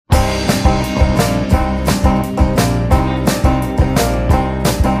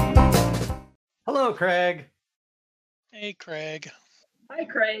Hello, Craig. Hey, Craig. Hi,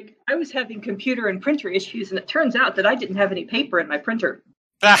 Craig. I was having computer and printer issues, and it turns out that I didn't have any paper in my printer.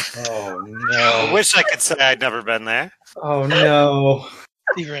 Oh, no. I wish I could say I'd never been there. Oh, no.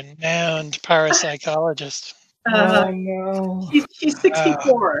 The renowned parapsychologist. Oh, no. She's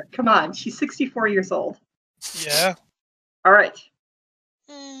 64. Come on, she's 64 years old. Yeah. All right.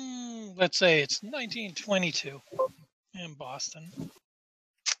 Let's say it's 1922 in Boston.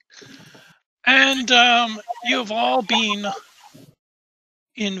 And you've all been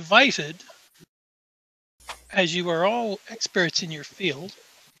invited, as you are all experts in your field,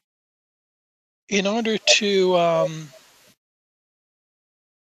 in order to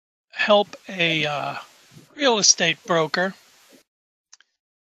help a real estate broker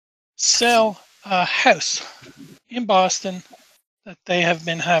sell a house in Boston that they have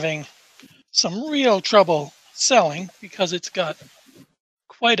been having some real trouble selling because it's got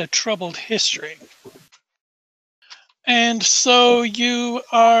quite a troubled history. And so you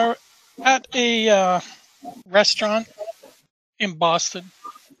are at a restaurant in Boston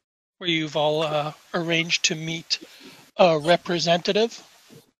where you've all arranged to meet a representative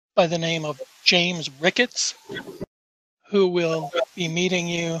by the name of James Ricketts, who will be meeting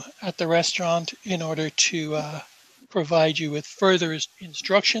you at the restaurant in order to provide you with further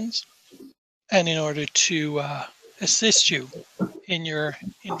instructions and in order to assist you in your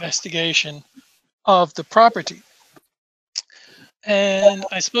investigation of the property. And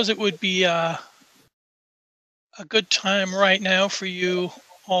I suppose it would be a good time right now for you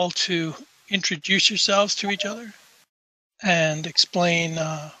all to introduce yourselves to each other and explain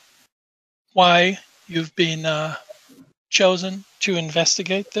why you've been chosen to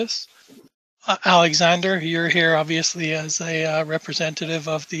investigate this. Alexander, you're here obviously as a representative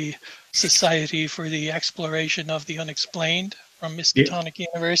of the Society for the Exploration of the Unexplained from Miskatonic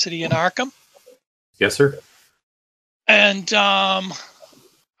University in Arkham. Yes, sir. And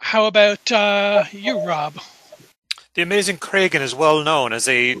how about you, Rob? The amazing Cragen is well known as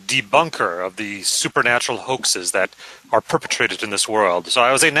a debunker of the supernatural hoaxes that are perpetrated in this world, so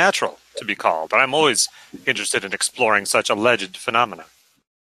I was a natural to be called, and I'm always interested in exploring such alleged phenomena.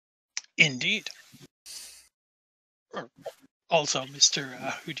 Indeed. Also, Mr.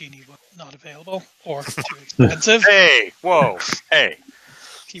 Houdini was not available or too expensive. Hey, whoa, hey.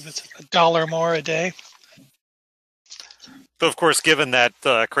 He was $1 more a day. But of course, given that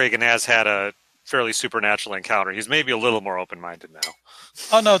Cragen has had a fairly supernatural encounter, he's maybe a little more open-minded now.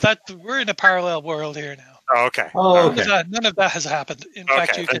 Oh no, we're in a parallel world here now. Oh, okay. Oh, okay. None of that has happened. In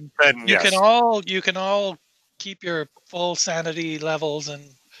fact, you can all keep your full sanity levels and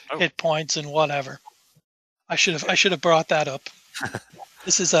hit points and whatever. I should have brought that up.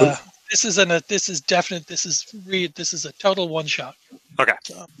 This is a total one shot. Okay.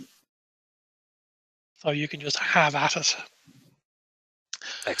 So you can just have at it.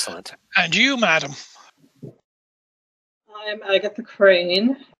 Excellent. And you, madam? I'm Agatha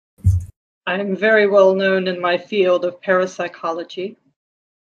Crane. I'm very well known in my field of parapsychology.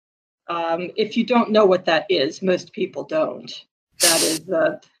 If you don't know what that is, most people don't. That is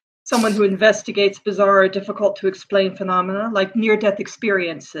someone who investigates bizarre or difficult to explain phenomena like near-death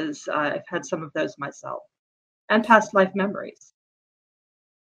experiences. I've had some of those myself. And past life memories.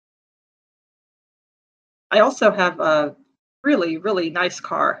 I also have a really, really nice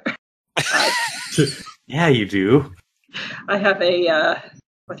car. Yeah, you do. I have a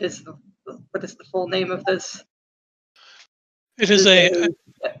what is the full name of this? It is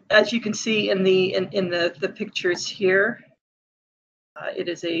as you can see in the pictures here. It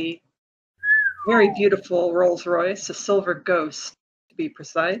is a very beautiful Rolls Royce, a Silver Ghost to be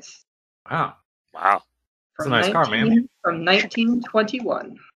precise. Wow. That's a nice car, man. From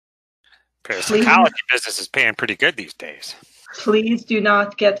 1921. Parapsychology business is paying pretty good these days. Please do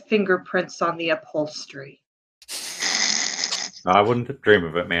not get fingerprints on the upholstery. I wouldn't dream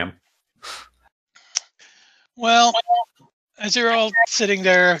of it, ma'am. Well, as you're all sitting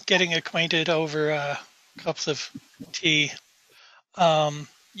there getting acquainted over cups of tea,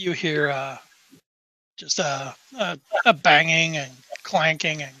 you hear just a banging and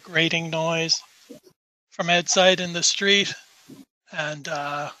clanking and grating noise from outside in the street, and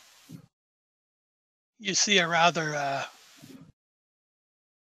you see a rather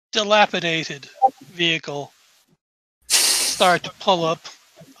dilapidated vehicle start to pull up.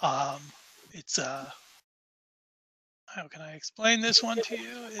 It's how can I explain this one to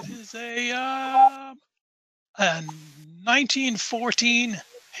you? It is a 1914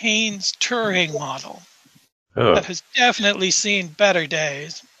 Haynes touring model that has definitely seen better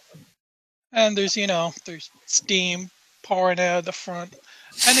days. And there's steam pouring out of the front,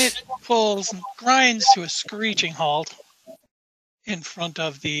 and it pulls and grinds to a screeching halt in front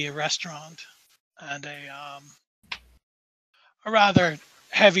of the restaurant, and a rather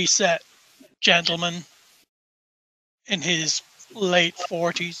heavy-set gentleman in his late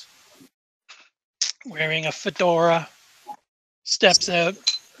 40s, wearing a fedora, steps out.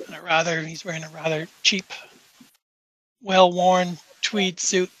 He's wearing a rather cheap, well-worn tweed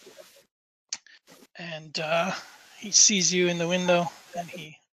suit, and he sees you in the window, and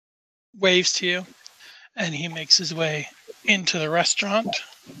he waves to you, and he makes his way into the restaurant.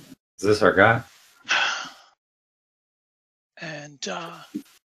 Is this our guy? And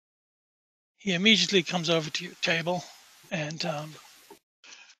he immediately comes over to your table and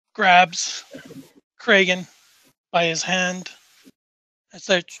grabs Kragan by his hand and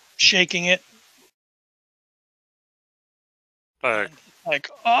starts shaking it. Like,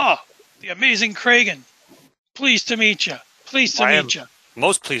 the amazing Kragan. Pleased to meet you. Pleased to meet you.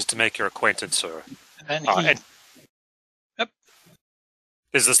 Most pleased to make your acquaintance, sir. And Yep.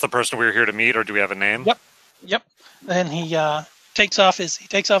 Is this the person we're here to meet, or do we have a name? Yep. Then he takes off his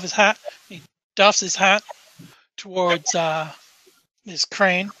hat. He doffs his hat towards Miss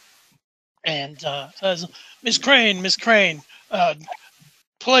Crane and says, Miss Crane,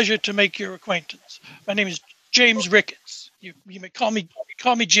 pleasure to make your acquaintance. My name is James Ricketts. You may call me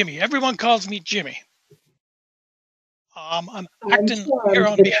Jimmy. Everyone calls me Jimmy. I'm acting here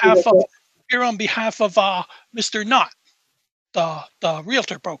on behalf of Mr. Knott, the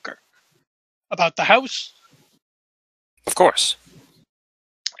realtor broker, about the house. Of course.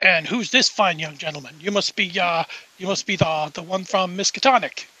 And who's this fine young gentleman? You must be the one from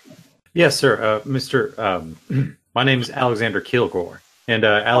Miskatonic. Yes, sir. My name is Alexander Kilgore, and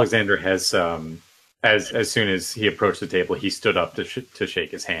Alexander has as soon as he approached the table, he stood up to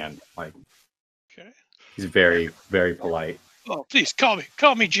shake his hand. Like, okay. He's very, very polite. Oh, please call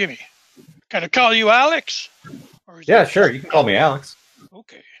me Jimmy. Can I call you Alex? Yeah, sure. You can call me Alex.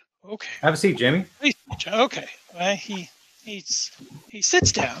 Okay. Have a seat, Jimmy. Okay. Well, he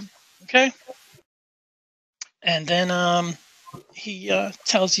sits down. Okay. And then he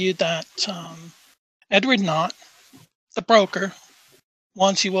tells you that Edward Knott, the broker,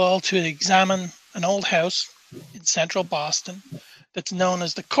 wants you all to examine an old house in central Boston that's known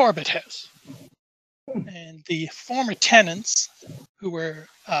as the Corbett House. And the former tenants, who were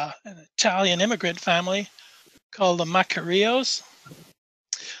an Italian immigrant family called the Macarios,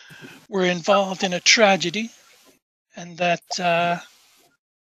 were involved in a tragedy, and that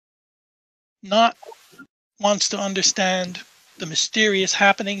Knott wants to understand the mysterious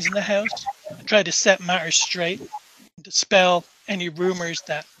happenings in the house and try to set matters straight and dispel any rumors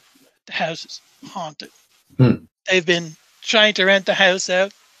that the house is haunted. They've been trying to rent the house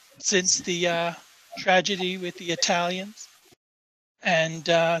out since the tragedy with the Italians, and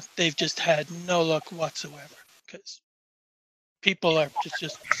they've just had no luck whatsoever because people are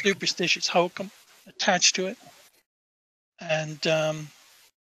just superstitious hokum attached to it. And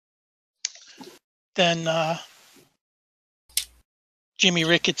then Jimmy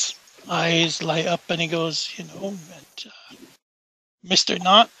Ricketts' eyes light up and he goes, Mr.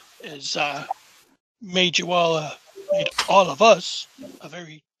 Knott has made all of us a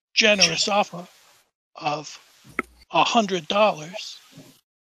very generous offer of $100,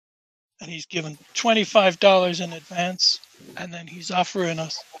 and he's given $25 in advance, and then he's offering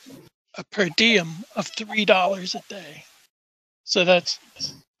us a per diem of $3 a day. So that's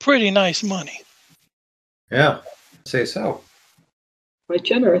pretty nice money. Yeah, say so. Quite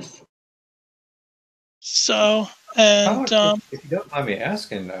generous. So, and if you don't mind me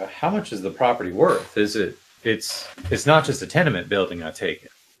asking, how much is the property worth? Is it? It's not just a tenement building, I take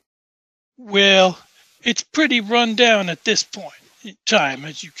it. Well, it's pretty run down at this point in time,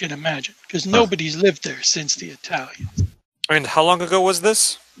 as you can imagine, because nobody's lived there since the Italians. And how long ago was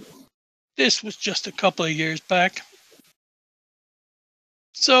this? This was just a couple of years back.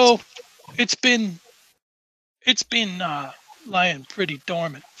 So it's been lying pretty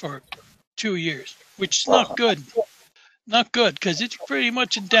dormant for 2 years, which is not good. Not good, because it's pretty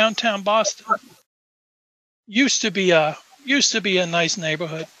much in downtown Boston. Used to be a nice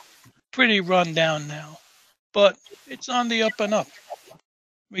neighborhood, pretty run down now, but it's on the up and up.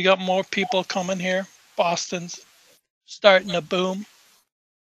 We got more people coming here. Boston's starting to boom.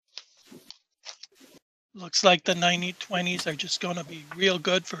 Looks like the 1920s are just going to be real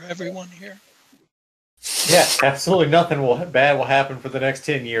good for everyone here. Yeah, absolutely nothing bad will happen for the next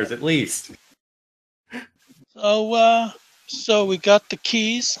 10 years at least. So we got the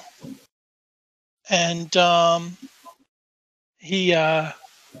keys, and he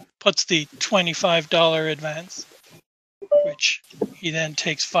puts the $25 advance, which He then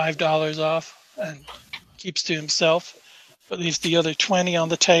takes $5 off and keeps to himself, but leaves the other 20 on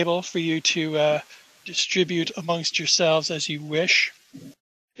the table for you to distribute amongst yourselves as you wish.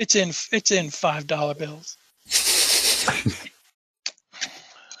 It's in $5 bills.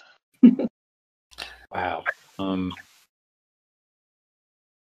 Wow.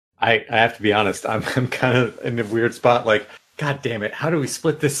 I have to be honest. I'm kind of in a weird spot. Like, God damn it! How do we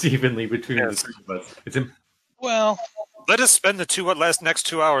split this evenly between the three of us? It's Well, Let us spend the next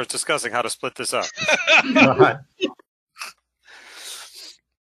 2 hours discussing how to split this up. God.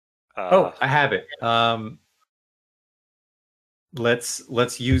 Oh, I have it.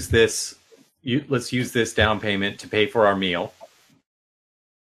 Let's use this. Let's use this down payment to pay for our meal,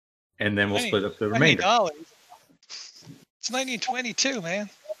 and then we'll split up the remainder. $20. It's 1922, man.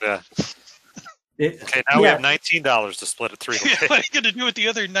 Yeah. Okay, now we have $19 to split it 3 ways. What are you gonna do with the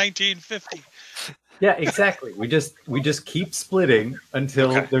other $19.50? Yeah, exactly. We just keep splitting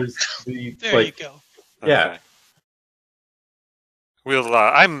until there's the. There you go. Yeah. Okay. We'll.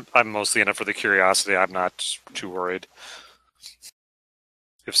 I'm mostly in it for the curiosity. I'm not too worried.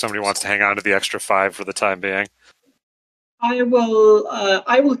 If somebody wants to hang on to the extra 5 for the time being, I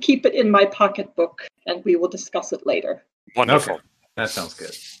will keep it in my pocketbook, and we will discuss it later. wonderful. Okay. That sounds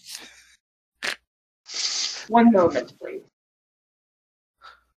good. One moment, please.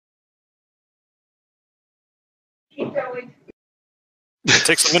 Keep going. It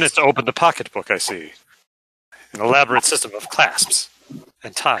takes a minute to open the pocketbook. I see an elaborate system of clasps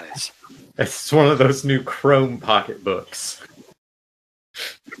and ties. It's one of those new Chrome pocketbooks.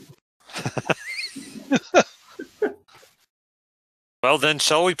 Well, then,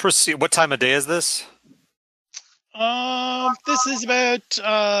 shall we proceed? What time of day is this? This is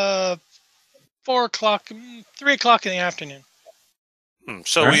about 4 o'clock, 3 o'clock in the afternoon.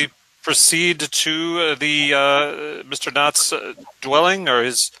 Shall we proceed to the Mr. Knott's dwelling or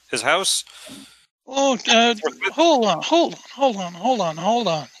his house? Oh, hold on,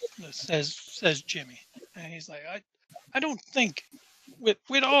 says Jimmy. And he's like, I don't think, with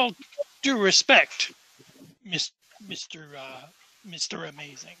all due respect, Mr.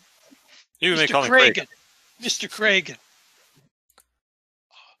 Amazing. You may Mr. call me Cragen. Mr. Cragen.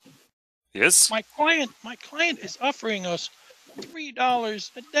 Yes? My client is offering us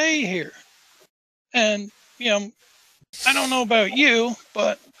 $3 a day here. And, I don't know about you,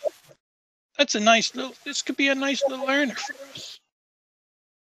 but this could be a nice little earner for us.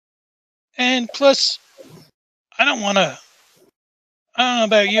 And plus, I don't know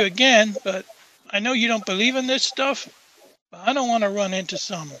about you again, but I know you don't believe in this stuff, but I don't want to run into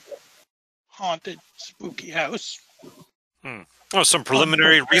some haunted, spooky house. Oh, some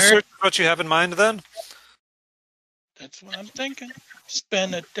preliminary research what you have in mind then? That's what I'm thinking.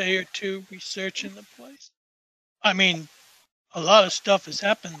 Spend a day or two researching the place. I mean, a lot of stuff has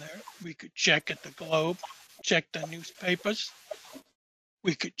happened there. We could check at the Globe, check the newspapers.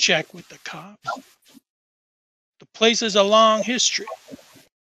 We could check with the cops. The place has a long history.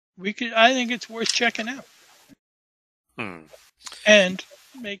 I think it's worth checking out. And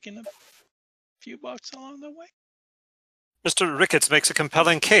making a few bucks along the way. Mr. Ricketts makes a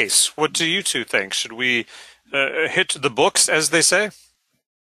compelling case. What do you two think? Should we hit the books, as they say?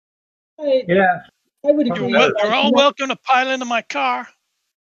 I would agree. You're all welcome to pile into my car.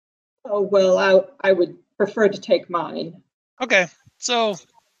 Oh, well, I would prefer to take mine. Okay, so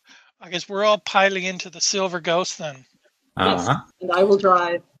I guess we're all piling into the Silver Ghost then. Yes, and I will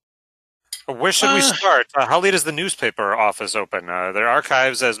drive. Where should we start? How late is the newspaper office open? Their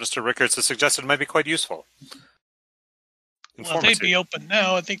archives, as Mr. Ricketts has suggested, might be quite useful. Well, they'd be open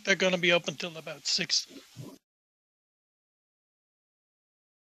now. I think they're going to be open till about 6.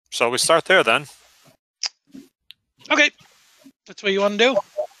 So we start there then. Okay, that's what you want to do?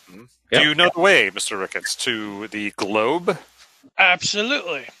 Do you know the way, Mr. Ricketts, to the Globe?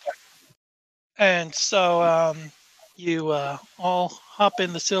 Absolutely. And so you all hop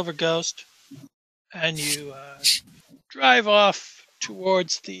in the Silver Ghost and you drive off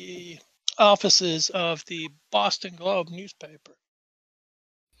towards the offices of the Boston Globe newspaper.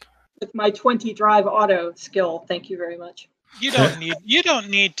 With my 20 drive auto skill, thank you very much. You don't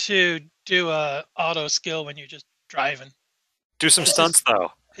need to do a auto skill when you're just driving. Do some stunts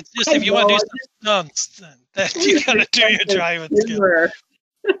though. It's just if you want to do some stunts, then you gotta do your driving skill.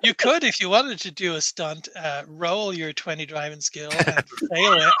 You could, if you wanted to do a stunt, roll your 20 driving skill and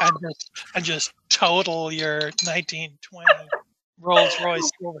fail it, and just total your 1920 Rolls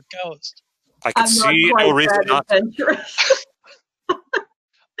Royce Silver Ghost. I can see no reason not to.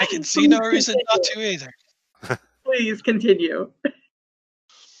 I can see no reason not to either. Please continue.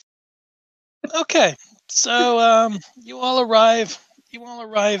 Okay, so you all arrive you all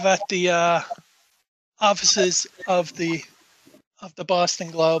arrive at the offices of the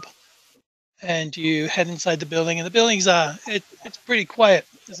Boston Globe, and you head inside the building. And the building's it's pretty quiet.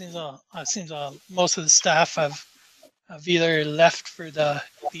 It seems most of the staff have either left for the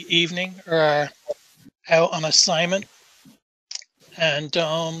evening or are out on assignment. And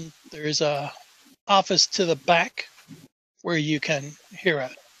there's a office to the back where you can hear a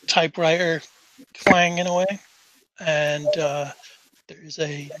typewriter clanging away, and there's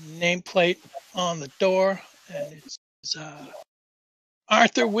a nameplate on the door, and it's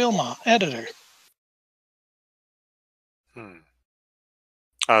Arthur Wilmot, editor.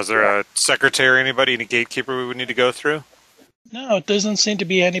 Is there a secretary, anybody, any gatekeeper we would need to go through? No, it doesn't seem to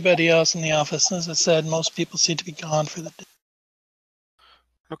be anybody else in the office. As I said, most people seem to be gone for the day.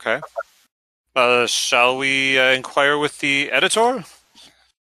 Okay. Shall we inquire with the editor?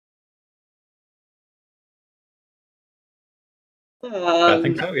 I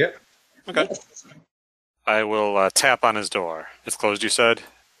think so. Yeah. Okay. Yes. I will tap on his door. It's closed, you said?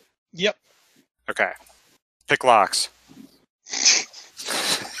 Yep. Okay. Pick locks.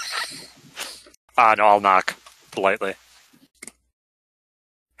 No, I'll knock politely.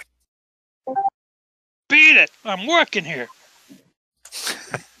 Beat it! I'm working here.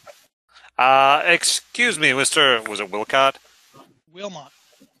 Excuse me, Mr. Was it Wilcott? Wilmot.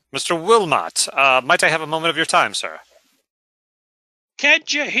 Mr. Wilmot, might I have a moment of your time, sir?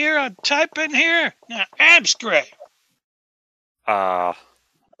 Can't you hear I'm typing here? Now, abstract.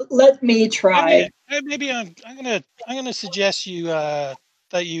 Let me try. Maybe I'm gonna suggest you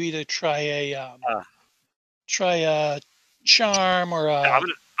that you either try a charm or I'm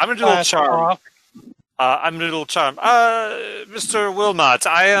gonna do a little charm. I'm gonna do a little charm. Mr. Wilmot,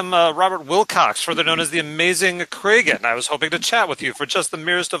 I am Robert Wilcox, further known as the Amazing Kragan. I was hoping to chat with you for just the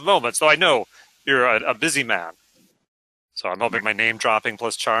merest of moments, though I know you're a busy man. So I'm hoping my name dropping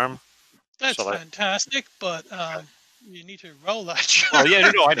plus charm. That's fantastic, but you need to roll that charm. Oh yeah,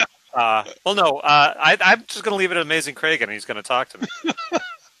 no, I know. I'm just gonna leave it at Amazing Kragan, and he's gonna talk to me.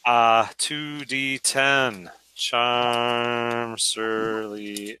 2d10. Charm,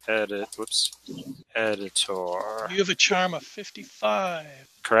 surly, editor. You have a charm of 55.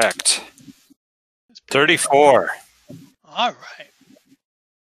 Correct. 34. All right.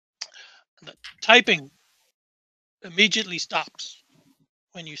 The typing immediately stops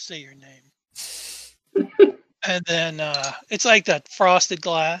when you say your name. And then it's like that frosted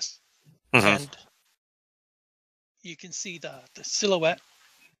glass. Mm-hmm. And you can see the silhouette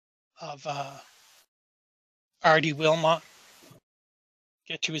of Artie Wilmot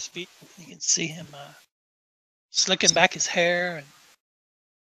get to his feet. You can see him slicking back his hair and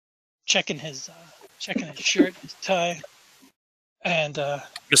checking his shirt, his tie. And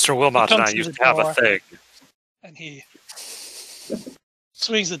Mr. Wilmot and I used to have a thing. And he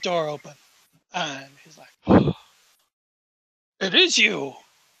swings the door open, and he's like, oh, "It is you.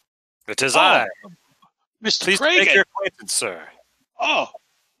 It is I. Mr. Please Kragan. make your acquaintance, sir. Oh,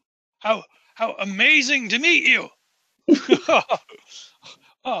 how amazing to meet you."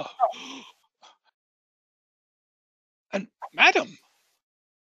 Oh, and madam,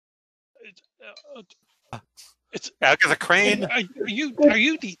 it's Agatha Crane. Are you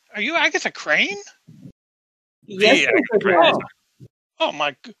Agatha Crane? Yes, Agatha Mr. Crane. Brown. Oh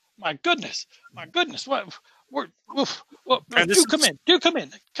my goodness! What? And Do come in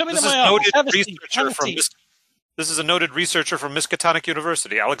This into is my office. Have a seat. This is a noted researcher from Miskatonic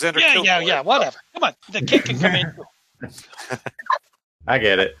University, Alexander. Yeah. Whatever. Come on, the kid can come in. I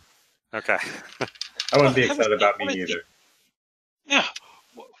get it. Okay. I wouldn't be excited about me either. Yeah.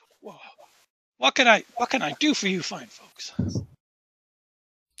 What can I do for you, fine folks?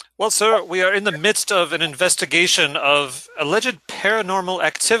 Well, sir, we are in the midst of an investigation of alleged paranormal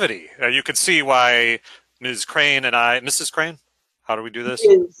activity. You can see why Ms. Crane and I... Mrs. Crane? How do we do this?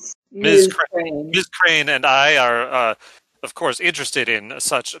 Ms. Crane. Ms. Crane and I are, of course, interested in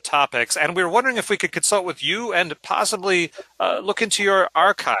such topics, and we were wondering if we could consult with you and possibly look into your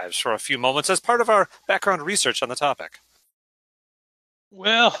archives for a few moments as part of our background research on the topic.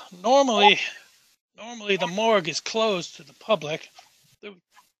 Well, normally the morgue is closed to the public.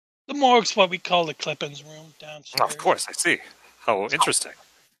 The morgue's what we call the Clippins room downstairs. Of course, I see. How interesting.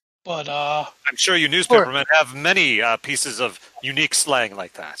 But I'm sure you newspapermen have many pieces of unique slang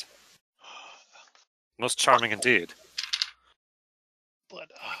like that. Most charming indeed.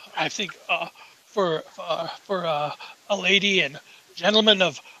 But I think for a lady and gentleman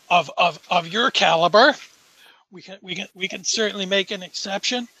of your caliber, we can certainly make an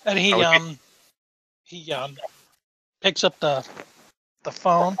exception. And he picks up the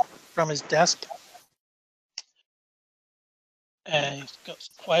phone from his desk. And he goes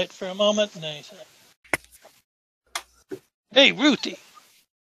quiet for a moment, and then he says, "Hey, Ruthie,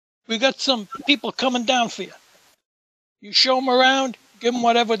 we got some people coming down for you. You show them around, give them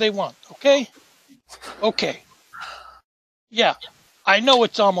whatever they want, okay?" "Okay. Yeah, I know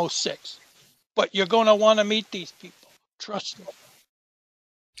it's almost 6, but you're going to want to meet these people. Trust me."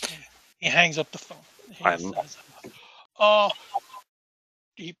 He hangs up the phone. He says,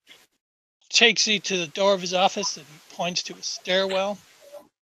 he takes you to the door of his office and he points to a stairwell.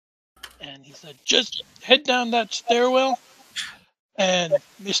 And he said, "Just head down that stairwell. And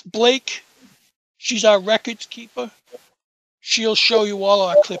Miss Blake, she's our records keeper. She'll show you all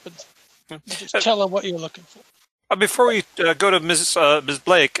our clippings. You just tell her what you're looking for." Before we go to Ms.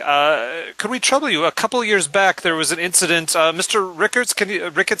 Blake, could we trouble you? A couple of years back, there was an incident. Mr. Ricketts,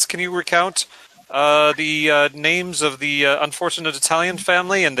 can you recount the names of the unfortunate Italian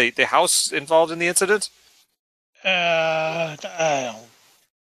family and the house involved in the incident? I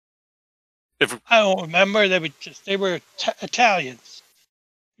don't remember. They were Italians.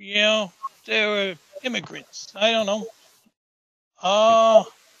 You know, they were immigrants. I don't know.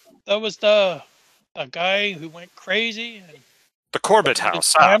 That was the guy who went crazy. And the Corbett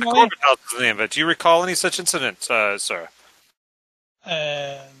House. The Corbett House is the name of it. Do you recall any such incident, sir?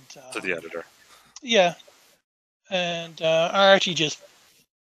 And to the editor. Yeah. And Archie just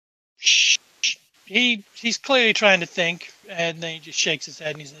he's clearly trying to think, and then he just shakes his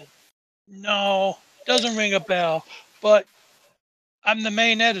head and he says, "No, doesn't ring a bell, but I'm the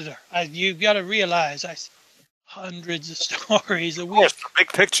main editor. You got to realize I see hundreds of stories a week." Of course, the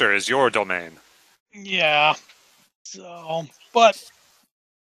big picture is your domain. Yeah. So, but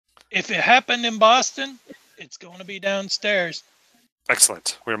if it happened in Boston, it's going to be downstairs.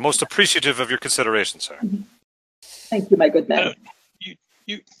 Excellent. We're most appreciative of your consideration, sir. Thank you, my good man.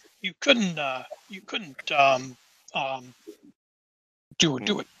 You couldn't do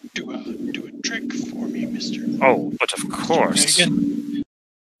a trick for me, Mister. Oh, but of course.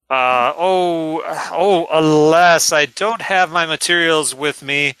 Alas, I don't have my materials with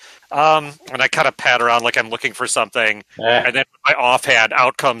me. And I kind of pat around like I'm looking for something, and then with my offhand,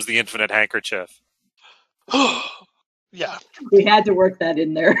 out comes the infinite handkerchief. Yeah, we had to work that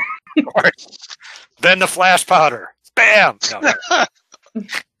in there. Then the flash powder, bam. No.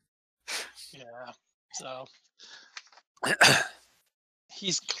 Yeah. So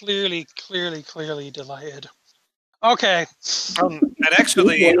he's clearly delighted. Okay. And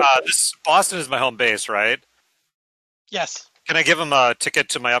actually, this Boston is my home base, right? Yes. Can I give him a ticket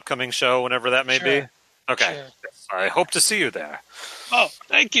to my upcoming show, whenever that may be? Okay. Sure. I hope to see you there. Oh,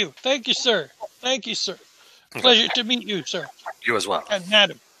 thank you, sir. Thank you, sir. Pleasure to meet you, sir. You as well. And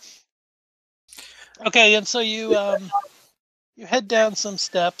madam. Okay, and so you head down some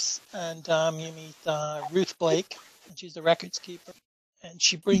steps, and you meet Ruth Blake, and she's the records keeper, and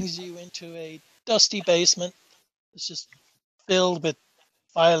she brings you into a dusty basement. It's just filled with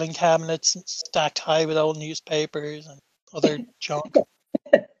filing cabinets and stacked high with old newspapers and other junk.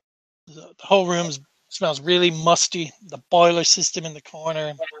 The whole room smells really musty. The boiler system in the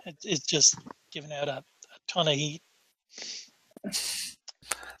corner, it's just giving out a ton of heat.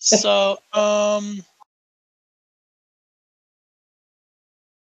 So, all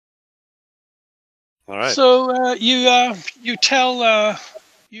right. So you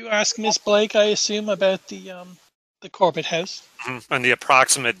ask Miss Blake, I assume, about the Corbett House. Mm-hmm. And the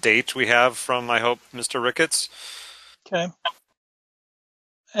approximate date we have from, I hope, Mr. Ricketts. Okay.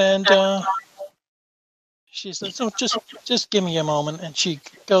 And she says, "Oh, just give me a moment." And she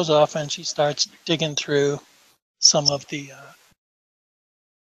goes off and she starts digging through some of the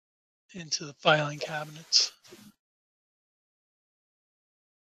into the filing cabinets.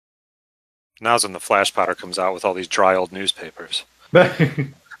 Now's when the flash powder comes out with all these dry old newspapers.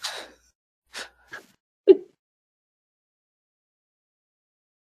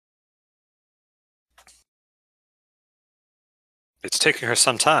 It's taking her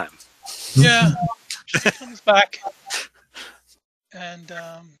some time. Yeah. She comes back and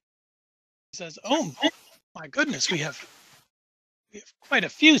says, "Oh my goodness, we have quite a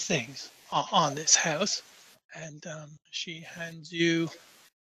few things on this house." And she hands you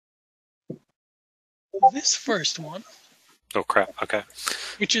this first one. Oh crap! Okay.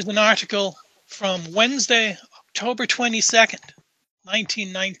 Which is an article from Wednesday, October 22nd,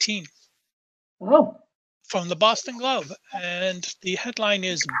 1919. Oh. From the Boston Globe, and the headline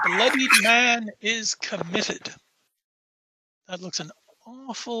is "Bloodied Man is Committed." That looks an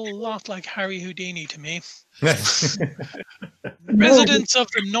awful lot like Harry Houdini to me. Residents of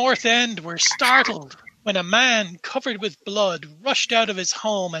the North End were startled when a man covered with blood rushed out of his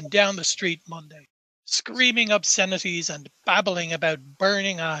home and down the street Monday, screaming obscenities and babbling about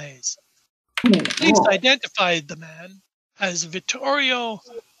burning eyes. Oh, Police identified the man as Vittorio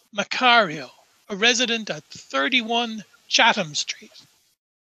Macario, a resident at 31 Chatham Street,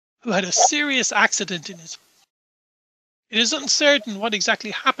 who had a serious accident in his. It is uncertain what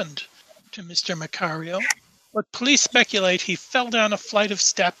exactly happened to Mr. Macario, but police speculate he fell down a flight of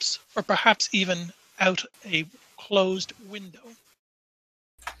steps or perhaps even out a closed window.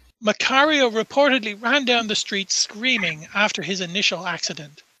 Macario reportedly ran down the street screaming after his initial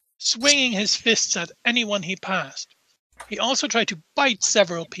accident, swinging his fists at anyone he passed. He also tried to bite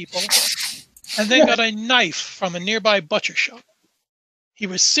several people and then got a knife from a nearby butcher shop. He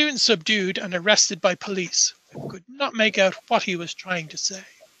was soon subdued and arrested by police, who could not make out what he was trying to say.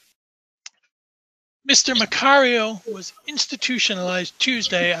 Mr. Macario was institutionalized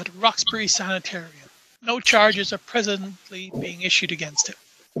Tuesday at Roxbury Sanitarium. No charges are presently being issued against him.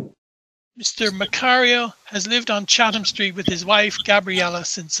 Mr. Macario has lived on Chatham Street with his wife, Gabriella,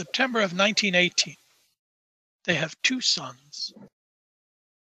 since September of 1918. They have 2 sons.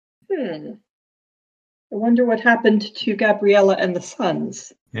 I wonder what happened to Gabriella and the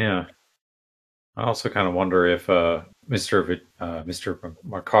sons. Yeah. I also kind of wonder if Mr.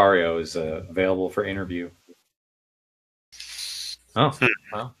 Macario is available for interview. Oh,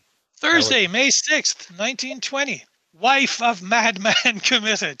 well. Thursday, May 6th, 1920. Wife of madman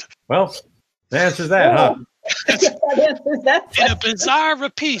committed. Well, the answer's that, huh? In a bizarre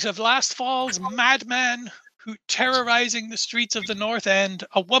repeat of last fall's madman who terrorizing the streets of the North End,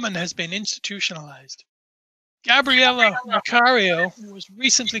 a woman has been institutionalized. Gabriella Macario was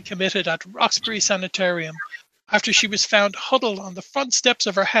recently committed at Roxbury Sanitarium after she was found huddled on the front steps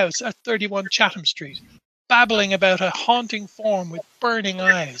of her house at 31 Chatham Street, babbling about a haunting form with burning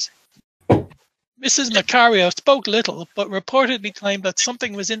eyes. Mrs. Macario spoke little, but reportedly claimed that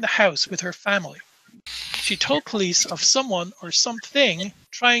something was in the house with her family. She told police of someone or something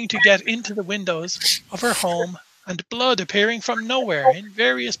trying to get into the windows of her home and blood appearing from nowhere in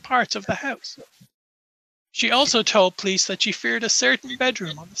various parts of the house. She also told police that she feared a certain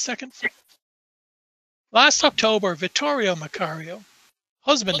bedroom on the 2nd floor. Last October, Vittorio Macario,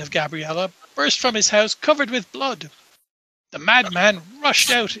 husband of Gabriella, burst from his house covered with blood. The madman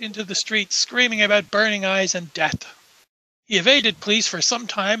rushed out into the street screaming about burning eyes and death. He evaded police for some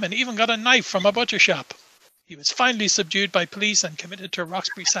time and even got a knife from a butcher shop. He was finally subdued by police and committed to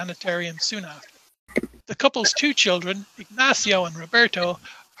Roxbury Sanitarium soon after. The couple's 2 children, Ignacio and Roberto,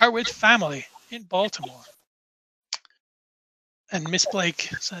 are with family in Baltimore. And Miss Blake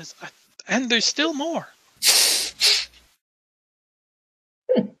says, and there's still more.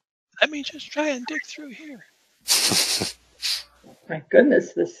 Let me just try and dig through here. My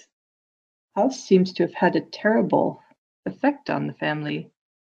goodness, this house seems to have had a terrible effect on the family.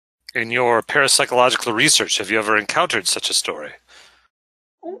 In your parapsychological research, have you ever encountered such a story?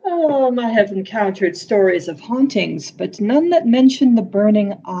 I have encountered stories of hauntings, but none that mention the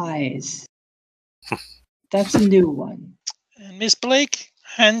burning eyes. That's a new one. And Miss Blake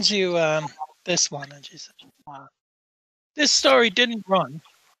hands you this one, and she says, this story didn't run,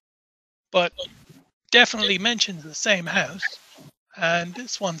 but definitely mentions the same house. And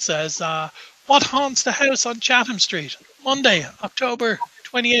this one says, what haunts the house on Chatham Street? Monday, October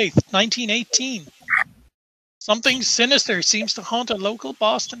 28th, 1918. Something sinister seems to haunt a local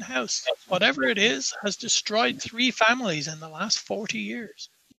Boston house. Whatever it is has destroyed 3 families in the last 40 years.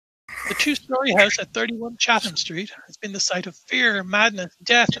 The 2-story house at 31 Chatham Street has been the site of fear, madness,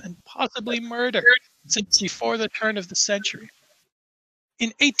 death, and possibly murder since before the turn of the century. In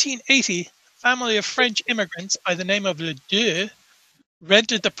 1880, a family of French immigrants by the name of Le Deux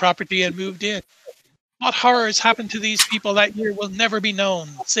rented the property and moved in. What horrors happened to these people that year will never be known,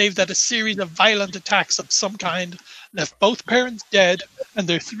 save that a series of violent attacks of some kind left both parents dead and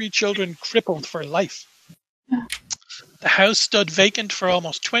their 3 children crippled for life. The house stood vacant for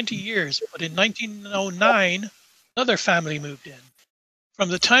almost 20 years, but in 1909, another family moved in. From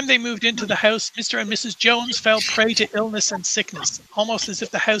the time they moved into the house, Mr. and Mrs. Jones fell prey to illness and sickness, almost as if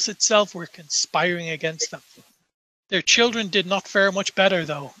the house itself were conspiring against them. Their children did not fare much better,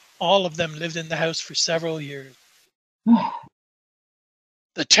 though. All of them lived in the house for several years.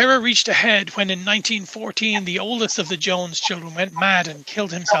 The terror reached a head when in 1914 the oldest of the Jones children went mad and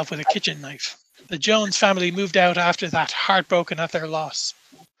killed himself with a kitchen knife. The Jones family moved out after that, heartbroken at their loss.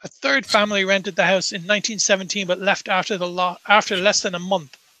 A 3rd family rented the house in 1917 but left after less than a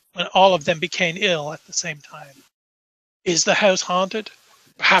month when all of them became ill at the same time. Is the house haunted?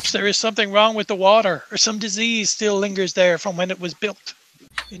 Perhaps there is something wrong with the water, or some disease still lingers there from when it was built.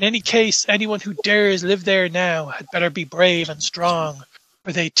 In any case, anyone who dares live there now had better be brave and strong,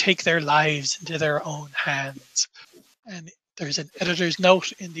 where they take their lives into their own hands. And there's an editor's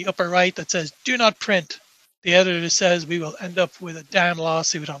note in the upper right that says, "Do not print." The editor says we will end up with a damn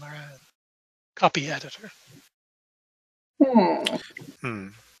lawsuit on our hands. Copy editor.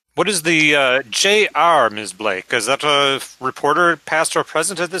 What is the JR, Ms. Blake? Is that a reporter, past or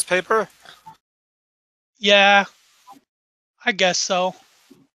present at this paper? Yeah, I guess so.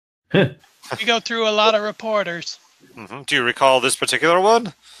 We go through a lot of reporters. Mm-hmm. Do you recall this particular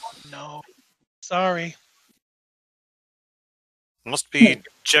one? No. Sorry. Must be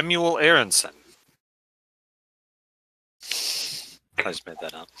Jemuel Aronson. I just made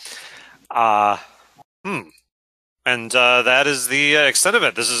that up. And that is the extent of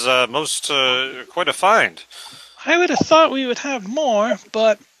it. This is quite a find. I would have thought we would have more,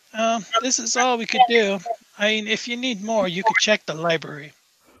 but this is all we could do. I mean, if you need more, you could check the library.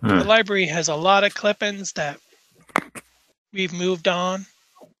 The library has a lot of clippings that we've moved on.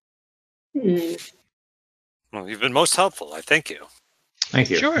 Well, you've been most helpful. I thank you. Thank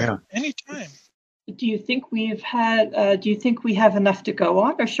you. Sure, Yeah. anytime. Do you think we have enough to go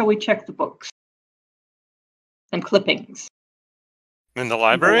on, or shall we check the books and clippings? In the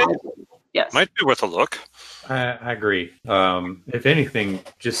library? Yes. Might be worth a look. I agree. If anything,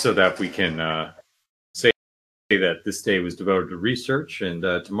 just so that we can say that this day was devoted to research, and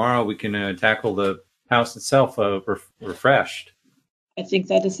tomorrow we can tackle the house itself refreshed. I think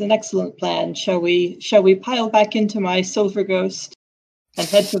that is an excellent plan. Shall we pile back into my Silver Ghost and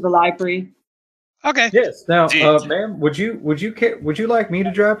head to the library? Okay. Yes. Now, Indeed. ma'am, would you like me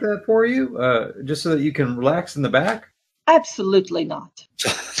to drive that for you, just so that you can relax in the back? Absolutely not.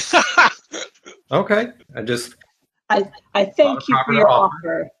 Okay. I thank you for your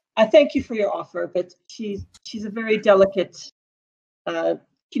offer. I thank you for your offer, but she's a very delicate.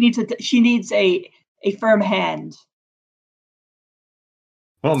 She needs a firm hand.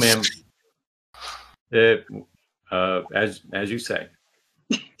 Well, ma'am, as you say.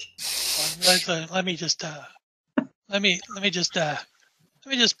 Let me just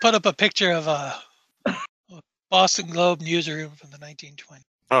put up a picture of a Boston Globe newsroom from the 1920s.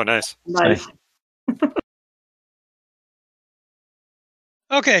 Oh, nice. Nice.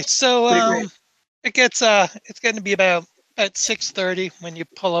 Okay, so Pretty great. it's going to be about at 6:30 when you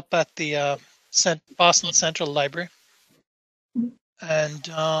pull up at the Boston Central Library, and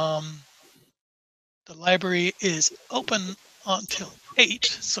the library is open until 8.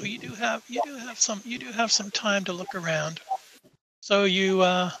 So you do have some time to look around. So you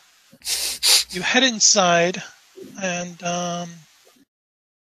head inside, and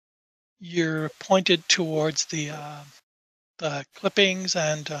you're pointed towards the clippings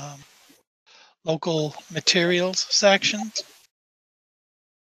and local materials sections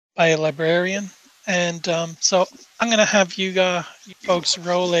by a librarian. And so I'm going to have you folks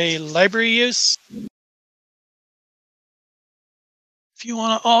roll a library use. If you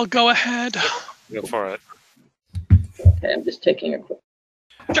want to all go ahead. Go for it. Okay, I'm just taking a quick.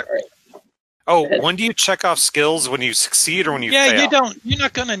 Sure. All right. Oh, when do you check off skills? When you succeed or when you Yeah, fail? you're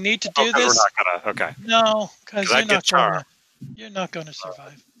not going to need to do Okay, this. we're not gonna. Okay. No, because You're not going to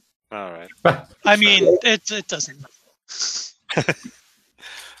survive. All right. I mean, it doesn't.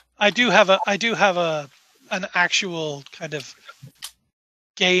 I do have an actual kind of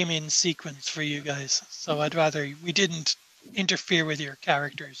game in sequence for you guys, so I'd rather we didn't interfere with your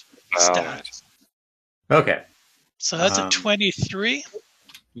characters' stats. Okay. So that's a 23.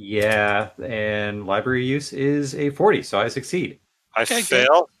 Yeah, and library use is a 40, so I succeed. I Okay,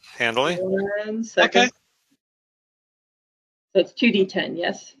 fail handily. 1 second. Okay. So it's 2d10,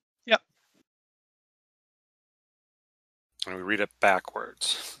 yes? And we read it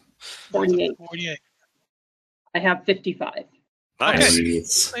backwards. 48. 48. I have 55. Nice. Okay.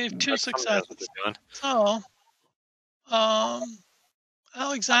 So you have 2 successes. So,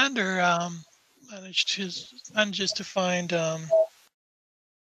 Alexander manages to find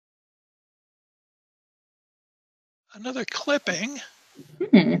another clipping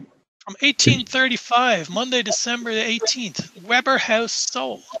from 1835, Monday, December the 18th. Weber House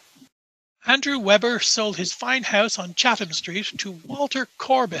sold. Andrew Weber sold his fine house on Chatham Street to Walter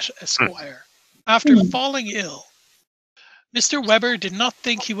Corbett, Esquire, after falling ill. Mr. Weber did not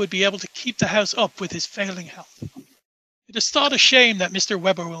think he would be able to keep the house up with his failing health. It is thought a shame that Mr.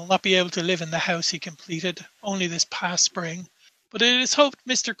 Weber will not be able to live in the house he completed only this past spring, but it is hoped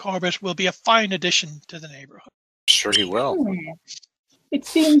Mr. Corbett will be a fine addition to the neighborhood. Sure he will. It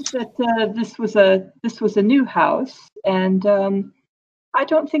seems that this was a new house, and I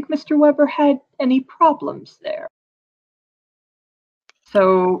don't think Mr. Weber had any problems there.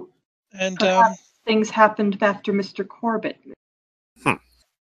 So And perhaps things happened after Mr. Corbett.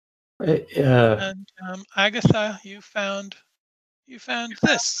 And Agatha, you found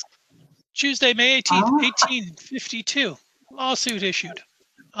this. Tuesday, May 18th, 1852. Lawsuit issued.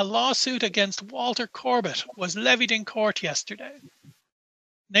 A lawsuit against Walter Corbett was levied in court yesterday.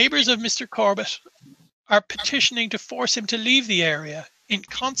 Neighbors of Mr. Corbett are petitioning to force him to leave the area in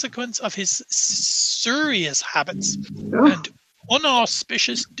consequence of his serious habits and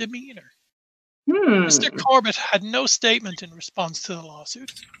unauspicious demeanor. Mr. Corbett had no statement in response to the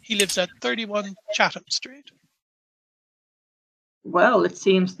lawsuit. He lives at 31 Chatham Street. Well, it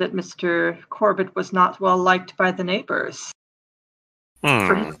seems that Mr. Corbett was not well liked by the neighbors.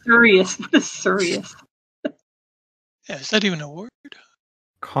 Pretty serious. What is serious? Yeah, is that even a word?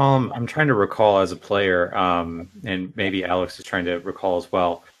 Calm. I'm trying to recall as a player, and maybe Alex is trying to recall as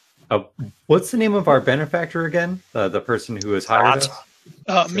well. What's the name of our benefactor again? The person who has hired us?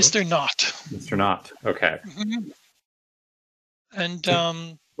 Mr. Knott. Mr. Knott. Okay. Mm-hmm.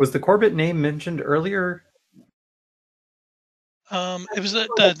 And was the Corbett name mentioned earlier? It was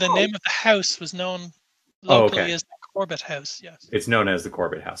the name of the house was known locally as the Corbett House. Yes, it's known as the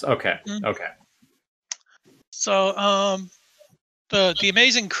Corbett House. Okay, okay. So, the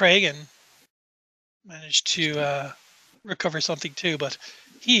amazing Cragen managed to recover something too, but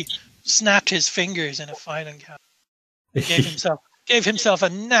he snapped his fingers in a filing cabinet. Gave himself a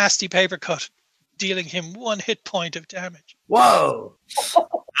nasty paper cut, dealing him 1 hit point of damage. Whoa!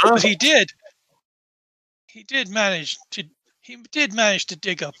 But he did manage to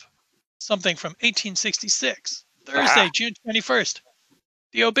dig up something from 1866, Thursday, June 21st.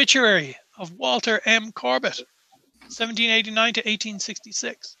 The obituary of Walter M. Corbett, 1789 to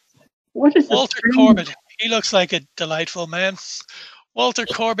 1866. What is Walter Corbett? He looks like a delightful man. Walter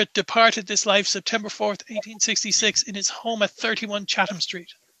Corbett departed this life September 4th, 1866, in his home at 31 Chatham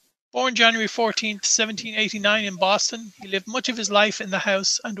Street. Born January 14th, 1789 in Boston, he lived much of his life in the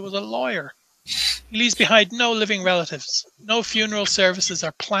house and was a lawyer. He leaves behind no living relatives. No funeral services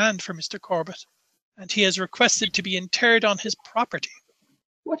are planned for Mr. Corbett, and he has requested to be interred on his property.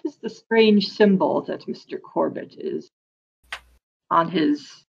 What is the strange symbol that Mr. Corbett is on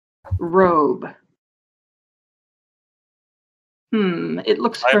his robe? It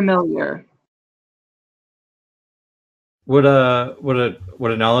looks familiar. Would a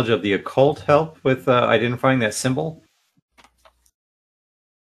knowledge of the occult help with identifying that symbol?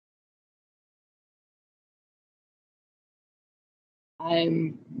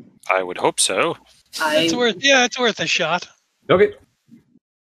 I would hope so. It's worth a shot. Okay.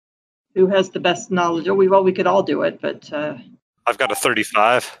 Who has the best knowledge? Oh, we could all do it, but I've got a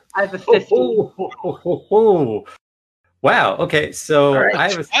 35. I have a 50. Wow. Okay, so right. I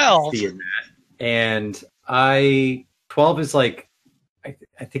have a 60 in that, and 12 is like I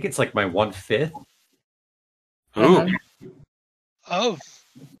think it's like my 1/5. Ooh. Oh.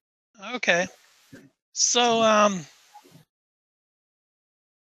 Okay. So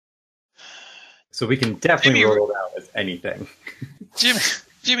So we can definitely roll it out as anything.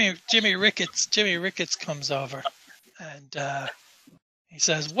 Jimmy Ricketts comes over, and he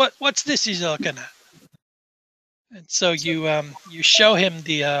says, "What's this he's looking at?" And so you show him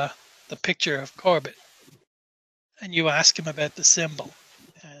the picture of Corbett, and you ask him about the symbol,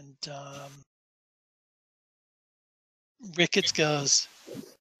 and Ricketts goes,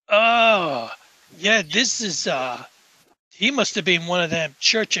 "Oh, yeah, this is he must have been one of them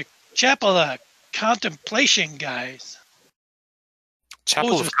chapel contemplation guys."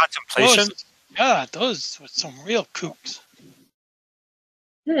 Chapel of Contemplation? Those were some real kooks.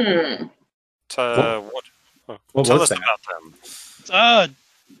 What tell us that? About them.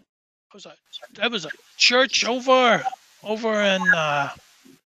 That was a church over in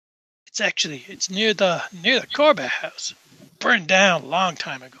it's near the Corbett house. Burned down a long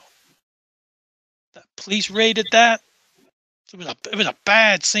time ago. The police raided that. It was a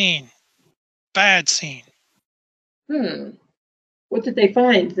bad scene. Bad scene. What did they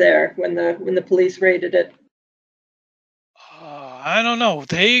find there when the police raided it? I don't know.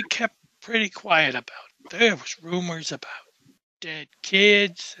 They kept pretty quiet about it. There was rumors about dead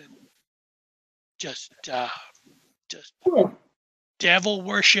kids and just devil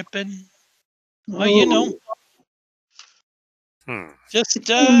worshipping. Well, you know. Just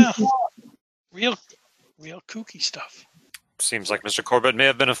real kooky stuff. Seems like Mr. Corbett may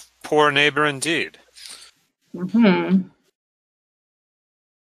have been a poor neighbor indeed.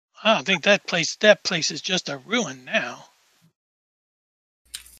 I think that place is just a ruin now.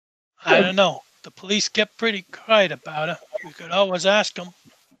 I don't know. The police kept pretty quiet about it. We could always ask them.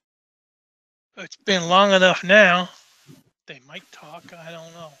 It's been long enough now. They might talk. I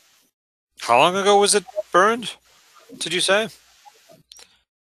don't know. How long ago was it burned? Did you say?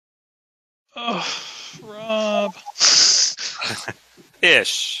 Oh, Rob.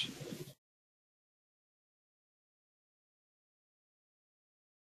 Ish.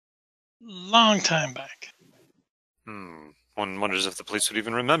 Long time back. One wonders if the police would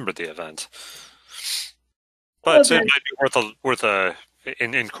even remember the event. Well, But it might be worth an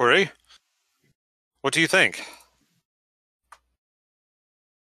inquiry. What do you think?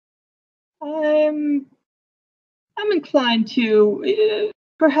 I'm inclined to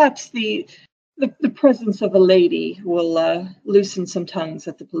perhaps the presence of a lady will loosen some tongues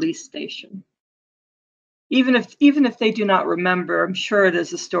at the police station. Even if they do not remember, I'm sure it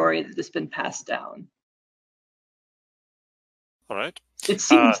is a story that has been passed down. All right. It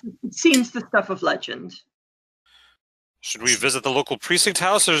seems the stuff of legend. Should we visit the local precinct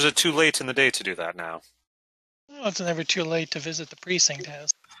house, or is it too late in the day to do that now? Well, it's never too late to visit the precinct house.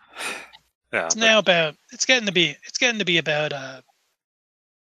 Yeah. It's now about. It's getting to be about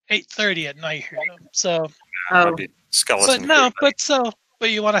 8:30 at night here. So. Might be skeleton. But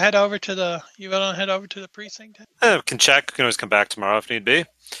you want to head over to the precinct? We can check. We can always come back tomorrow if need be.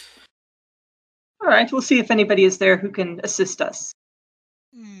 All right, we'll see if anybody is there who can assist us.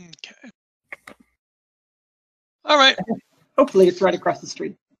 Okay. All right. Hopefully, it's right across the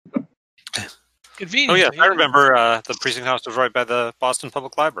street. Convenient. Oh yeah, I remember the precinct house was right by the Boston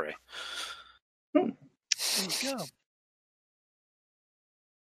Public Library. There you go.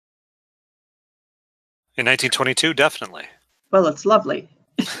 In 1922, definitely. Well, it's lovely.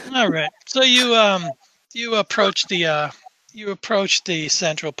 All right. So you approach the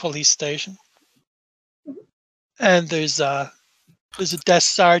central police station, and there's a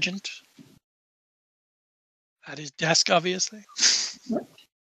desk sergeant at his desk, obviously,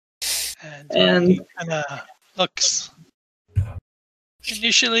 and he kind of looks.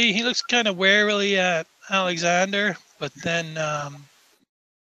 Initially, he looks kind of warily at Alexander, but then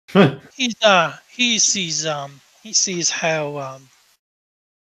he sees how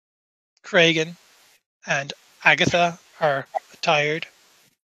Kragan and Agatha are attired,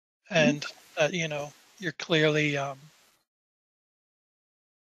 and you're clearly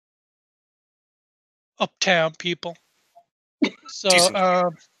uptown people,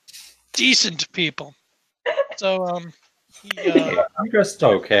 so decent people. So I'm dressed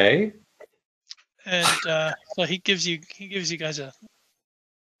okay. and so he gives you guys a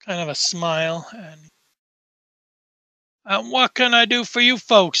kind of a smile, and what can I do for you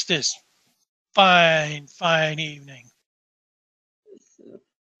folks this fine evening?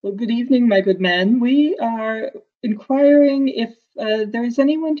 Well, good evening, my good man. We are inquiring if there is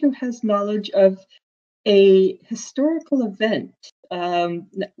anyone who has knowledge of a historical event.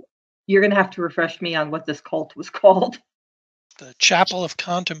 You're going to have to refresh me on what this cult was called. The Chapel of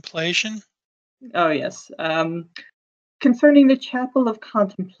Contemplation? Oh, yes. Concerning the Chapel of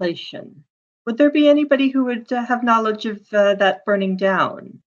Contemplation, would there be anybody who would have knowledge of that burning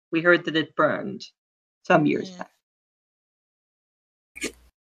down? We heard that it burned some years back.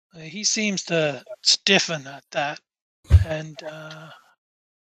 He seems to stiffen at that, and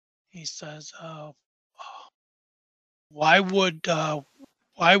he says, why would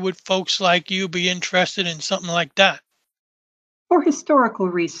folks like you be interested in something like that? For historical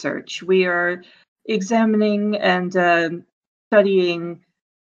research, we are examining and studying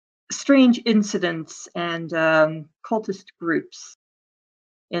strange incidents and cultist groups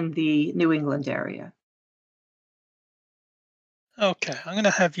in the New England area. Okay, I'm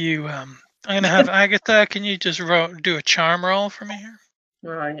gonna have you. I'm gonna have Agatha. Can you just do a charm roll for me here?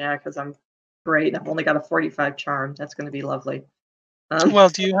 Oh yeah, because I'm great. I've only got a 45 charm. That's going to be lovely. Well,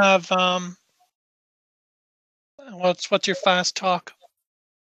 do you have what's your fast talk?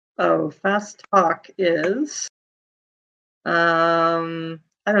 Oh, fast talk is I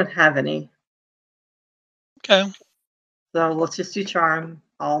don't have any. Okay. So let's just do charm.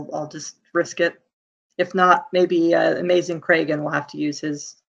 I'll just risk it. If not, maybe Amazing Kragan will have to use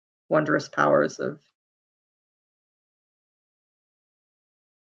his wondrous powers of.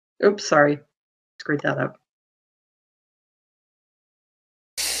 Oops, sorry, screwed that up.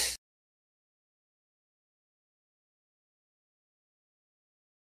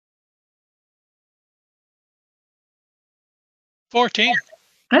 $14.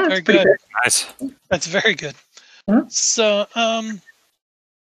 That's Very pretty good. Nice. That's very good. Huh? So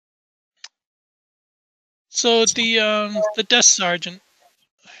the desk sergeant,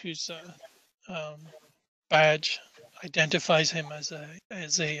 whose badge identifies him as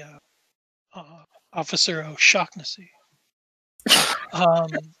a officer O'Shaughnessy,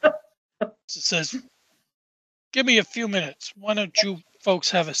 says, "Give me a few minutes. Why don't you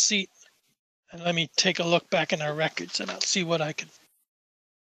folks have a seat, and let me take a look back in our records, and I'll see what I can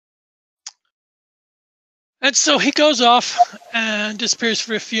And so he goes off and disappears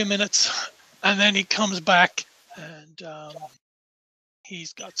for a few minutes, and then he comes back, and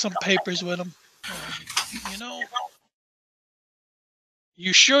he's got some papers with him.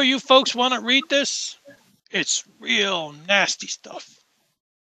 You sure you folks want to read this? It's real nasty stuff.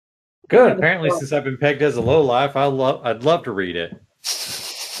 Good. Apparently, since I've been pegged as a lowlife, I'd love to read it.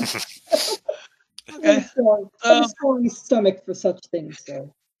 Okay. I'm strong stomach for such things,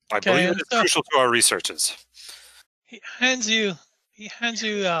 so. I believe it's crucial to our researches. He hands you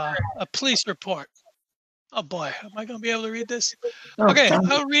a police report. Oh boy, am I going to be able to read this? Okay,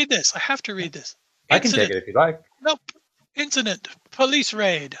 I'll read this. I have to read this. I can take it if you like. Nope. Incident. Police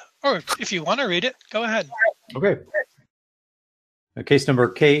raid. Or if you want to read it, go ahead. Okay. Case number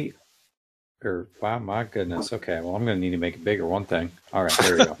K. Wow, my goodness. Okay, well, I'm going to need to make it bigger. One thing. All right,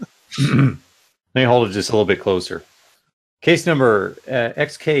 there we go. Let me hold it just a little bit closer. Case number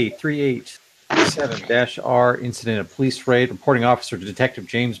XK387-R, incident of police raid, reporting officer to Detective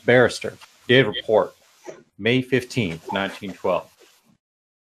James Barrister. Date of report, May 15th, 1912.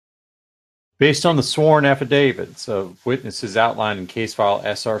 Based on the sworn affidavits of witnesses outlined in case file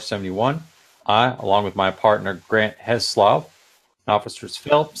SR-71, I, along with my partner Grant Heslov, officers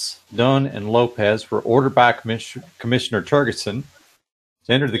Phelps, Dunn, and Lopez were ordered by Commissioner Turgeson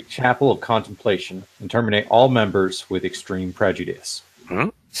to enter the chapel of contemplation and terminate all members with extreme prejudice.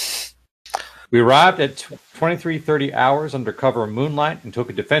 We arrived at 23:30 hours under cover of moonlight and took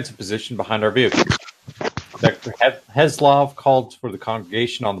a defensive position behind our vehicle. Dr. Heslov called for the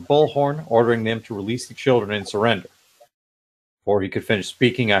congregation on the bullhorn, ordering them to release the children and surrender. Before he could finish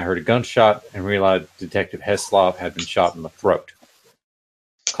speaking, I heard a gunshot and realized Detective Heslov had been shot in the throat.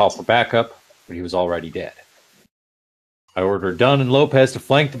 Called for backup, but he was already dead. I ordered Dunn and Lopez to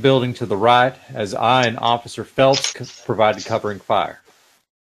flank the building to the right as I and Officer Phelps provided covering fire.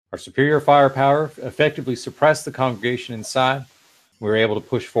 Our superior firepower effectively suppressed the congregation inside. We were able to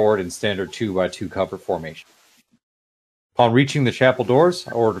push forward in standard 2x2 cover formation. Upon reaching the chapel doors,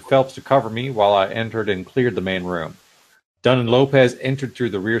 I ordered Phelps to cover me while I entered and cleared the main room. Dunn and Lopez entered through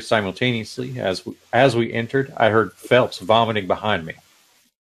the rear simultaneously. As we entered, I heard Phelps vomiting behind me.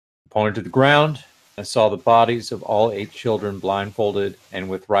 Pointed to the ground, I saw the bodies of all 8 children blindfolded and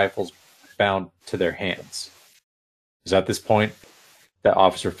with rifles bound to their hands. It was at this point that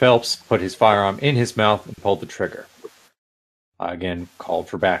Officer Phelps put his firearm in his mouth and pulled the trigger. I again called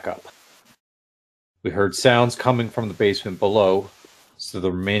for backup. We heard sounds coming from the basement below, so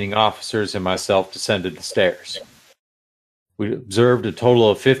the remaining officers and myself descended the stairs. We observed a total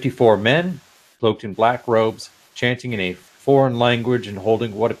of 54 men, cloaked in black robes, chanting in a foreign language and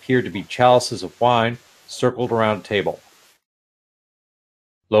holding what appeared to be chalices of wine circled around a table.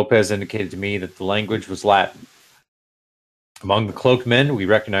 Lopez indicated to me that the language was Latin. Among the cloaked men, we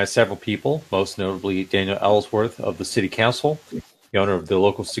recognized several people, most notably Daniel Ellsworth of the City Council, the owner of the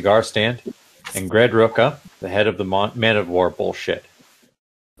local cigar stand, and Gred Ruka, the head of the Man of War bullshit.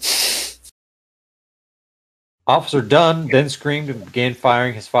 Officer Dunn then screamed and began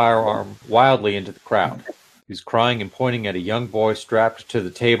firing his firearm wildly into the crowd. He was crying and pointing at a young boy strapped to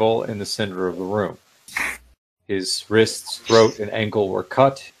the table in the center of the room. His wrists, throat, and ankle were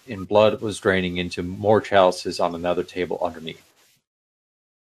cut, and blood was draining into more chalices on another table underneath.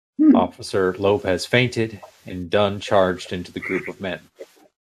 Officer Lopez fainted, and Dunn charged into the group of men.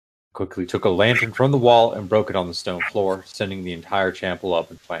 Quickly took a lantern from the wall and broke it on the stone floor, sending the entire chapel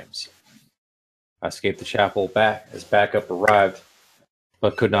up in flames. I escaped the chapel as backup arrived,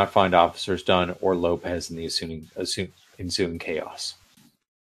 but could not find Officers Dunn or Lopez in the ensuing chaos.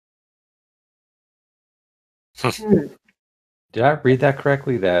 Did I read that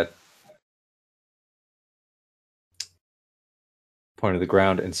correctly? That pointed to the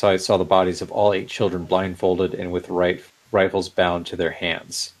ground and saw the bodies of all 8 children blindfolded and with rifles bound to their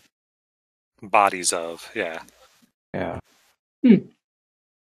hands. Bodies of, yeah. Yeah.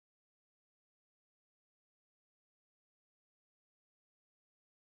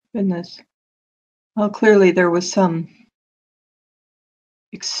 Goodness. Well, clearly there was some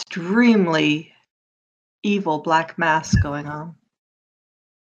extremely evil black mass going on.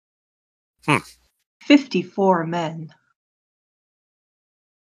 54 men.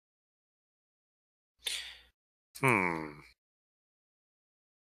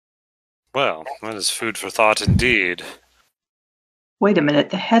 Well, that is food for thought indeed. Wait a minute,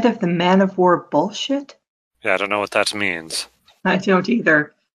 the head of the Man of War bullshit? Yeah, I don't know what that means. I don't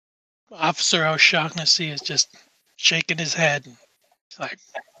either. Officer O'Shaughnessy is just shaking his head. It's like,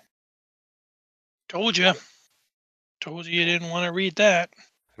 told you you didn't want to read that.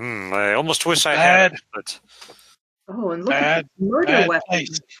 I almost wish I had, but... Oh, and look at the murder weapon.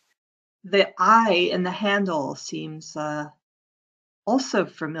 the eye in the handle seems also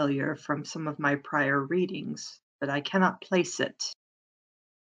familiar from some of my prior readings, but I cannot place it.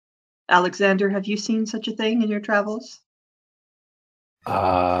 Alexander, have you seen such a thing in your travels?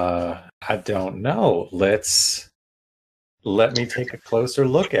 I don't know. Let me take a closer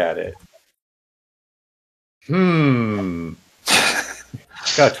look at it.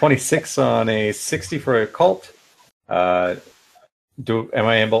 Got 26 on a 60 for occult. Am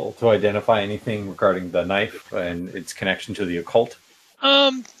I able to identify anything regarding the knife and its connection to the occult?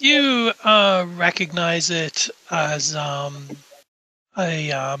 You recognize it as a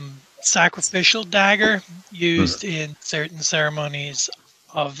sacrificial dagger used in certain ceremonies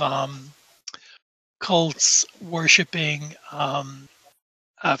of cults worshipping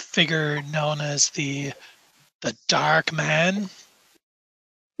a figure known as the Dark Man,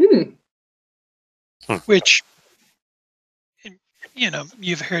 which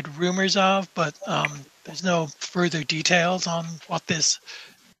you've heard rumors of, but there's no further details on what this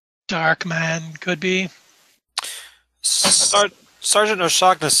Dark Man could be. Sergeant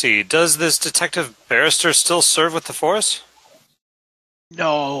O'Shaughnessy, does this Detective Barrister still serve with the force?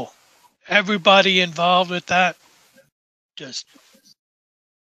 No. Everybody involved with that just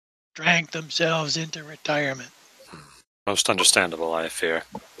drank themselves into retirement. Most understandable, I fear.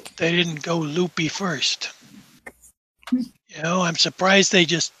 They didn't go loopy first. I'm surprised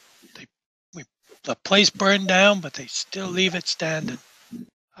the place burned down, but they still leave it standing.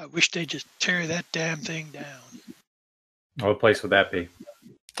 I wish they'd just tear that damn thing down. What place would that be?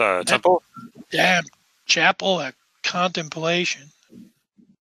 The temple? Damn chapel of contemplation.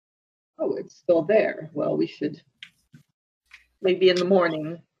 Oh, it's still there. Well, we should maybe in the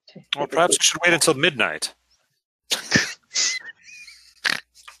morning. Well, perhaps we should wait until midnight.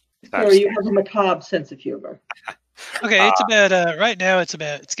 Or you have a macabre sense of humor. Okay, it's about right now. It's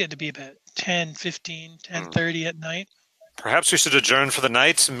getting to be about 10:30 at night. Perhaps we should adjourn for the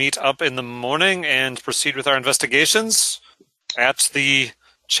night, meet up in the morning, and proceed with our investigations at the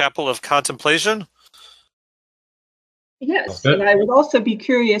Chapel of Contemplation. Yes, and I would also be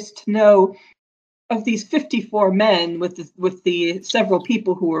curious to know of these 54 men with the several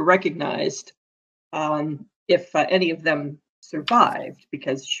people who were recognized, if any of them survived,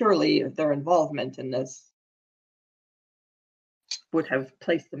 because surely their involvement in this would have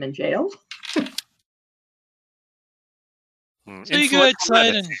placed them in jail. So you go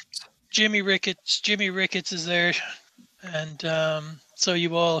outside and Jimmy Ricketts is there, and so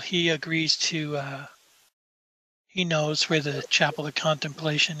he agrees to. He knows where the Chapel of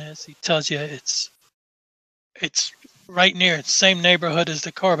Contemplation is. He tells you it's right near. It's the same neighborhood as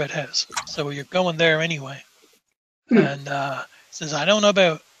the Corbett house, so you're going there anyway. And says, I don't know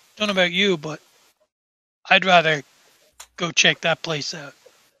about you, but I'd rather go check that place out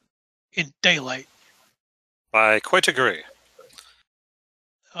in daylight. I quite agree.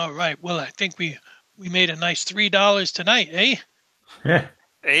 All right. Well, I think we made a nice $3 tonight, eh? Yeah.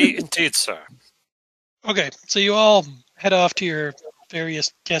 Indeed, sir. Okay, so you all head off to your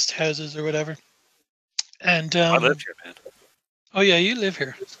various guest houses or whatever. And I live here, man. Oh yeah, you live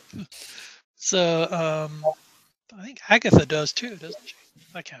here. So I think Agatha does too, doesn't she?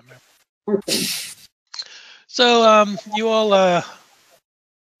 I can't remember. So you all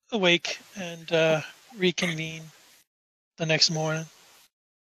awake and reconvene the next morning,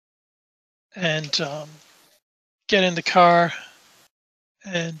 and get in the car,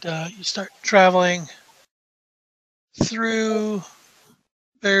 and you start traveling through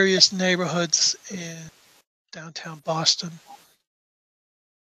various neighborhoods in downtown Boston.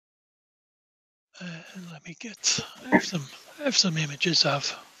 And let me get. I have some images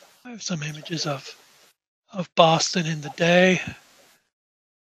of Boston in the day.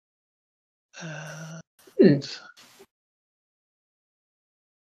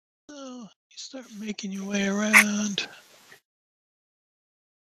 So you start making your way around,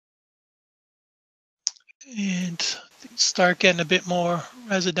 and things start getting a bit more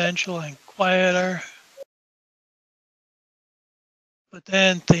residential and quieter. But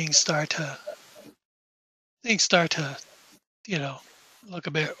then things start to, look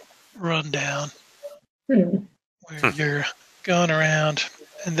a bit run down. Where you're going around,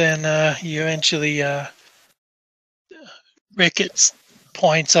 and then you eventually Ricketts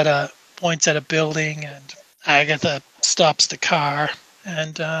points at a building, and Agatha stops the car,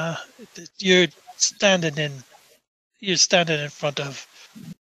 and you're standing in front of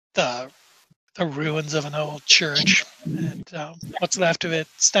the ruins of an old church, and what's left of it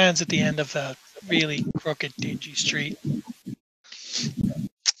stands at the end of a really crooked, dingy street.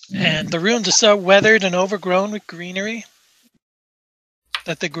 And the ruins are so weathered and overgrown with greenery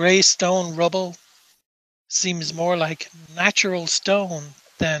that the gray stone rubble seems more like natural stone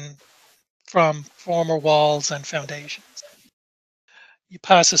than from former walls and foundations. You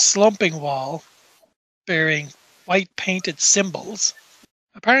pass a slumping wall bearing white painted symbols,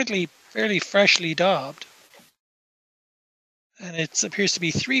 apparently fairly freshly daubed. And it appears to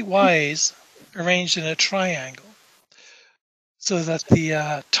be 3 Ys arranged in a triangle, so that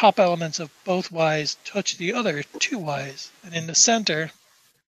the top elements of both Ys touch the other 2 Ys. And in the center,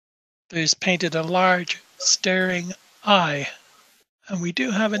 there's painted a large staring eye. And we do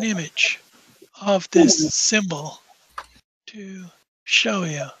have an image of this symbol to show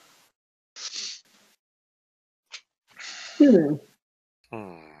you.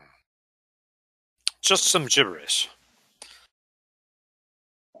 Just some gibberish.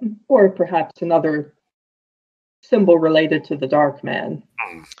 Or perhaps another symbol related to the Dark Man.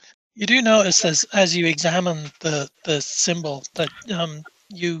 You do notice as you examine the symbol that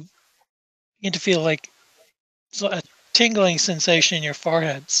you begin to feel like a tingling sensation in your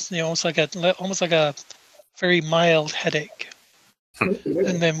foreheads. Almost like a very mild headache.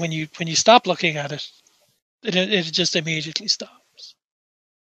 And then when you stop looking at it, it just immediately stops.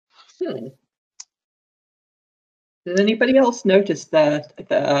 Did anybody else notice the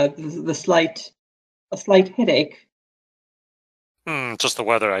slight headache? Just the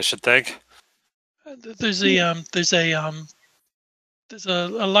weather, I should think. There's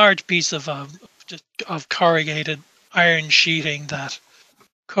a large piece of corrugated iron sheeting that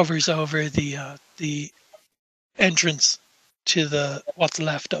covers over the entrance to what's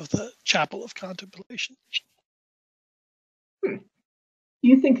left of the Chapel of Contemplation. Do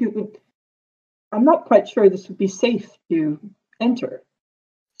you think it would? I'm not quite sure this would be safe to enter.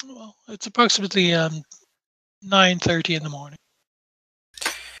 Well, it's approximately 9:30 in the morning.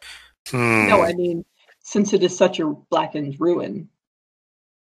 No, I mean, since it is such a blackened ruin,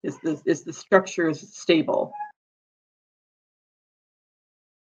 is the structure stable?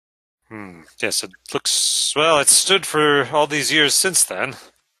 Yes, it looks, well, it stood for all these years since then.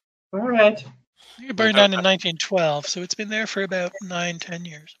 All right. It burned down in 1912, so it's been there for about 9-10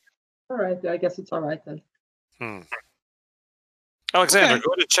 years. All right, I guess it's all right then. Alexander, Okay.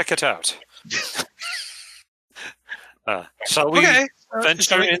 go to check it out. Shall we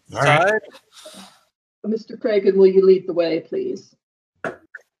venture inside? Mr. Cragen, will you lead the way, please?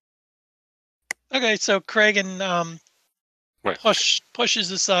 Okay, so Cragen Right.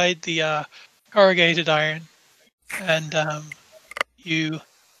 pushes aside the corrugated iron, and you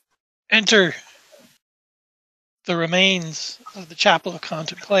enter the remains of the Chapel of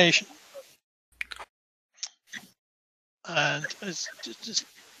Contemplation. And it's just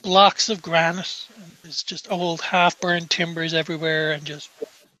blocks of granite, and there's just old half-burned timbers everywhere, and just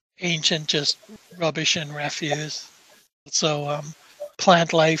ancient just rubbish and refuse. So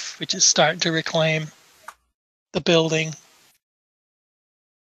plant life, which is starting to reclaim the building.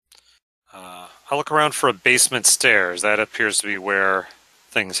 I'll look around for a basement stairs. That appears to be where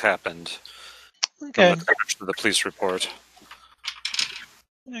things happened. Okay. From the police report.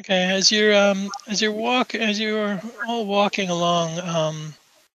 Okay. As you're all walking along,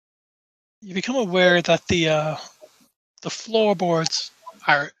 you become aware that the floorboards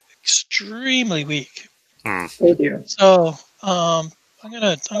are extremely weak. Oh dear. So I'm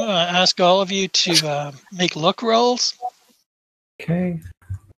gonna ask all of you to make luck rolls. Okay.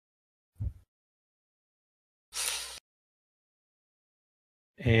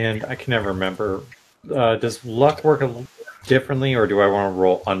 And I can never remember. Does luck work a little differently, or do I want to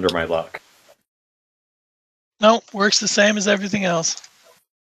roll under my luck? No, works the same as everything else.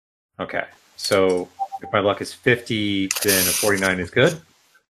 Okay. So if my luck is 50, then a 49 is good?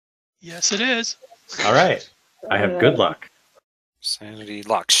 Yes, it is. All right. I have good luck. Sanity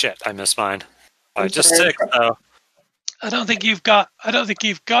luck. Shit, I missed mine. I'm Just sorry. 6 though. I don't think you've got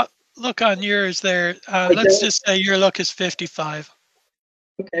luck on yours there. Let's just say your luck is 55.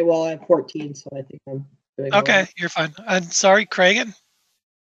 Okay, well, I'm 14, so I think I'm doing Okay, you're fine. I'm sorry, Cragen.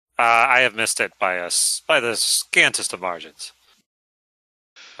 I have missed it by the scantest of margins.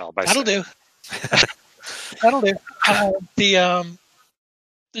 Well, by That'll 6. do. That'll do.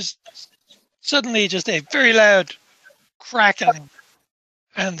 There's suddenly just a very loud cracking,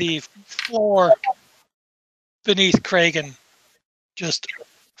 and the floor beneath Cragen just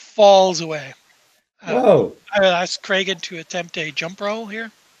falls away. Whoa. I will ask Cragen to attempt a jump roll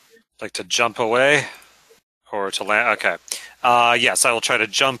here. Like to jump away or to land. Okay. Yes, I will try to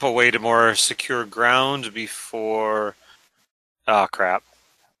jump away to more secure ground before. Oh crap!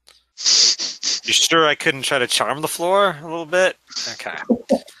 You sure I couldn't try to charm the floor a little bit? Okay.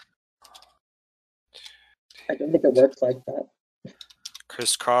 I don't think it works like that.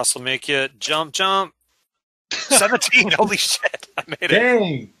 Crisscross will make you jump. 17. Holy shit! I made it.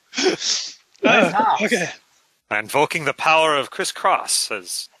 Dang. Nice hops. Okay. Invoking the power of Crisscross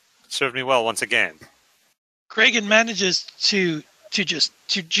has served me well once again. Kragan manages to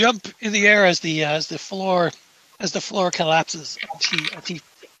jump in the air as the floor collapses. As he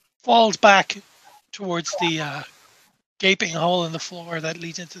falls back towards the gaping hole in the floor that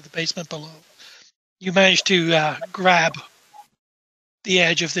leads into the basement below. You manage to grab the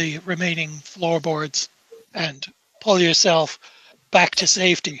edge of the remaining floorboards and pull yourself back to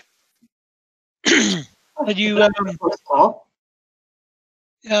safety. And you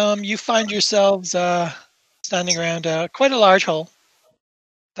you find yourselves standing around quite a large hole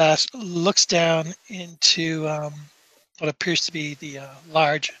that looks down into what appears to be the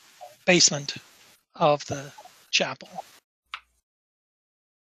large basement of the chapel.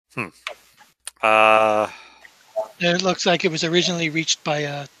 It looks like it was originally reached by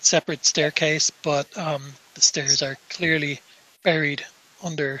a separate staircase, but the stairs are clearly buried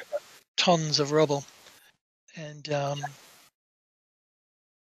under tons of rubble. And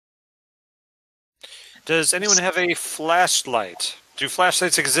does anyone have a flashlight? Do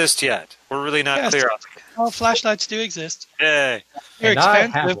flashlights exist yet? We're really not clear on it. Oh, flashlights do exist. Yay. They're And I have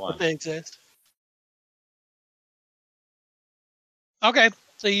expensive, one. but they exist. Okay,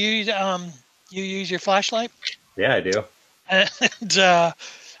 so you use your flashlight, Yeah, I do.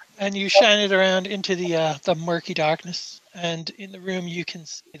 and you shine it around into the murky darkness. And in the room, you can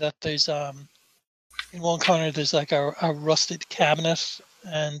see that there's in one corner there's like a rusted cabinet,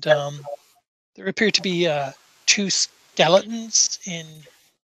 and there appear to be two skeletons in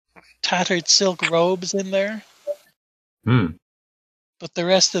tattered silk robes in there. Hmm. But the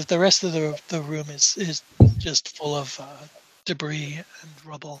rest of the room is just full of debris and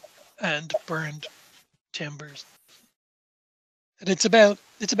rubble and burned timbers. And it's about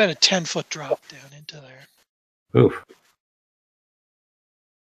a 10-foot drop down into there. Oof.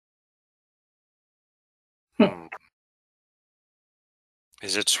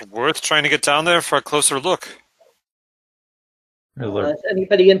 Is it worth trying to get down there for a closer look? Is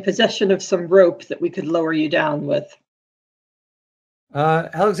anybody in possession of some rope that we could lower you down with?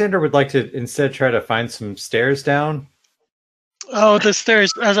 Alexander would like to instead try to find some stairs down. Oh, the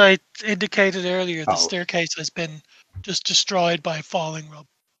stairs, as I indicated earlier, the Oh. staircase has been just destroyed by falling rubble.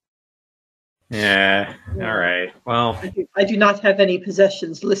 Yeah. All right. Well, I do not have any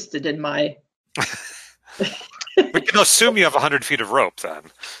possessions listed in my. We can assume you have 100 feet of rope then.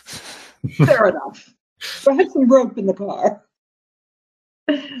 Fair enough. I have some rope in the car.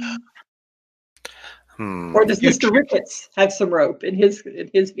 Or does Mr. Ricketts have some rope in his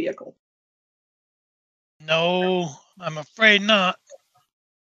vehicle? No, I'm afraid not.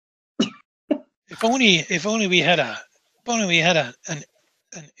 If only we had an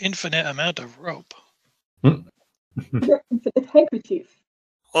infinite amount of rope. Your infinite handkerchief.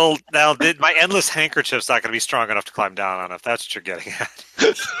 Well, now my endless handkerchief's not going to be strong enough to climb down on if that's what you're getting at.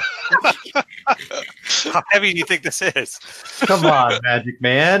 How heavy do you think this is? come on, Magic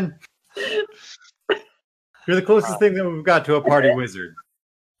Man. You're the closest thing that we've got to a party wizard.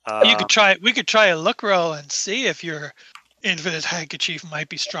 We could try a look roll and see if your infinite handkerchief might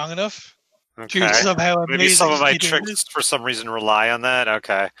be strong enough. Okay. Somehow Maybe some of my amazingly do tricks for some reason rely on that.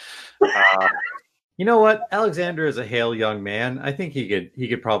 Okay. You know what? Alexander is a hale young man. I think he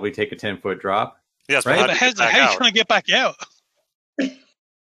could probably take a 10-foot drop. Yes, Right? but But how how do you are get you back out? going to get back out?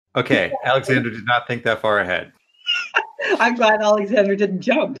 Okay, Alexander did not think that far ahead. I'm glad Alexander didn't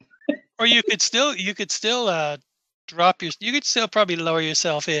jump. Or you could still drop your. You could still probably lower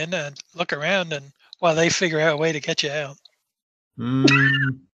yourself in and look around, and while they figure out a way to get you out.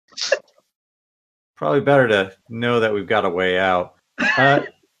 Probably better to know that we've got a way out.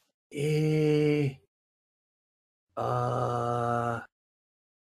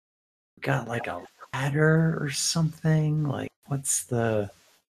 Got like a ladder or something. Like, what's the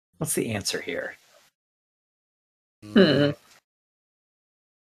answer here?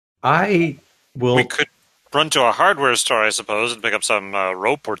 I will. We could run to a hardware store, I suppose, and pick up some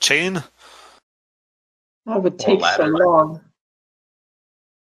rope or chain. That would take so ladder. long.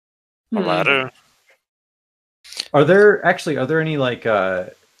 A ladder. Are there any like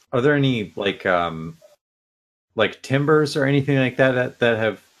timbers or anything like that that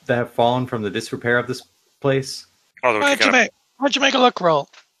have fallen from the disrepair of this place? Oh, Why don't you make a look roll?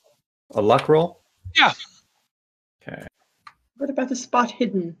 A luck roll? Yeah. Okay. What about the spot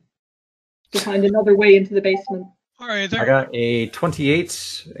hidden to find another way into the basement? All right, I there. got a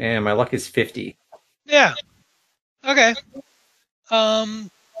 28 and my luck is 50. Yeah. Okay.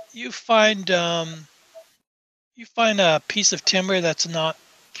 You find You find a piece of timber that's not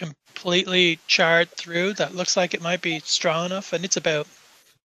completely charred through that looks like it might be strong enough, and it's about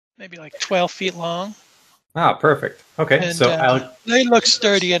maybe like 12 feet long, Ah, perfect. Okay, and so they look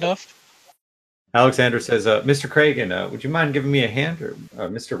sturdy enough. Alexander says, Mr. Cragen, would you mind giving me a hand, or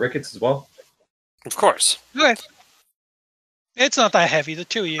Mr. Ricketts as well? Of course. Okay. It's not that heavy. The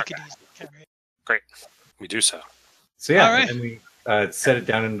two of you could easily carry it. Great. We do so. So yeah, All right. and then we set it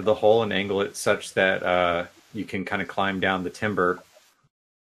down into the hole and angle it such that you can kind of climb down the timber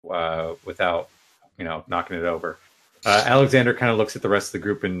without, knocking it over. Alexander kind of looks at the rest of the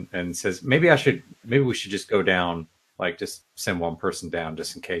group and says, maybe we should just go down, like just send one person down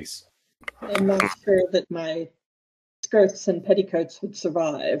just in case. I'm not sure that my skirts and petticoats would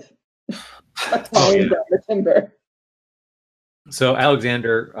survive. Falling down the timber. So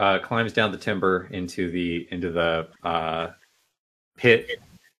Alexander climbs down the timber into the pit.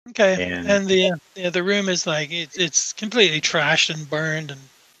 Okay, And the room is like it's completely trashed and burned and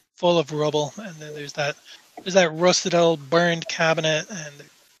full of rubble, and then there's that rusted old burned cabinet and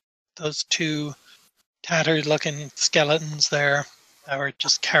those two tattered looking skeletons there that were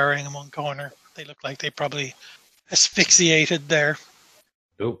just cowering in one corner. They look like they probably asphyxiated there.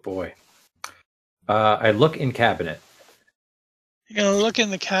 Oh boy. I look in cabinet. You're gonna look in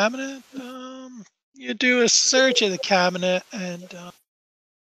the cabinet. You do a search of the cabinet, and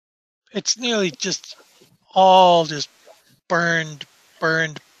it's nearly just all just burned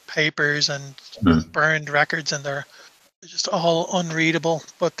papers and burned records, and they're just all unreadable.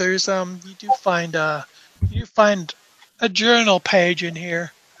 But there's you find a journal page in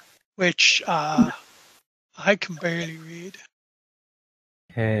here, which I can barely read.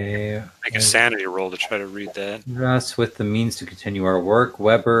 Okay. Make a sanity roll to try to read that. Us with the means to continue our work.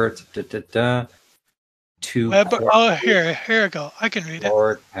 Weber. Oh, here I go. I can read it.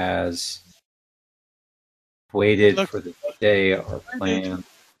 Lord has waited for the day our plan.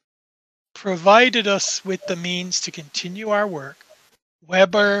 Provided us with the means to continue our work.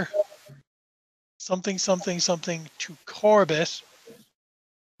 Weber something to Corbett.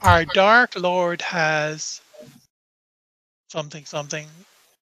 Our Dark Lord has something.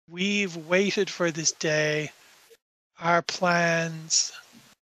 We've waited for this day. Our plans,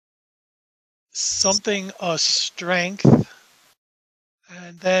 something of strength.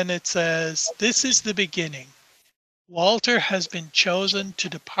 And then it says, this is the beginning. Walter has been chosen to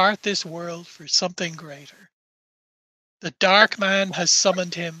depart this world for something greater. The Dark Man has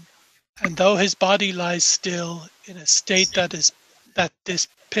summoned him, and though his body lies still in a state that this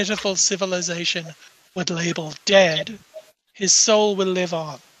pitiful civilization would label dead, his soul will live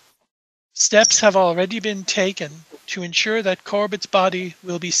on. Steps have already been taken to ensure that Corbett's body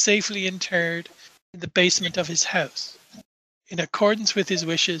will be safely interred in the basement of his house, in accordance with his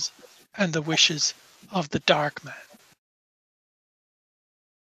wishes and the wishes of the Dark Man.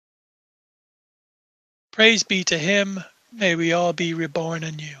 Praise be to him, may we all be reborn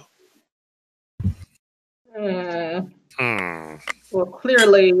anew. Well,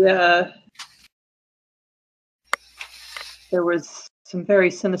 clearly, there was some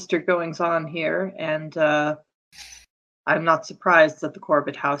very sinister goings on here, and I'm not surprised that the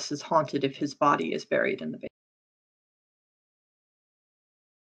Corbett house is haunted if his body is buried in the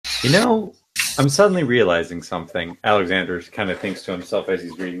basement. I'm suddenly realizing something. Alexander kind of thinks to himself as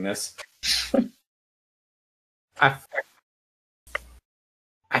he's reading this.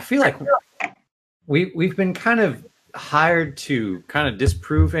 I feel like we've been kind of hired to kind of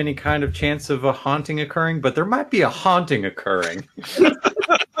disprove any kind of chance of a haunting occurring, but there might be a haunting occurring.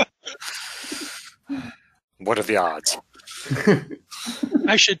 What are the odds?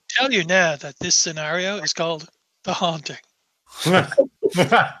 I should tell you now that this scenario is called The Haunting.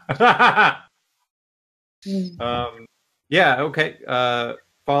 Yeah, okay.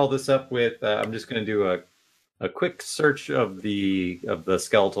 Follow this up with I'm just going to do a quick search of the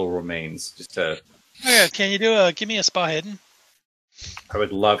skeletal remains just to. Okay, can you give me a spot hidden? I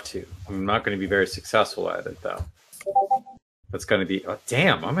would love to. I'm not going to be very successful at it though. That's going to be. Oh,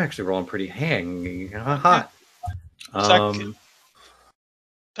 damn! I'm actually rolling pretty hot.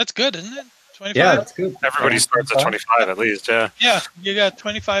 That's good, isn't it? 25? Yeah, that's good. Everybody starts at 25 at least, yeah. Yeah, you got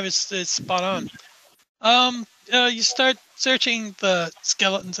 25 is spot on. You start searching the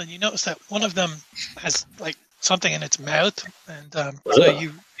skeletons, and you notice that one of them has like something in its mouth, and so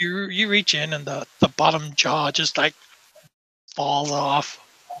you reach in, and the bottom jaw just like falls off,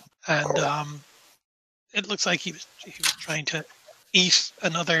 and it looks like he was trying to eat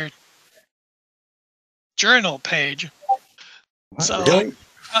another journal page. So really?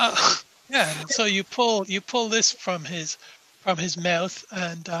 yeah, and so you pull this from his mouth,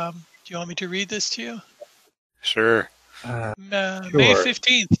 and do you want me to read this to you? Sure. May Sure.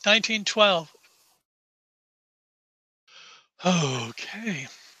 15th, 1912. Okay.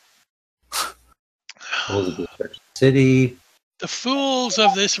 Fools of this wretched city. The fools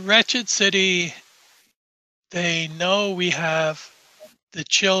of this wretched city, they know we have the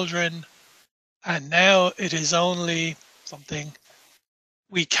children, and now it is only something.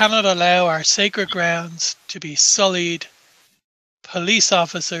 We cannot allow our sacred grounds to be sullied. Police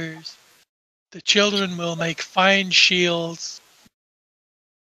officers, the children will make fine shields.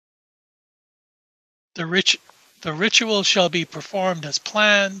 The ritual shall be performed as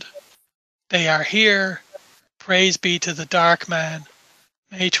planned. They are here. Praise be to the Dark Man.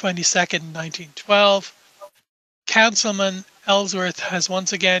 May 22nd, 1912. Councilman Ellsworth has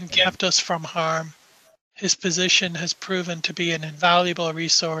once again kept us from harm. His position has proven to be an invaluable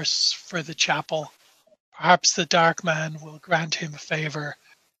resource for the chapel. Perhaps the Dark Man will grant him a favor,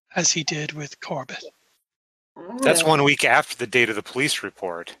 as he did with Corbett. That's 1 week after the date of the police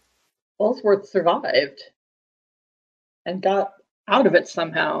report. Ellsworth survived and got out of it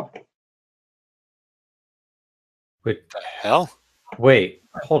somehow. Wait, The hell?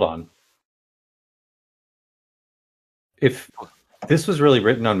 hold on. If this was really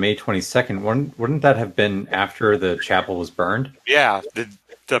written on May 22nd, wouldn't that have been after the chapel was burned? Yeah,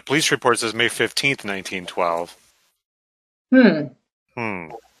 the police report says May 15th, 1912.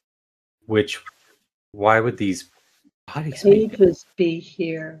 Why would these bodies be? Pages be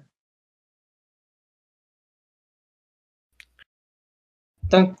here.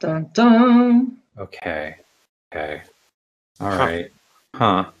 Dun dun dun. Okay. All right.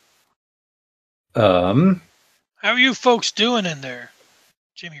 Huh. How are you folks doing in there?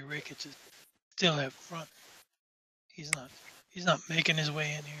 Jimmy Ricketts is still out front. He's not making his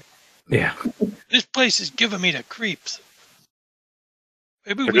way in here. Yeah. This place is giving me the creeps.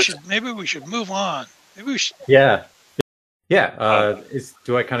 Maybe we should move on. Maybe we should. Yeah.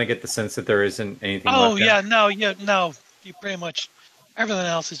 Do I kind of get the sense that there isn't anything? Oh left no. You pretty much everything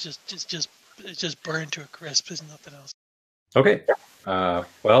else is just burned to a crisp. There's nothing else. Okay.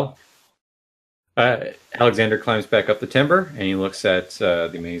 Alexander climbs back up the timber and he looks at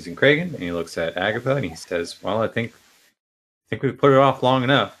the amazing Kragan and he looks at Agatha and he says, "Well, I think we've put it off long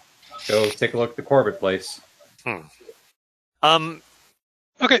enough. Go take a look at the Corbett place."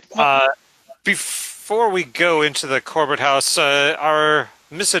 Okay. Before we go into the Corbett house, our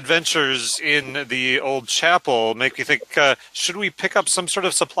misadventures in the old chapel make me think, should we pick up some sort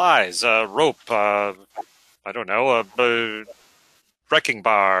of supplies? Rope, I don't know, a wrecking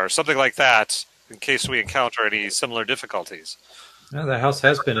bar, something like that, in case we encounter any similar difficulties. Well, the house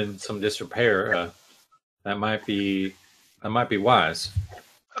has been in some disrepair. That might be wise.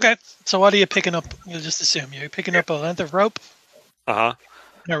 Okay, so what are you picking up? You'll just assume you're picking up a length of rope. Uh-huh.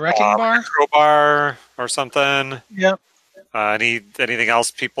 A wrecking bar? A crowbar or something. Yep. Anything else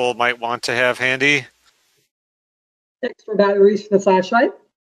people might want to have handy? Extra batteries for the flashlight.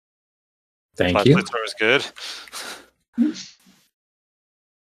 Thank you. Flashlights are always good.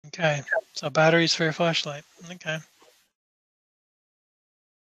 Okay, so batteries for your flashlight. Okay.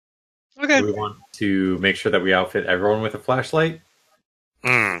 Do we want to make sure that we outfit everyone with a flashlight?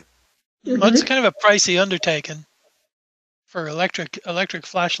 Well, it's kind of a pricey undertaking for electric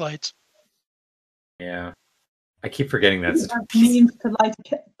flashlights. Yeah, I keep forgetting that. Means to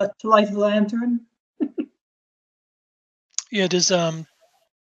light a lantern. Yeah, there's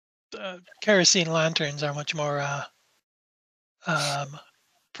kerosene lanterns are much more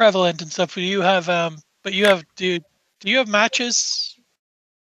prevalent and stuff. Do you have do you have matches?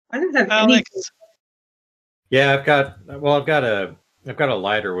 I don't have Alex? any. Yeah, I've got a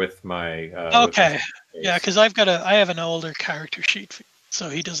lighter with my. Okay, yeah, because I have an older character sheet, so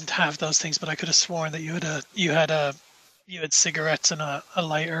he doesn't have those things. But I could have sworn that you had cigarettes and a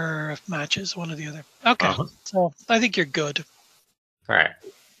lighter or matches, one or the other. Okay, so I think you're good. All right.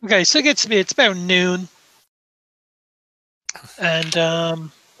 Okay, so it's about noon,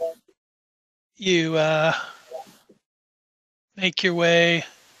 and you make your way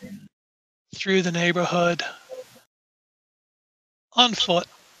through the neighborhood on foot,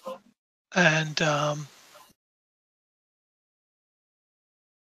 and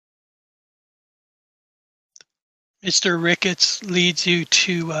Mr. Ricketts leads you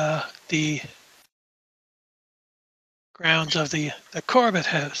to the grounds of the Corbett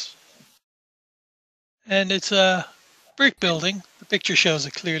house. And it's a brick building. The picture shows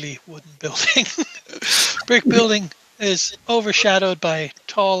a clearly wooden building. Brick building is overshadowed by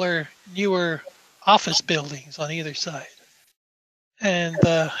taller, newer office buildings on either side. And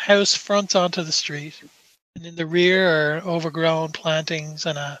the house fronts onto the street. And in the rear are overgrown plantings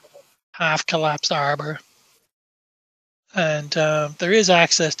and a half-collapsed arbor. And there is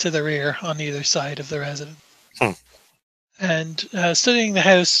access to the rear on either side of the residence. And studying the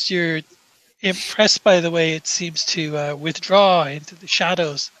house, you're impressed by the way it seems to withdraw into the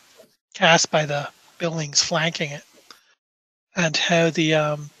shadows cast by the buildings flanking it, and how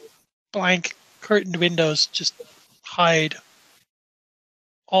the blank curtained windows just hide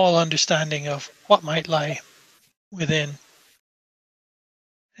all understanding of what might lie within.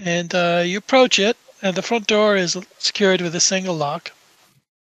 And you approach it, and the front door is secured with a single lock.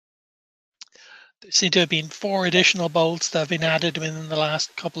 There seem to have been 4 additional bolts that have been added within the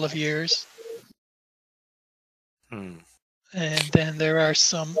last couple of years. And then there are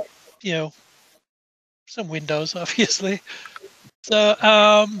some, some windows, obviously.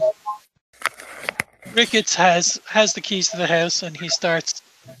 So Ricketts has the keys to the house, and he starts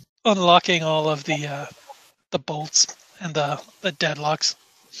unlocking all of the bolts and the deadlocks.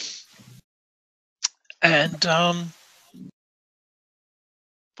 And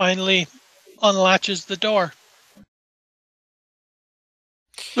finally unlatches the door.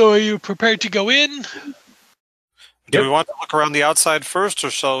 So are you prepared to go in? Do we want to look around the outside first,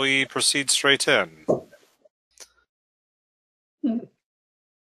 or shall we proceed straight in?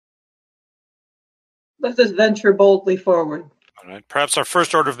 Let us venture boldly forward. All right. Perhaps our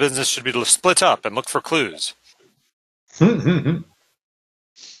first order of business should be to split up and look for clues. Okay.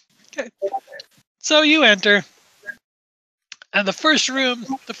 So you enter, and the first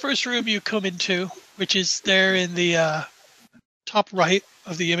room you come into, which is there in the top right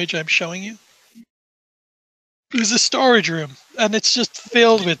of the image I'm showing you, is a storage room, and it's just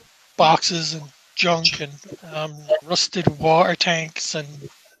filled with boxes and junk and rusted water tanks and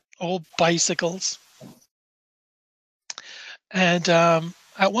old bicycles. And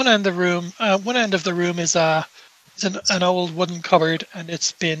at one end of the room is an old wooden cupboard, and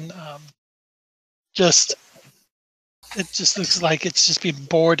it's been it just looks like it's just been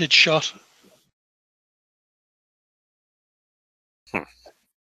boarded shut.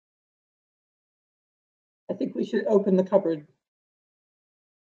 I think we should open the cupboard.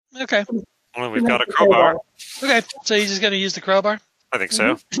 Okay. Well, we've got a crowbar. Okay, so you're just going to use the crowbar? I think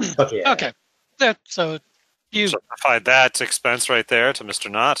so. Yeah. Okay. Yeah, so you Justified that expense right there to Mr.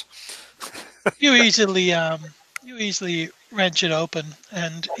 Knott. you easily wrench it open,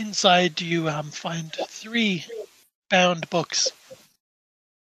 and inside you find 3 bound books.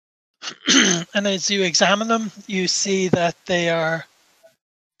 And as you examine them, you see that they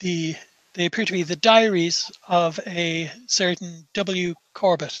appear to be the diaries of a certain W.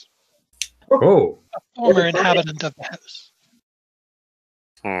 Corbett, Oh. a former inhabitant of the house,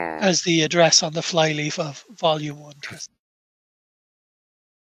 as the address on the flyleaf of Volume 1.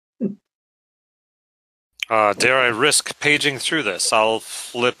 Dare I risk paging through this? I'll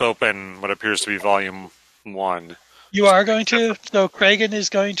flip open what appears to be Volume 1. You are going to? So Kragan is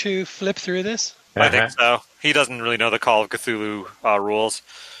going to flip through this? I think so. He doesn't really know the Call of Cthulhu rules.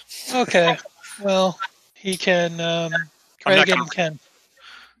 Okay. Well, he can... Kragan can...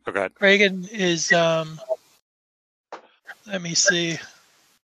 Oh, God. Kragan is... let me see.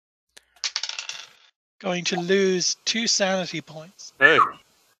 Going to lose 2 sanity points. Hey.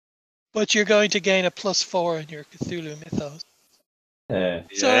 But you're going to gain a +4 in your Cthulhu Mythos. So Yay.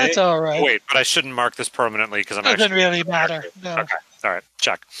 that's all right. Wait, but I shouldn't mark this permanently because I'm Doesn't actually... really matter. No. Okay. All right.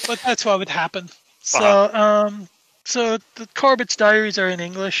 Check. But that's what would happen. So, so the Corbett's diaries are in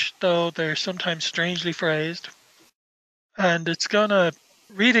English, though they're sometimes strangely phrased. And it's gonna...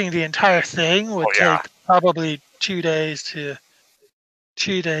 Reading the entire thing would take probably 2 days to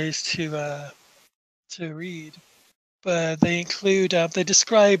read. But they include... they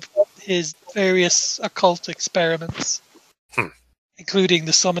describe his various occult experiments, including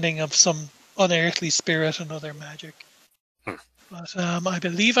the summoning of some unearthly spirit and other magic. But I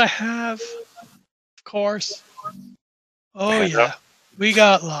believe I have, of course. Oh yeah, we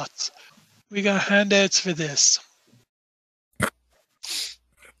got lots. We got handouts for this. Do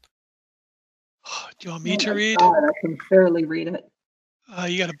you want me to read? God, I can barely read it.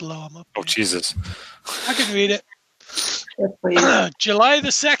 You got to blow them up. Oh, Jesus. I can read it. Yes, please. July the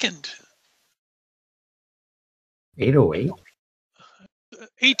 2nd. 808?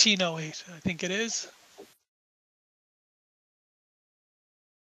 1808, I think it is.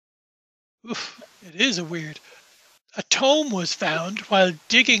 Oof, it is a weird. A tome was found while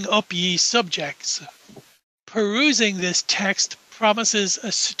digging up ye subjects. Perusing this text promises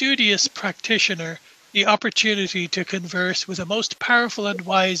a studious practitioner the opportunity to converse with a most powerful and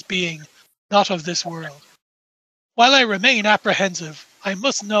wise being, not of this world. While I remain apprehensive, I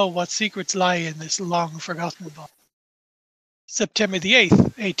must know what secrets lie in this long-forgotten book. September the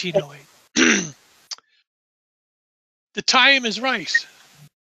 8th, 1808. The time is right.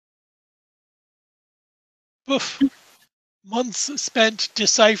 Poof. Months spent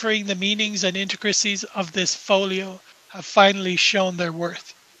deciphering the meanings and intricacies of this folio have finally shown their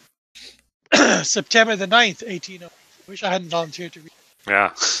worth. September the 9th, 1808. Wish I hadn't volunteered to read.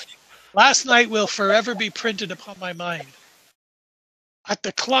 Yeah. Last night will forever be printed upon my mind. At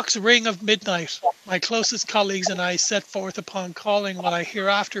the clock's ring of midnight, my closest colleagues and I set forth upon calling what I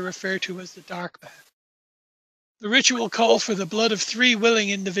hereafter refer to as the Dark Man. The ritual called for the blood of 3 willing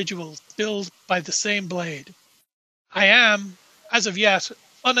individuals spilled by the same blade. I am, as of yet,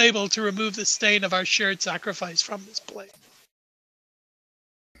 unable to remove the stain of our shared sacrifice from this blade.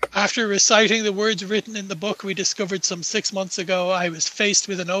 After reciting the words written in the book we discovered some 6 months ago, I was faced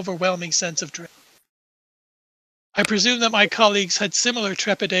with an overwhelming sense of dread. I presume that my colleagues had similar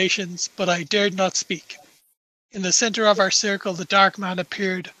trepidations, but I dared not speak. In the center of our circle, the Dark Man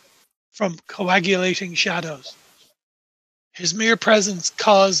appeared from coagulating shadows. His mere presence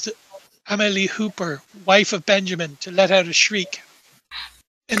caused Amélie Hooper, wife of Benjamin, to let out a shriek.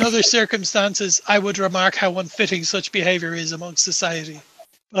 In other circumstances, I would remark how unfitting such behavior is amongst society,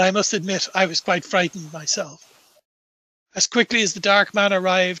 but I must admit I was quite frightened myself. As quickly as the Dark Man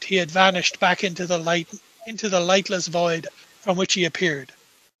arrived, he had vanished back into the lightless void from which he appeared.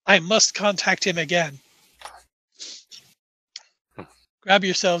 I must contact him again. Grab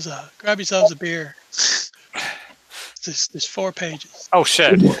yourselves a beer. There's 4 pages. Oh,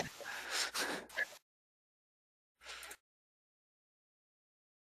 shit.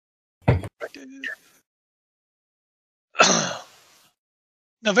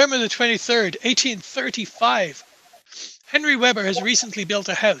 November the 23rd, 1835. Henry Weber has recently built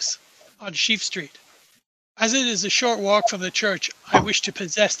a house on Sheaf Street. As it is a short walk from the church, I wish to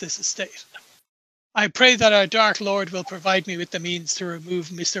possess this estate. I pray that our Dark Lord will provide me with the means to remove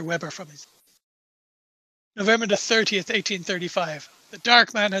Mr. Weber from his... November the 30th, 1835. The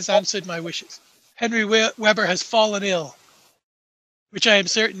Dark Man has answered my wishes. Henry Weber has fallen ill, which I am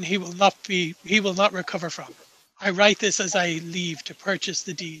certain he will not recover from. I write this as I leave to purchase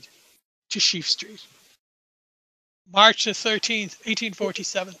the deed to Sheaf Street. March the 13th,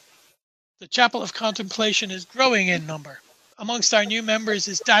 1847. The Chapel of Contemplation is growing in number. Amongst our new members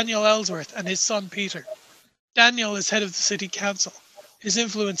is Daniel Ellsworth and his son Peter. Daniel is head of the city council. His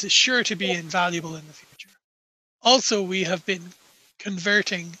influence is sure to be invaluable in the future. Also, we have been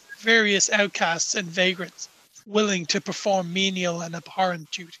converting various outcasts and vagrants willing to perform menial and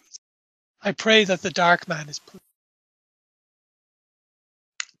abhorrent duties. I pray that the Dark Man is pleased.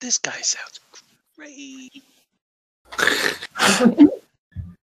 This guy sounds great.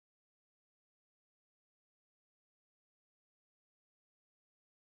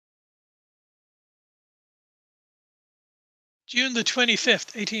 June the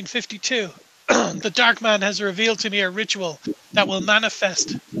 25th, 1852. The Dark Man has revealed to me a ritual that will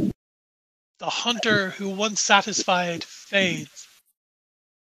manifest. The hunter who once satisfied fades.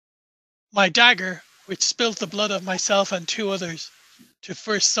 My dagger, which spilt the blood of myself and 2 others to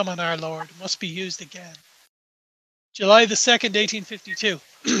first summon our Lord, must be used again. July the 2nd, 1852.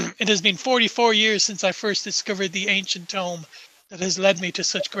 It has been 44 years since I first discovered the ancient tome that has led me to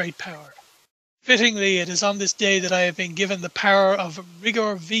such great power. Fittingly, it is on this day that I have been given the power of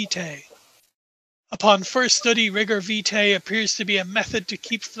rigor vitae. Upon first study, rigor vitae appears to be a method to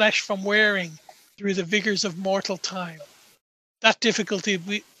keep flesh from wearing through the vigors of mortal time. The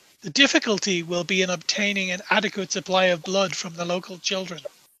difficulty will be in obtaining an adequate supply of blood from the local children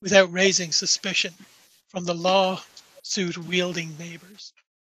without raising suspicion from the lawsuit-wielding neighbors.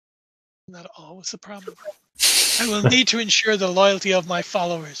 Isn't that always a problem? I will need to ensure the loyalty of my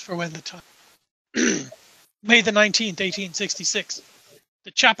followers for when the time. May the 19th, 1866.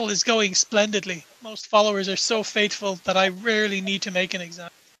 The chapel is going splendidly. Most followers are so faithful that I rarely need to make an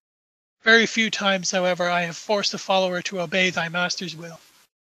example. Very few times, however, I have forced a follower to obey thy master's will.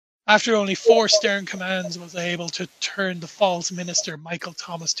 After only 4 stern commands was I able to turn the false minister Michael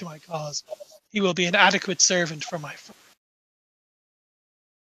Thomas to my cause. He will be an adequate servant for my friend.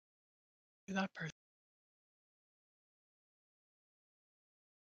 That person.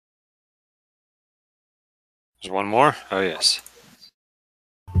 There's one more? Oh, yes.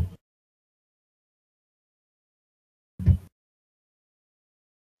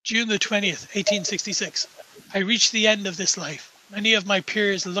 June the 20th, 1866. I reached the end of this life. Many of my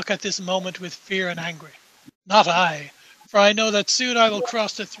peers look at this moment with fear and anger. Not I, for I know that soon I will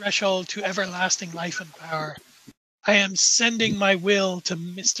cross the threshold to everlasting life and power. I am sending my will to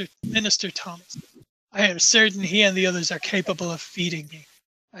Minister Thomas. I am certain he and the others are capable of feeding me,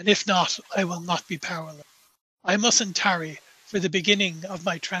 and if not, I will not be powerless. I mustn't tarry, for the beginning of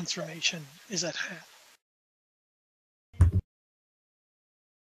my transformation is at hand.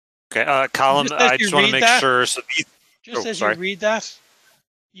 Okay, Colin, Just as I you just want to read make that- sure. So Just Oh, as sorry. you read that,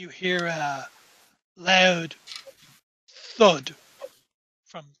 you hear a loud thud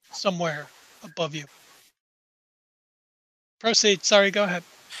from somewhere above you. Proceed. Sorry, go ahead.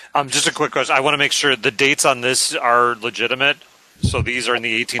 just a quick question. I want to make sure the dates on this are legitimate. So these are in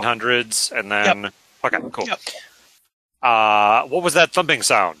the 1800s, and then okay, cool. Yep. What was that thumping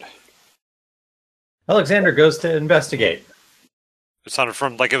sound? Alexander goes to investigate. It sounded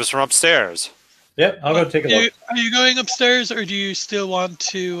from like it was from upstairs. Yep, I'll go take a look. Are you going upstairs, or do you still want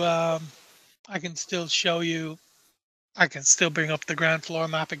to? I can still show you. I can still bring up the ground floor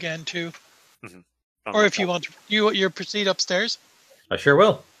map again too. Oh, Or if you want, you proceed upstairs. I sure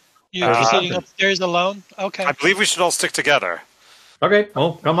will. You're There's a proceeding fountain. upstairs alone. Okay. I believe we should all stick together. Okay,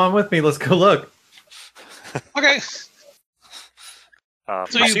 well, come on with me. Let's go look. Okay. So you-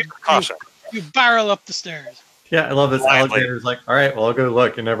 proceed with caution. You barrel up the stairs. Yeah, I love this. Blindly. Alexander's like, all right, well, I'll go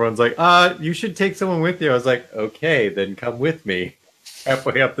look. And everyone's like, you should take someone with you. I was like, okay, then come with me.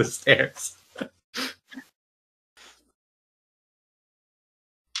 Halfway up the stairs.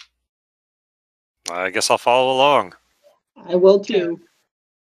 I guess I'll follow along. I will too.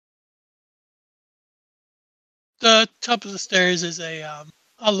 The top of the stairs is a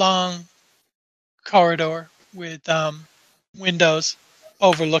long corridor with windows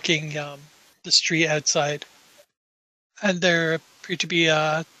overlooking the street outside, and there appear to be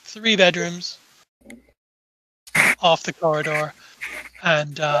 3 bedrooms off the corridor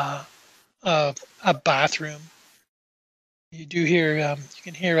and a bathroom. You do hear you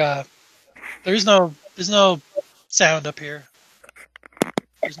can hear there's no sound up here.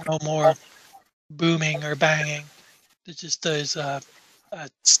 There's no more booming or banging. There's a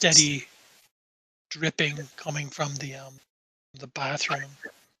steady dripping coming from the bathroom.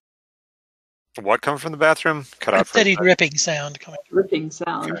 What coming from the bathroom? Cut A out for steady a sec. dripping sound coming. Dripping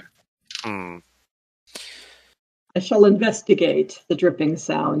sound. Okay. Hmm. I shall investigate the dripping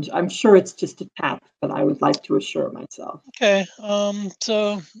sound. I'm sure it's just a tap, but I would like to assure myself. Okay.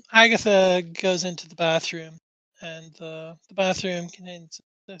 So Agatha goes into the bathroom, and the bathroom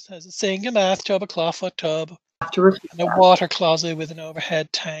has a sink, a bathtub, a clawfoot tub, After a and a water closet with an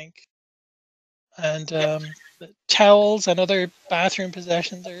overhead tank. And the towels and other bathroom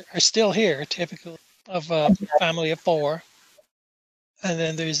possessions are still here, typical of a family of 4. And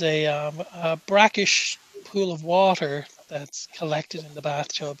then there's a brackish pool of water that's collected in the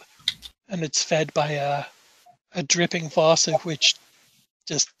bathtub, and it's fed by a dripping faucet which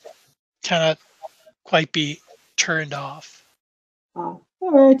just cannot quite be turned off. all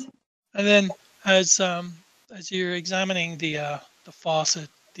right. And then as you're examining the faucet,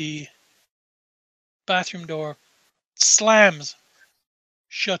 the bathroom door slams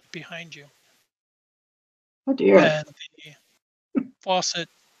shut behind you, Oh dear. and the faucet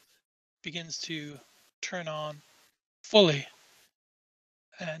begins to turn on fully,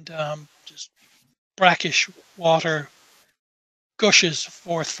 and just brackish water gushes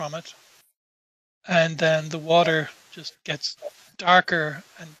forth from it, and then the water just gets darker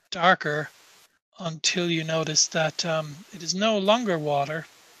and darker until you notice that it is no longer water,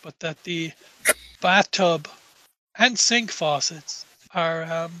 but that the bathtub and sink faucets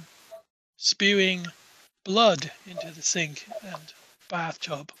are spewing blood into the sink and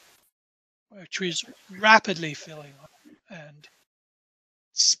bathtub, which is rapidly filling up and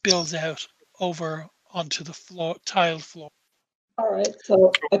spills out over onto the floor, tiled floor. All right.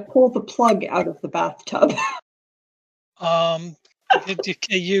 So I pull the plug out of the bathtub.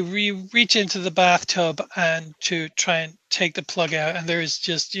 You reach into the bathtub and to try and take the plug out, and there's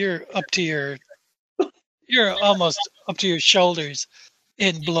just you're almost up to your shoulders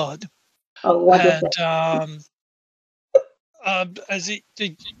in blood. Oh, wonderful. And as you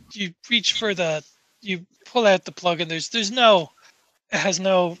reach for you pull out the plug, and it has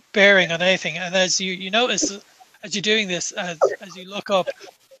no bearing on anything. And as you notice, as you're doing this, as you look up,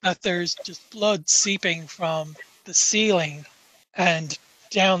 that there's just blood seeping from the ceiling and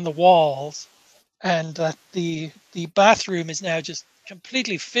down the walls, and that the bathroom is now just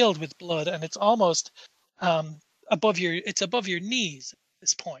completely filled with blood, and it's almost above your knees at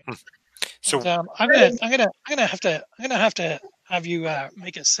this point. So And, I'm gonna have to have you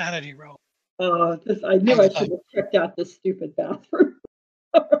make a sanity roll. I knew I should have checked out this stupid bathroom.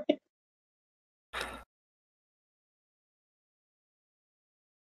 All right.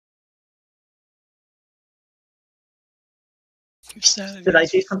 Your sanity Did I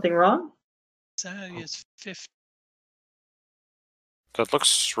is- do something wrong? Sanity is 50. that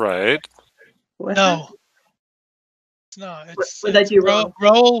looks right. What No, happened? it's not. What It's did I do wrong?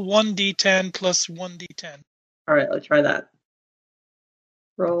 roll 1d10 plus 1d10. All right, let's try that.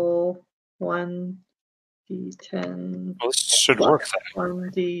 Roll 1d10. Well, this should work then.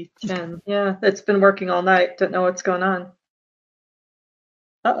 1d10. Yeah, it's been working all night. Don't know what's going on.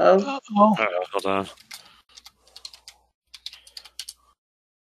 Uh-oh. Uh-oh. Hold on.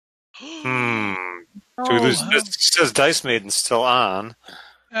 So Oh, it says Dice Maiden's still on.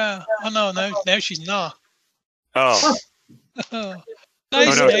 Yeah. Oh no, now she's not. Oh. Nice,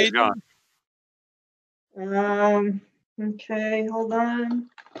 no, she's Maiden. gone. Okay, hold on.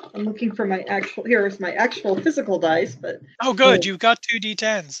 I'm looking for my actual. Here's my actual physical dice, but Oh, good. You've got 2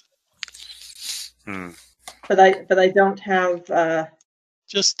 d10s. but I don't have.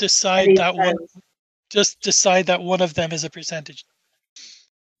 Just decide any that one. tens. Just decide that one of them is a percentage.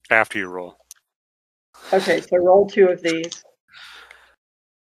 After you roll. Okay, so roll 2 of these.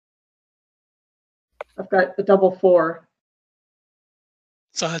 I've got a double 4.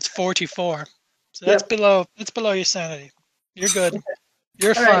 So that's 44. So that's below your sanity. You're good.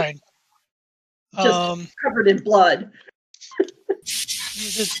 You're All fine. right. Just covered in blood.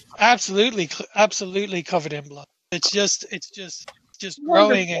 You're just absolutely covered in blood. It's just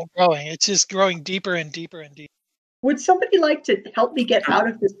growing and growing. It's just growing deeper and deeper and deeper. Would somebody like to help me get out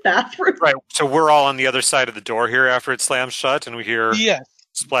of this bathroom? Right. So we're all on the other side of the door here after it slams shut, and we hear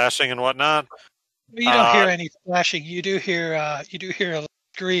splashing and whatnot. You don't hear any splashing. You do hear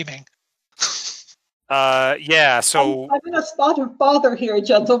screaming. Yeah. So I'm in a spot of bother here,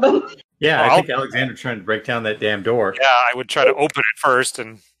 gentlemen. Yeah, I think Alexander's trying to break down that damn door. Yeah, I would try to open it first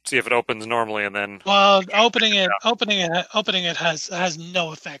and see if it opens normally, and then. Well, opening it has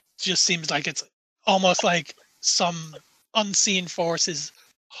no effect. Just seems like it's almost like some unseen force is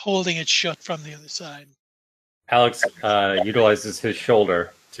holding it shut from the other side. Alex utilizes his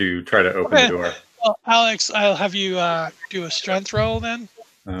shoulder to try to open the door. Well, Alex, I'll have you do a strength roll then.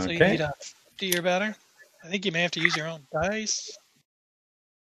 Okay. So you need a 50 or better. I think you may have to use your own dice.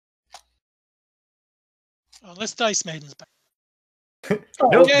 Unless Dice Maiden's back.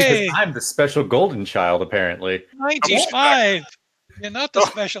 No, Yay. because I'm the special golden child, apparently. 95! You're not the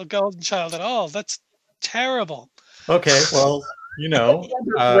special golden child at all. That's terrible. Okay, well, you know,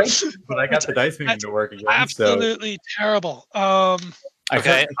 but I got the dice meeting to work again. Absolutely terrible.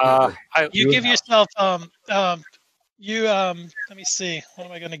 Okay. You give yourself let me see. What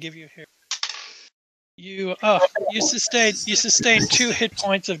am I going to give you here? You sustain 2 hit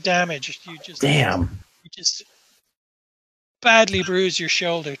points of damage. You just badly bruise your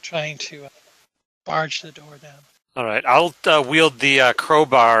shoulder trying to barge the door down. All right, I'll wield the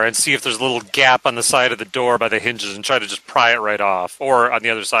crowbar and see if there's a little gap on the side of the door by the hinges and try to just pry it right off. Or on the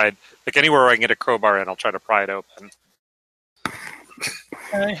other side, like anywhere where I can get a crowbar in, I'll try to pry it open.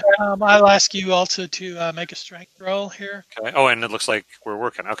 Okay. I'll ask you also to make a strength roll here. Okay. Oh, and it looks like we're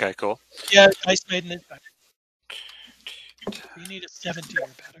working. Okay, cool. Yeah, Dice Maiden is back. You need a 70 or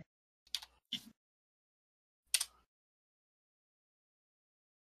better.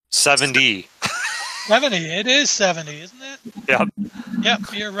 70. 70. It is 70, isn't it? Yep. Yep,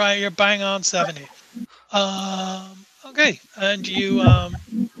 you're right. You're bang on 70. Okay, and you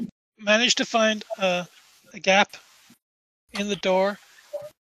managed to find a gap in the door,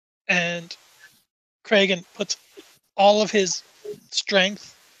 and Kragan puts all of his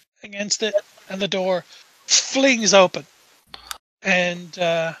strength against it, and the door flings open. And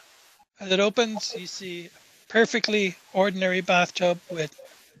as it opens, you see a perfectly ordinary bathtub with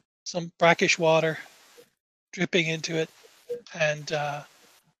some brackish water dripping into it, and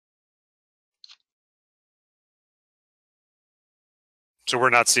so we're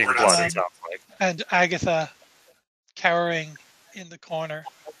not seeing blood, it sounds like. And Agatha cowering in the corner.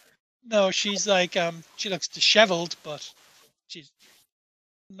 No, she's like she looks disheveled, but she's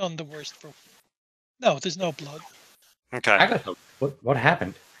none the worse for. No, there's no blood. Okay. Agatha, what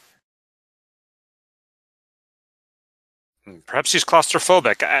happened? Perhaps she's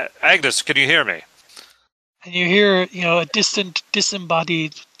claustrophobic. Agnes, can you hear me? And you hear, a distant,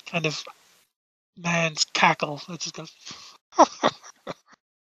 disembodied kind of man's cackle that just goes.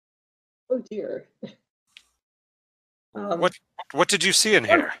 Oh dear. What did you see in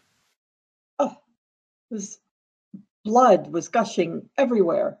here? Blood was gushing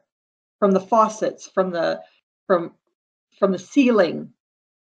everywhere, from the faucets, from the ceiling.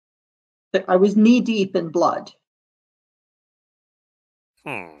 I was knee deep in blood.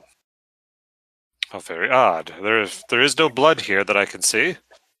 Oh, very odd. There is no blood here that I can see.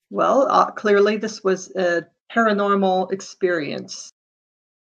 Well, clearly this was a paranormal experience.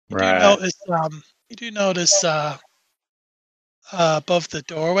 Right. You do notice above the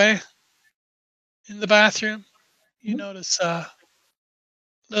doorway in the bathroom, you notice a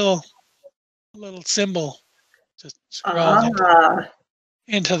little symbol just scrawled.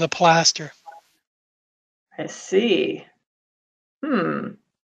 into the plaster. I see.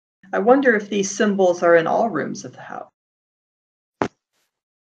 I wonder if these symbols are in all rooms of the house.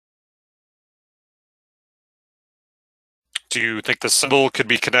 Do you think the symbol could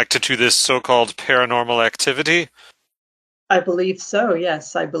be connected to this so-called paranormal activity? I believe so,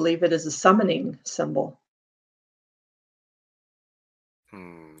 yes. I believe it is a summoning symbol.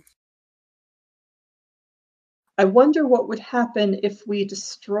 I wonder what would happen if we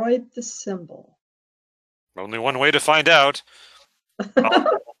destroyed the symbol. Only one way to find out.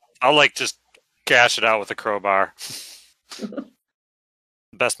 I'll like just gash it out with a crowbar.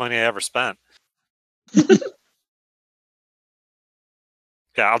 Best money I ever spent.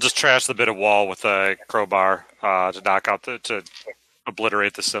 Yeah, I'll just trash the bit of wall with a crowbar to knock out to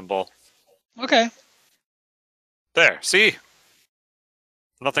obliterate the symbol. Okay. There, see?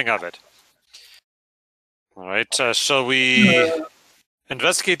 Nothing of it. All right, shall we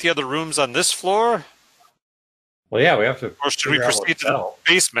investigate the other rooms on this floor? Well, yeah, we have to. Or should we figure out proceed to what the fell.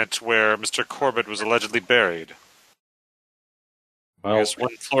 basement where Mr. Corbett was allegedly buried? I Well, guess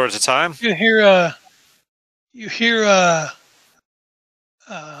one floor at a time? You hear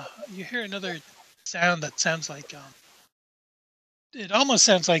another sound that sounds like it almost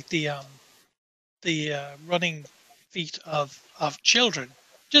sounds like the running feet of children,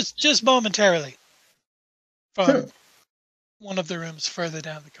 just momentarily from one of the rooms further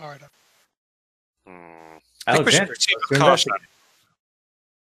down the corridor. I think we should Alexander proceed goes with to caution. investigate.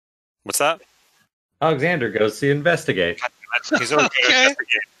 What's that? Alexander goes to investigate. He's okay. Okay.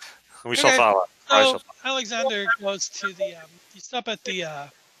 We shall Okay. follow. I So shall follow. Alexander goes to the. You stop at the.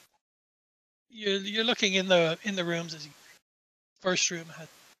 You're looking in the rooms. As first room had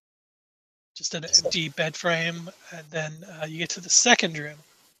just an empty bed frame, and then you get to the second room,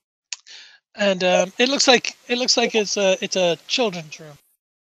 and it looks like it's a children's room.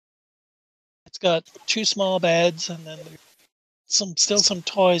 It's got two small beds, and then there's some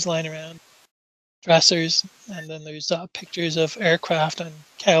toys lying around, dressers, and then there's pictures of aircraft and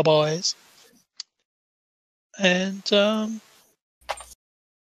cowboys, and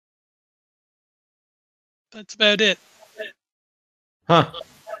that's about it. Huh.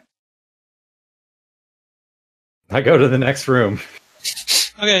 I go to the next room.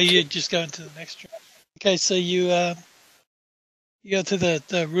 Okay, you just go into the next room. Okay, so you go to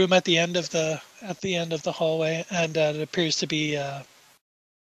the room at the end of the hallway, and it appears to be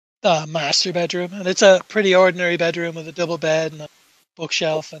the master bedroom, and it's a pretty ordinary bedroom with a double bed and a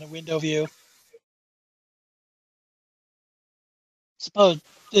bookshelf and a window view. Suppose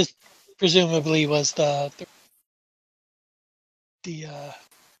this presumably was the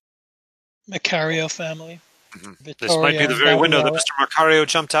Macario family. This might be Victoria the and very window that Gabriella. Mr. Macario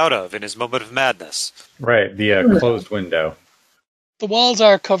jumped out of in his moment of madness. Right, the closed window. The walls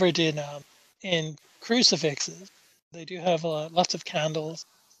are covered in crucifixes. They do have lots of candles.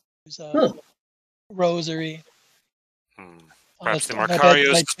 There's a rosary. Perhaps the on the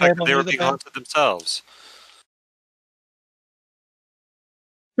Macarios bedside suspected table they were near the being bed. haunted themselves.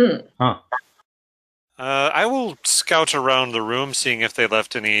 Huh. I will scout around the room, seeing if they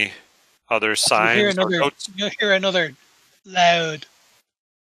left any other signs or notes. You hear another loud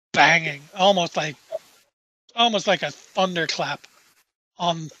banging, almost like a thunderclap,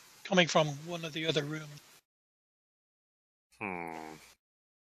 coming from one of the other rooms.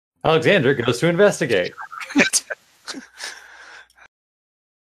 Alexander goes to investigate.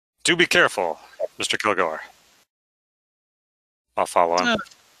 Do be careful, Mr. Kilgore. I'll follow him.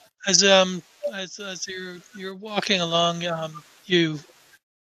 As you're walking along, you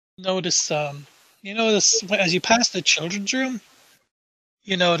notice as you pass the children's room,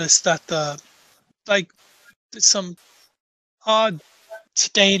 you notice that there's some odd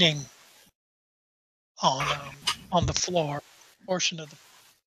staining on the floor portion of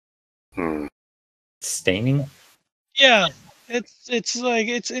the. Staining? Yeah,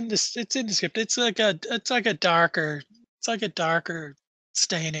 it's indescript. It's like a darker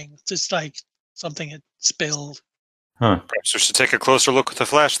staining. It's just like something had spilled. Huh. Perhaps we should take a closer look with a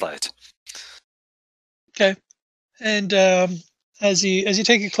flashlight. Okay, and as you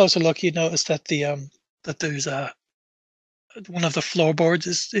take a closer look, you notice that that there's one of the floorboards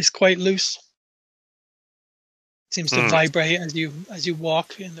is quite loose. It seems to vibrate as you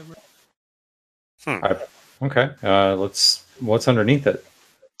walk in the room. Okay. What's underneath it?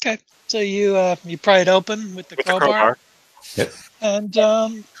 Okay, so you pry it open with the crowbar. Yep. And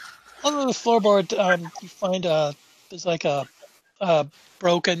under the floorboard, you find there's like a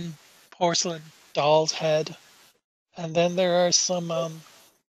broken porcelain doll's head, and then there are some kind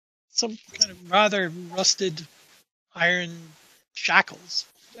of rather rusted iron shackles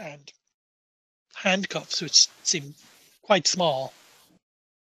and handcuffs, which seem quite small.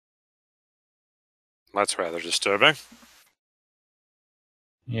 That's rather disturbing.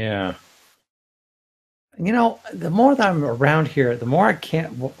 Yeah. You know, the more that I'm around here, the more I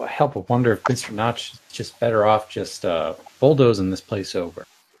can't help but wonder if Mr. Notch is just better off just bulldozing this place over.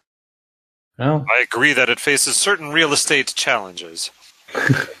 No? I agree that it faces certain real estate challenges.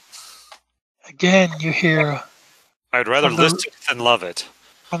 Again, you hear I'd rather From the- list it than love it.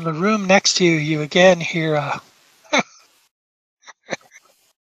 from the room next to you, you again hear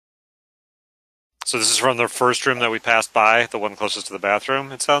So this is from the first room that we passed by, the one closest to the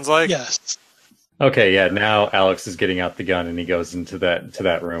bathroom, it sounds like? yes. Okay, yeah, now Alex is getting out the gun and he goes into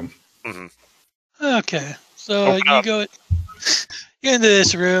that room. Hmm. Okay, so Open you up. go into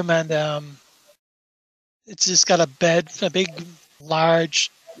this room, and it's just got a big, large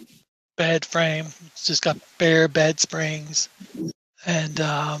bed frame. It's just got bare bed springs, and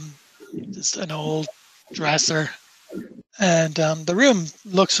just an old dresser. And the room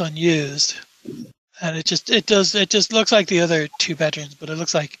looks unused, and it just looks like the other two bedrooms, but it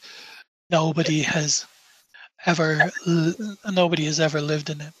looks like nobody has ever lived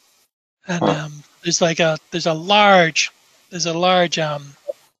in it. And there's a large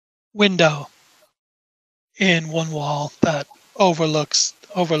window in one wall that overlooks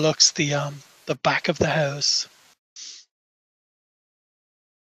the back of the house.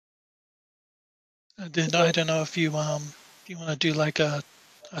 I don't know if you want to do like a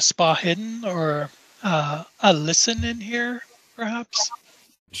spot hidden or a listen in here, perhaps.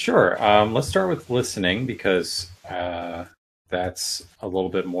 Sure. Let's start with listening because that's a little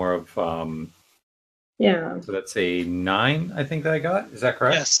bit more of. Yeah. So that's a 9, I think that I got. Is that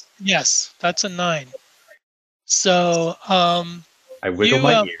correct? Yes, that's a 9. So I wiggle you,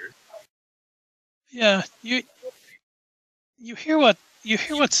 my ears. yeah, you hear what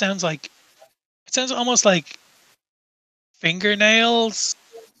sounds like. It sounds almost like fingernails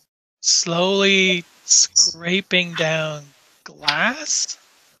slowly scraping down glass.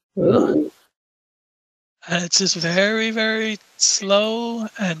 Ooh. And it's just very, very slow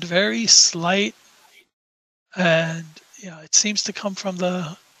and very slight. And yeah, it seems to come from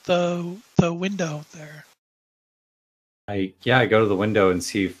the window there. I go to the window and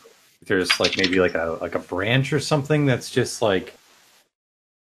see if there's like maybe like a branch or something that's just like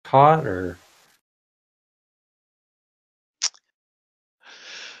caught or.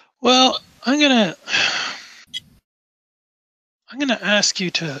 Well, I'm gonna ask you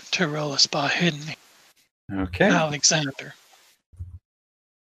to roll a spot hidden, Okay. Alexander.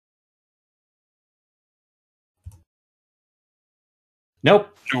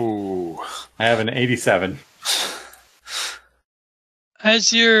 Nope. Ooh. I have an 87.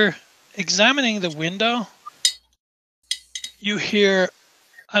 As you're examining the window, you hear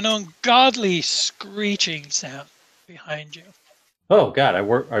an ungodly screeching sound behind you. Oh God! I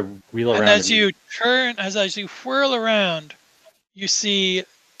wheel around. And as you whirl around, you see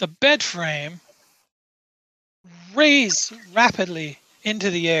the bed frame raise rapidly into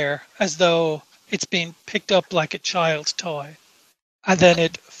the air as though it's being picked up like a child's toy. And then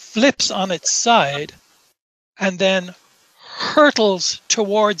it flips on its side and then hurtles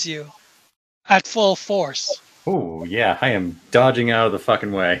towards you at full force. Oh yeah, I am dodging out of the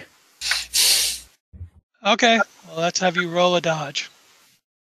fucking way. Okay, well, let's have you roll a dodge.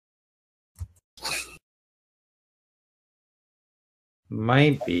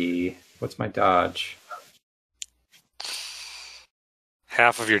 Might be. What's my dodge?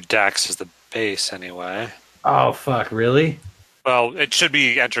 Half of your dex is the base anyway. Oh fuck! Really? Well, it should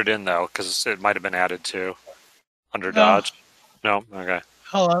be entered in, though, because it might have been added to under No. dodge. No? Okay.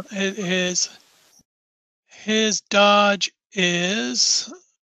 Hold on, it is. His dodge is.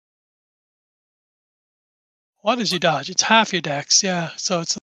 What is your dodge? It's half your dex, yeah. So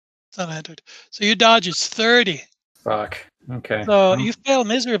it's unentered. So your dodge is 30. Fuck. Okay. So you fail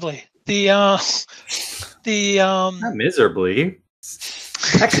miserably. Not miserably.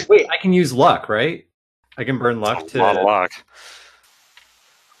 Actually, wait. I can use luck, right? I can burn luck That's a lot of luck.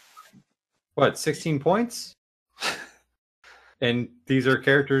 What? 16 points. And these are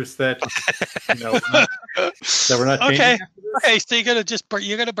characters that we're not changing. Okay. after this? Okay, so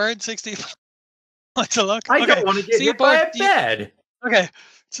you're gonna burn 60 points of luck. I Okay. don't want to get So you hit by a burn- you- bed. Okay,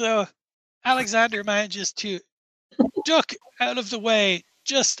 so Alexander manages to duck out of the way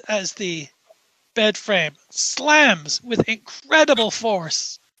just as the bed frame slams with incredible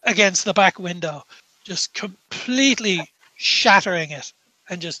force against the back window, just completely shattering it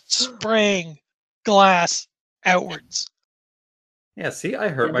and just spraying glass outwards. Yeah. See, I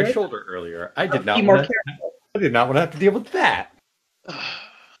hurt my Okay. shoulder earlier. I did not Be more want to. I did not want to have to deal with that.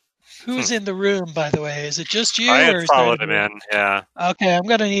 Who's in the room, by the way? Is it just you, I had or is there followed him anyone- in. Yeah. Okay, I'm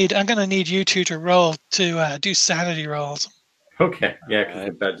gonna need you two to roll to do sanity rolls. Okay. Yeah, because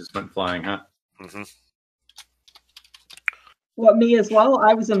the bed just went flying, huh? Hmm. What, me as well?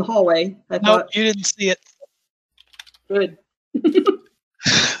 I was in the hallway. I Nope, thought, you didn't see it. good.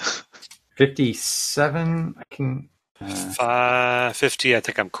 57. I can. 50. I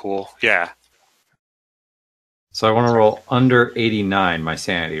think I'm cool. Yeah. So I want to roll under 89, my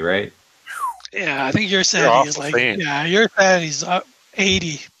sanity, right? Yeah, I think your sanity is awful like clean. your sanity's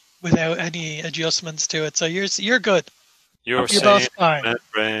 80 without any adjustments to it. So you're good. You're You're both saying fine. that,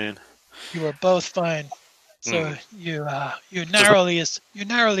 brain. You were both fine. So you narrowly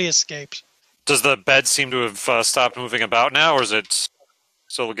escaped. Does the bed seem to have stopped moving about now, or is it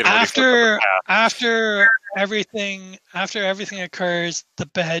still getting ready for After everything occurs, the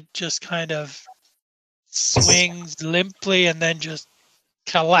bed just kind of swings limply and then just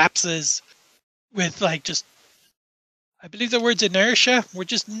collapses with like just, I believe the word's inertia, with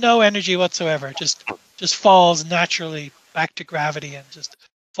just no energy whatsoever. Just falls naturally back to gravity and just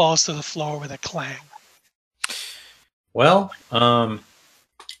falls to the floor with a clang. Well, I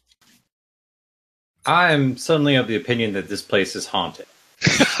am suddenly of the opinion that this place is haunted.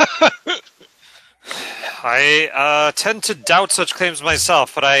 I tend to doubt such claims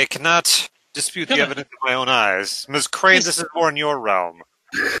myself, but I cannot dispute the Come on. evidence with my own eyes. Ms. Crane, Yes. this is more in your realm.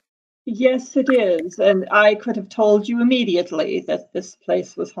 Yes, it is. And I could have told you immediately that this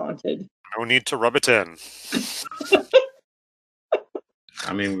place was haunted. No need to rub it in.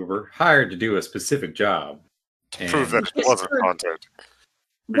 I mean, we were hired to do a specific job. Prove that it It's wasn't true. haunted.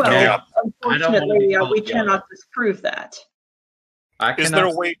 Well, Yeah. unfortunately, be called we yellow. cannot disprove that. Is there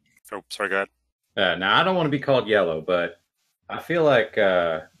a way? Oh, sorry, go ahead. Now, I don't want to be called yellow, but I feel like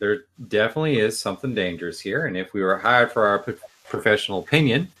there definitely is something dangerous here. And if we were hired for our professional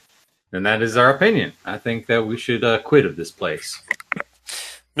opinion, then that is our opinion. I think that we should quit of this place.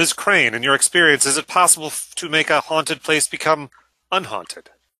 Ms. Crane, in your experience, is it possible to make a haunted place become unhaunted?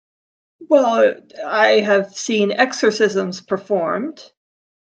 Well, I have seen exorcisms performed.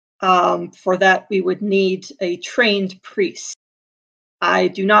 For that, we would need a trained priest. I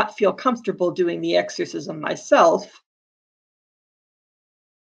do not feel comfortable doing the exorcism myself,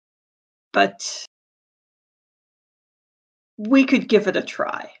 but we could give it a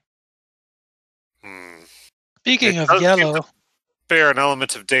try. Speaking It of does seem yellow, Bear an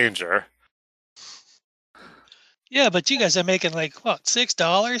element of danger. yeah, but you guys are making like what,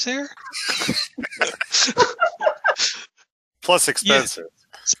 $6 here? Plus expensive.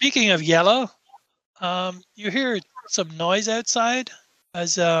 Speaking of yellow, you hear some noise outside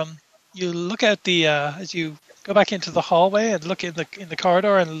as you look at the as you go back into the hallway and look in the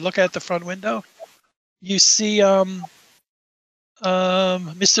corridor and look out the front window. You see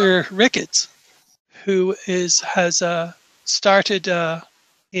Mr. Ricketts, who has started.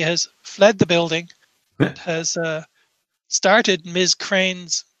 He has fled the building and has started Ms.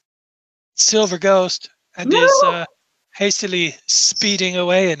 Crane's Silver Ghost and No! is hastily speeding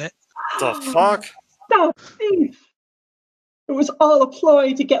away in it. The fuck? No, thief! It was all a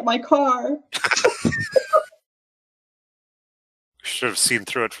ploy to get my car. Should have seen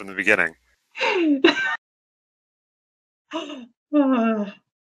through it from the beginning. Ah,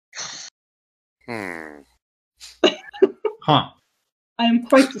 Huh. I am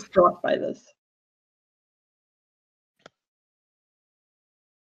quite distraught by this.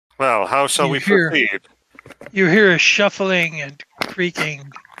 Well, how shall You we hear- proceed? You hear a shuffling and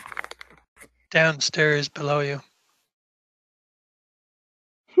creaking downstairs below you.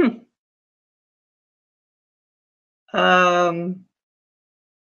 Um,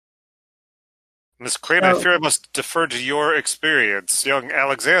 Miss Crane, I Oh. fear I must defer to your experience. Young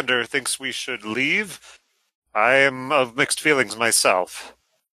Alexander thinks we should leave. I am of mixed feelings myself.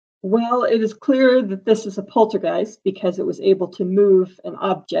 well, it is clear that this is a poltergeist because it was able to move an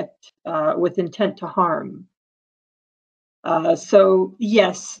object with intent to harm. So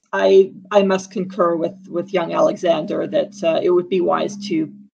yes, I must concur with young Alexander that it would be wise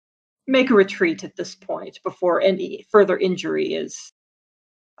to make a retreat at this point before any further injury is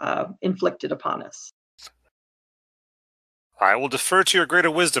inflicted upon us. I will defer to your greater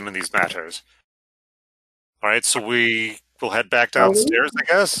wisdom in these matters. All right, so we will head back downstairs, I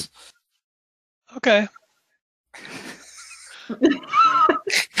guess. Okay.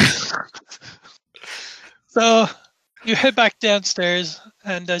 So you head back downstairs,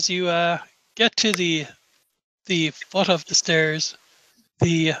 and as you get to the foot of the stairs,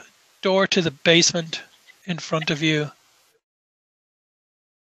 the door to the basement in front of you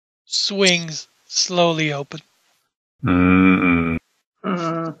swings slowly open. Mm-mm.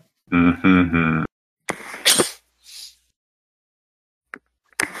 Uh, Mm-hmm.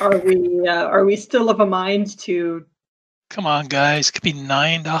 are we still of a mind to? Come on, guys. It could be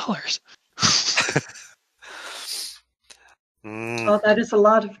 $9. Well, that is a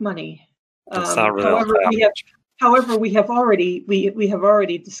lot of money. That's not really However, all that we have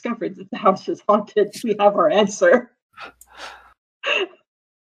already discovered that the house is haunted. We have our answer.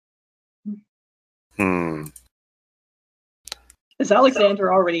 Hmm. Is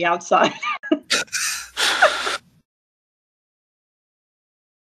Alexander already outside?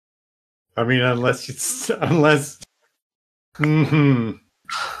 I mean, unless. Mm-hmm.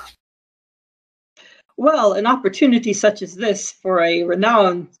 Well, an opportunity such as this for a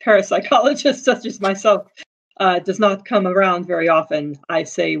renowned parapsychologist such as myself does not come around very often. I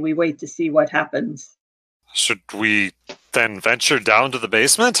say we wait to see what happens. Should we then venture down to the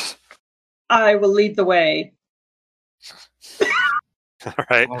basement? I will lead the way. All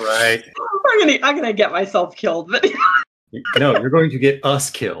right. All right. I'm gonna get myself killed, but No, you're going to get us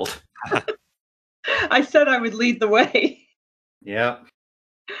killed. I said I would lead the way. Yeah.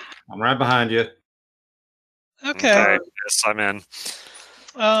 I'm right behind you. Okay. Yes, I'm in.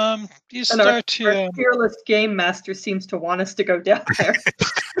 You And start our to. fearless game master seems to want us to go down there.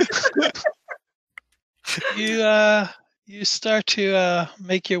 You start to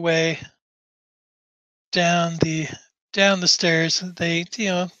make your way down the stairs. They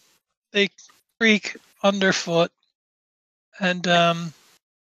they creak underfoot, and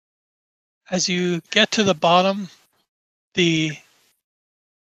as you get to the bottom, the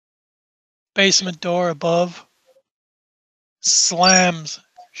basement door above slams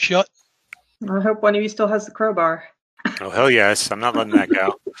shut. I hope one of you still has the crowbar. Oh, hell yes. I'm not letting that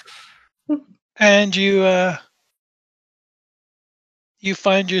go. And you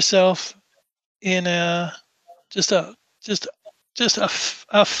find yourself in a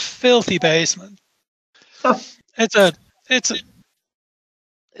filthy basement.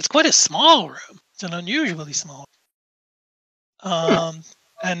 It's quite a small room. It's an unusually small.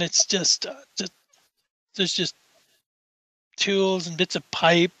 And it's just there's just tools and bits of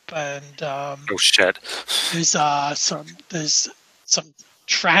pipe, and Oh shit. there's some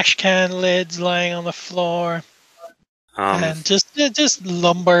trash can lids lying on the floor. And just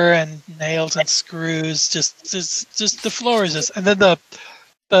lumber and nails and screws. Just the floor is just, and then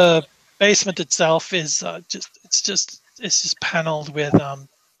the basement itself is just paneled with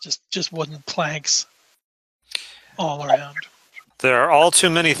just wooden planks all around. There are all too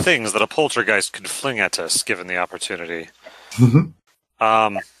many things that a poltergeist could fling at us, given the opportunity. You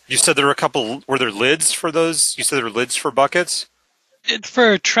said there were a couple. Were there lids for those? You said there were lids for buckets.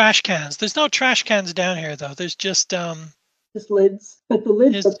 For trash cans. There's no trash cans down here though. There's just lids, but the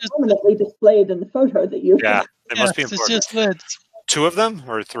lids are prominently displayed in the photo that you. Yeah, they must be it's important. just lids. 2 of them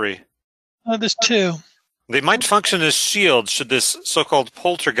or 3? There's 2. They might function as shields should this so-called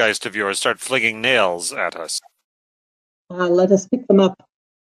poltergeist of yours start flinging nails at us. Let us pick them up.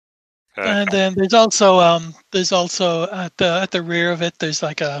 Okay. And then there's also at the rear of it there's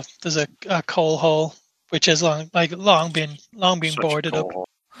a coal hole which has long been Such boarded up. cool.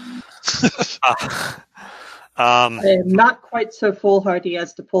 I am not quite so foolhardy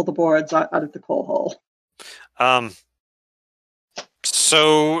as to pull the boards out of the coal hole.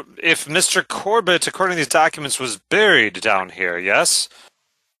 So if Mr. Corbett, according to these documents, was buried down here, yes?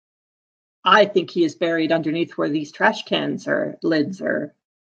 I think he is buried underneath where these trash cans or lids are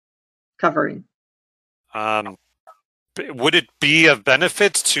covering. Would it be of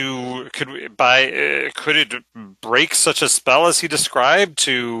benefit to could it break such a spell as he described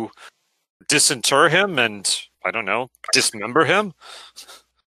to disinter him and I don't know, dismember him?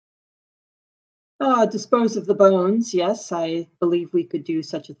 Dispose of the bones. Yes, I believe we could do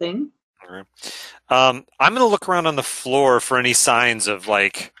such a thing. All right. I'm going to look around on the floor for any signs of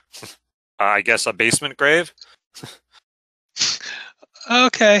I guess a basement grave.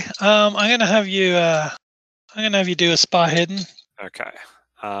 Okay. I'm gonna have you do a spot hidden. Okay.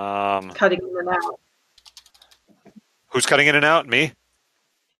 Cutting in and out. Who's cutting in and out? Me?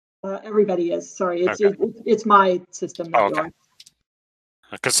 Everybody is. Sorry, Okay. it's my system. Not Okay. yours.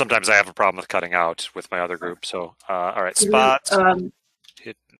 Because sometimes I have a problem with cutting out with my other group. So, all right, spot.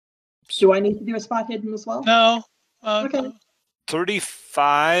 Do I need to do a spot hidden as well? No. Okay.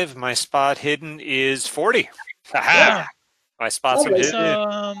 35. My spot hidden is 40. Aha! Yeah. My spots are Lovely. hidden.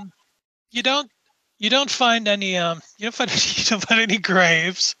 So you don't find any you don't find any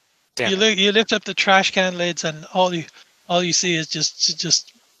graves. Damn You lift up the trash can lids and all you see is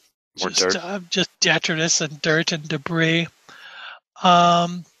just More dirt. just detritus and dirt and debris.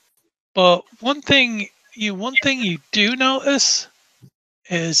 But one thing you do notice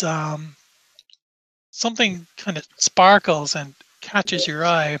is something kind of sparkles and catches your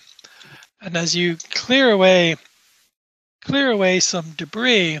eye, and as you clear away some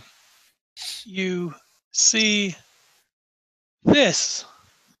debris, you see this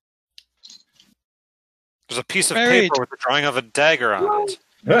There's a piece of buried. paper with a drawing of a dagger on it.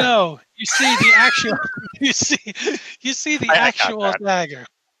 No, you see the actual. You see the I got actual that. dagger.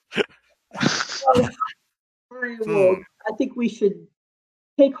 I think we should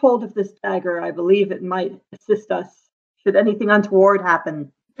take hold of this dagger. I believe it might assist us should anything untoward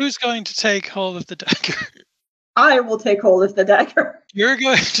happen. Who's going to take hold of the dagger? I will take hold of the dagger. You're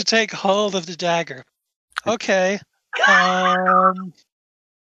going to take hold of the dagger. Okay. And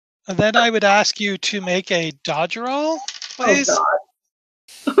then I would ask you to make a dodge roll, please. Oh God.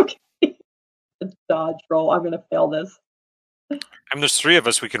 Okay. A dodge roll. I'm gonna fail this. I mean, there's 3 of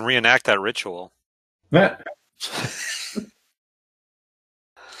us. We can reenact that ritual. Yeah.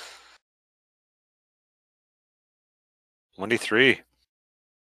 1d3.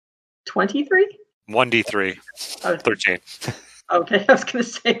 23? 1d3. Oh, 13. okay, I was gonna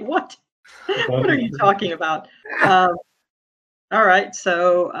say what? What are you talking about? All right,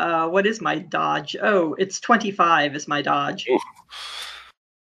 so what is my dodge? Oh, it's 25 is my dodge.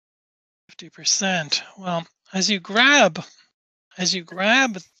 50%. Well, as you grab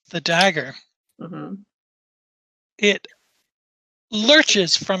the dagger, Mm-hmm. it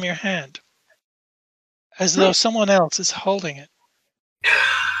lurches from your hand as though someone else is holding it.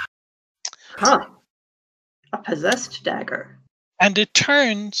 Huh. A possessed dagger. And it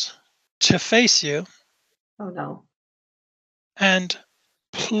turns to face you Oh no. and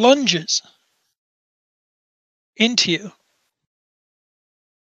plunges into you.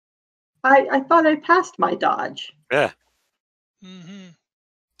 I thought I passed my dodge. Yeah. Hmm.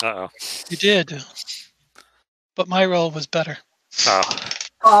 Uh-oh. You did. But my roll was better. Oh.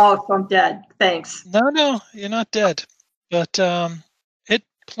 Oh, so I'm dead. Thanks. No, you're not dead. But it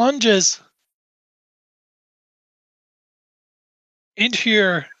plunges into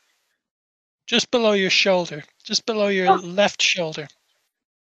your, just below your shoulder, just below your left shoulder.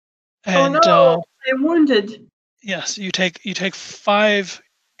 And oh no, I'm wounded. yes, you take 5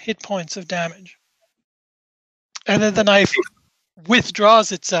 hit points of damage. And then the knife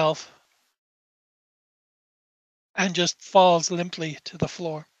withdraws itself and just falls limply to the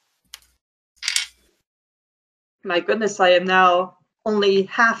floor. My goodness, I am now only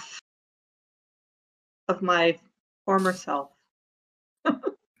half of my former self.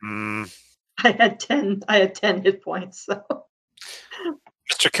 Mm. I had 10 hit points, so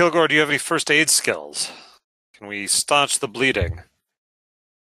Mr. Kilgore, do you have any first aid skills? Can we staunch the bleeding?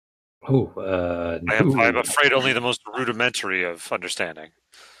 Oh, I'm afraid only the most rudimentary of understanding.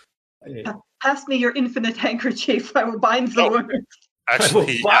 pass me your infinite handkerchief. I will bind the wound.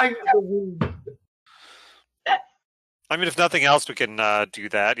 Actually, I mean, if nothing else, we can do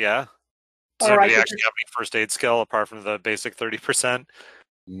that, yeah? Does All right, anybody actually have any first aid skill apart from the basic 30%?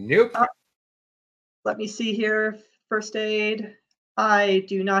 Nope. Let me see here. First aid. I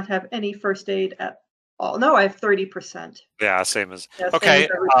do not have any first aid at all. No, I have 30%. Yeah, same as... Yeah, same Okay, as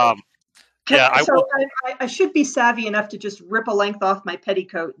everything. yeah, I so will... I should be savvy enough to just rip a length off my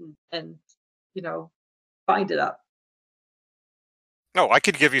petticoat and bind it up. No, I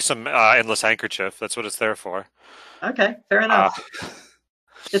could give you some endless handkerchief. That's what it's there for. Okay, fair enough.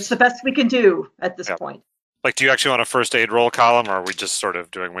 It's the best we can do at this Yep. point. Like, do you actually want a first aid roll column, or are we just sort of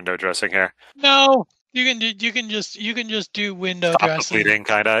doing window dressing here? No, you can just do window Stop the dressing. bleeding,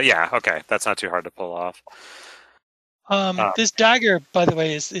 kind of. Yeah, okay, that's not too hard to pull off. This dagger, by the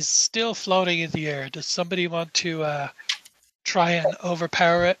way, is still floating in the air. Does somebody want to try and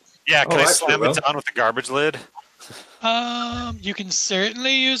overpower it? Yeah, can I actually, slam well. it down with the garbage lid? You can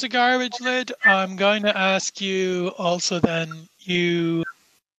certainly use a garbage lid. I'm going to ask you also then, you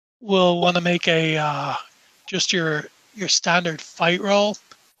will want to make a just your standard fight roll,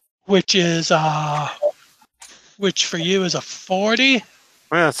 which is which for you is a 40.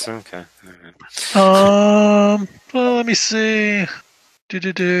 Well, that's okay. All right. Well, let me see.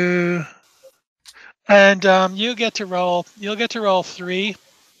 And you'll get to roll 3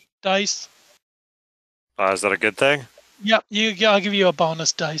 dice. Is that a good thing? Yep, I'll give you a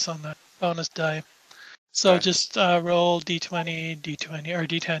bonus dice on that. Bonus die. So Okay. just roll d20, d20, or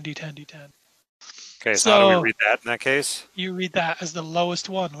d10, d10, d10. Okay, so how do So- we read that in that case? You read that as the lowest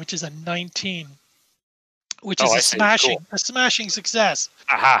one, which is a 19, which Oh, is I a see. smashing success.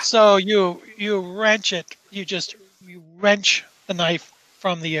 Aha! So you wrench it. You wrench the knife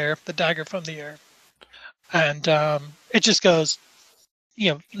from the air, the dagger from the air, and it just goes,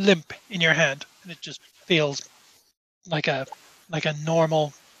 limp in your hand, and it just feels like a like a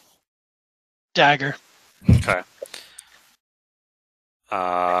normal dagger. Okay.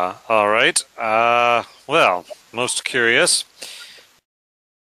 All right. Well, most curious.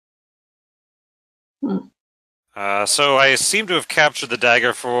 So I seem to have captured the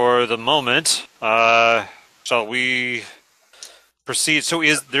dagger for the moment. Shall we proceed? So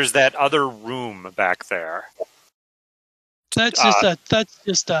there's that other room back there? That's just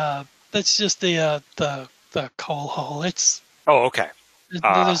the coal hole. It's Oh, okay.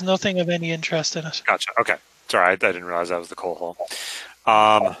 there's nothing of any interest in it. Gotcha. Okay. Sorry, I didn't realize that was the coal hole.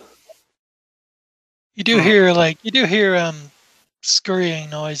 You do hear scurrying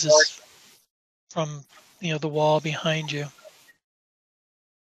noises from the wall behind you.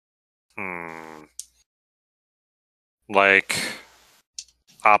 Like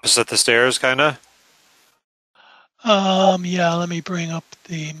opposite the stairs, kind of. Yeah, let me bring up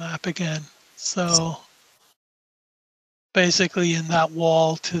the map again. So basically in that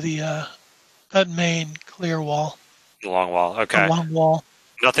wall to the that main clear wall. The long wall. Okay. The long wall.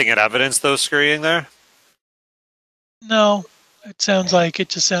 Nothing in evidence, though, scurrying there? No, it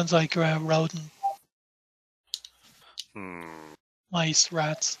just sounds like a rodent. Mice,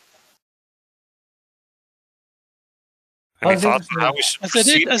 rats. Any thoughts on how we should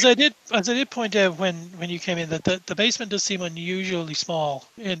proceed? As I did point out when you came in, that the basement does seem unusually small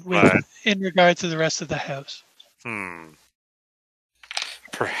in regard to the rest of the house.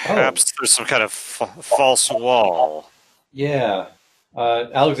 Perhaps there's some kind of false wall. Yeah.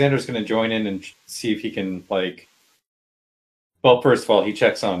 Alexander's going to join in and see if he can, well, first of all, he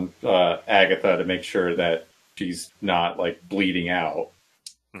checks on Agatha to make sure that she's not, bleeding out.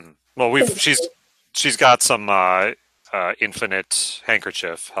 Well, she's got some infinite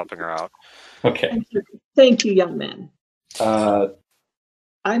handkerchief helping her out. Okay. Thank you, young man.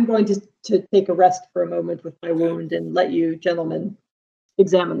 I'm going to take a rest for a moment with my wound and let you gentlemen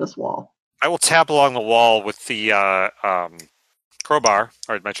examine this wall. I will tap along the wall with the crowbar,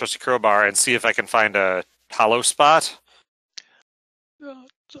 or my trusty crowbar, and see if I can find a hollow spot.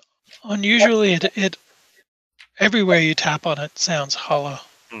 Unusually, it everywhere you tap on it sounds hollow.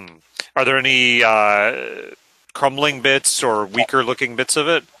 Are there any crumbling bits or weaker looking bits of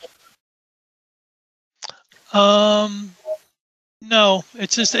it? No,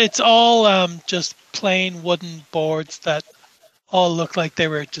 it's all just plain wooden boards that all look like they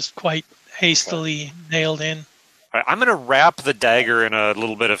were just quite hastily nailed in. All right, I'm going to wrap the dagger in a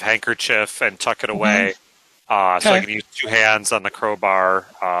little bit of handkerchief and tuck it away, so I can use two hands on the crowbar.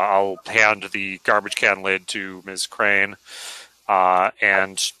 I'll hand the garbage can lid to Ms. Crane,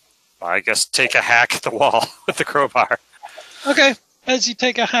 and I guess take a hack at the wall with the crowbar. Okay. As you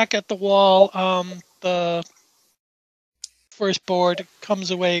take a hack at the wall, the first board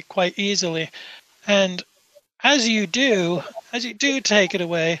comes away quite easily, and as you do take it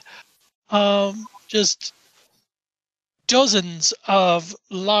away, just dozens of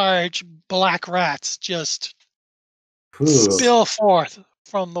large black rats just spill forth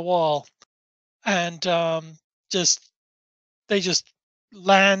from the wall, and they just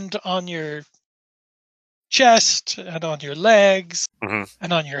land on your chest and on your legs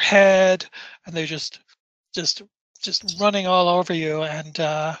and on your head, and they're just running all over you. And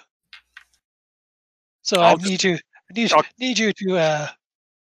so I need you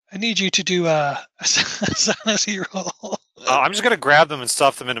to do a sanity roll. I'm just going to grab them and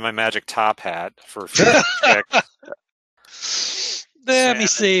stuff them into my magic top hat for a check. Let me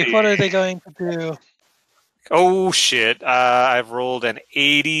see. What are they going to do? Oh, shit. I've rolled an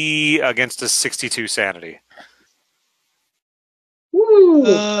 80 against a 62 sanity. Woo!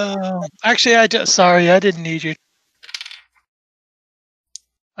 Actually, I didn't need you.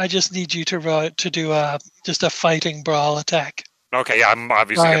 I just need you to do just a fighting brawl attack. Okay, yeah, I'm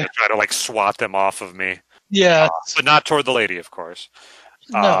obviously going to try to swat them off of me. Yeah. But not toward the lady, of course.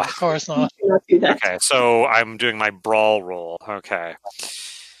 No, of course not. Okay, so I'm doing my brawl roll. Okay.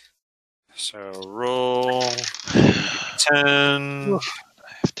 So roll 10.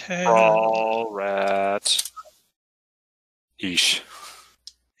 10. Brawl, rat. Eesh.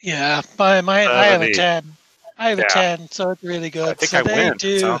 Yeah, I have a 10. I have a 10, so it's really good. I think so I win,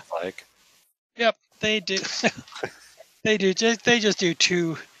 do. it sounds like. Yep, they do. They just do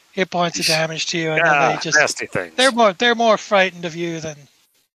 2 hit points of damage to you, and then they just nasty things. They're more frightened of you than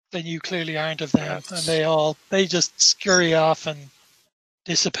you clearly aren't of them, and they just scurry off and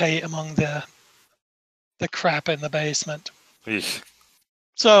dissipate among the crap in the basement. Eesh.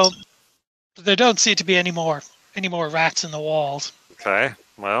 So there don't seem to be any more rats in the walls. Okay,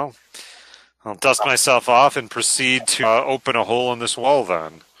 well, I'll dust myself off and proceed to open a hole in this wall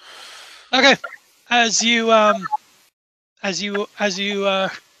then. Okay, as you as you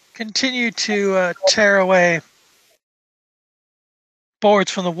continue to tear away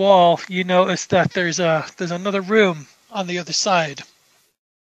boards from the wall, you notice that there's another room on the other side,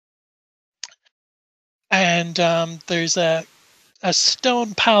 and there's a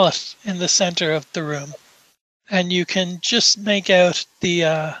stone pallet in the center of the room, and you can just make out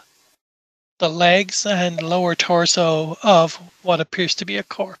the legs and lower torso of what appears to be a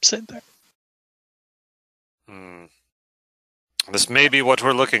corpse in there. This may be what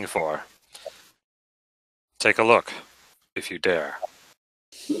we're looking for. Take a look, if you dare.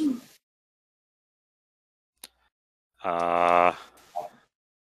 I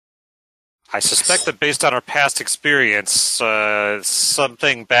suspect that based on our past experience,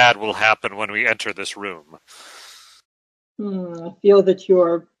 something bad will happen when we enter this room. I feel that you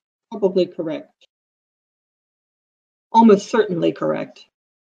are probably correct. Almost certainly correct.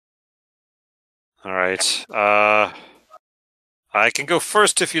 All right. I can go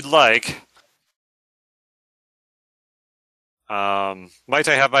first if you'd like. Might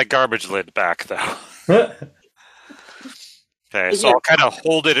I have my garbage lid back, though? Okay, so I'll kind of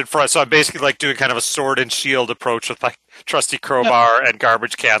hold it in front. So I'm basically like doing kind of a sword and shield approach with my trusty crowbar and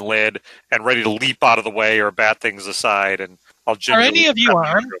garbage can lid, and ready to leap out of the way or bat things aside. And I'll. Are any of you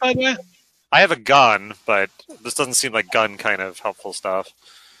armed, by the way? I have a gun, but this doesn't seem like gun kind of helpful stuff.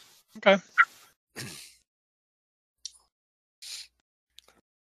 Okay.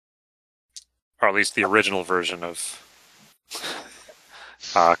 Or at least the original version of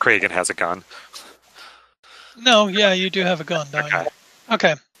Kragan has a gun. No, yeah, you do have a gun, don't you?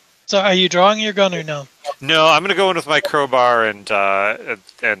 Okay. So are you drawing your gun or no? No, I'm going to go in with my crowbar and a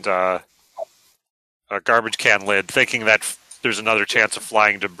garbage can lid, thinking that there's another chance of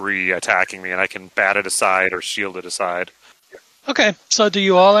flying debris attacking me, and I can bat it aside or shield it aside. Okay, so do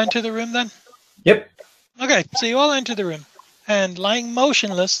you all enter the room then? Yep. Okay, so you all enter the room, and lying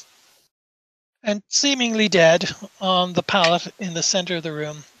motionless and seemingly dead on the pallet in the center of the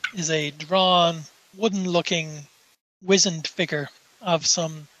room is a drawn, wooden-looking, wizened figure of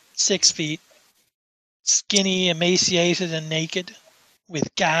some 6 feet, skinny, emaciated, and naked,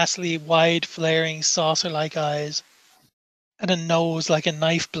 with ghastly, wide, flaring, saucer-like eyes, and a nose like a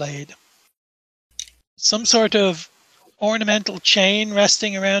knife blade. Some sort of ornamental chain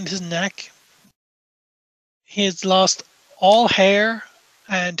resting around his neck. He has lost all hair,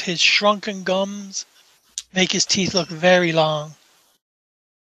 and his shrunken gums make his teeth look very long.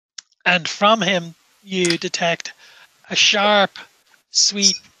 And from him, you detect a sharp,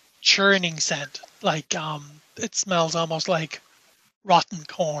 sweet, churning scent. Like, it smells almost like rotten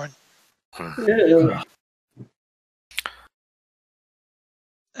corn. Ew.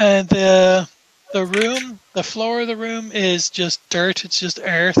 And the room, the floor of the room is just dirt. It's just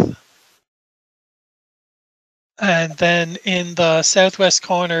earth. And then in the southwest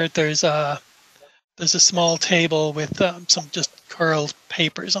corner, there's a small table with some just curled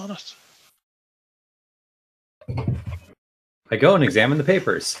papers on it. I go and examine the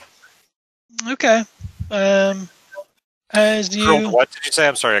papers. Okay. As you What did you say?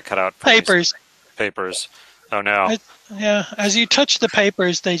 I'm sorry, I cut out. papers. Papers. Oh no. Yeah. As you touch the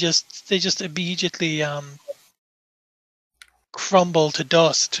papers, they just immediately crumble to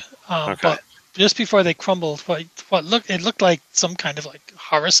dust. Okay. But just before they crumbled, it looked like some kind of like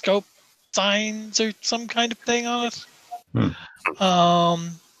horoscope signs or some kind of thing on it.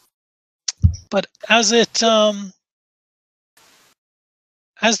 But as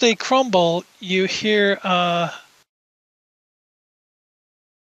they crumble, you hear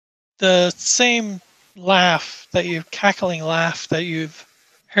the same cackling laugh that you've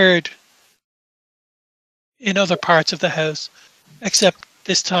heard in other parts of the house, except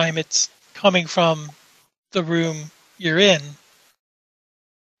this time it's coming from the room you're in.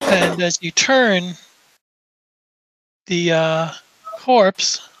 And as you turn, the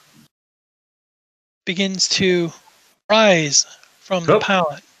corpse begins to rise from the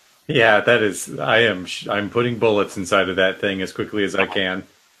pallet. Yeah, that is. I'm putting bullets inside of that thing as quickly as I can.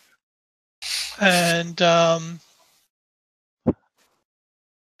 And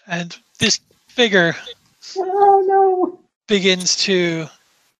this figure begins to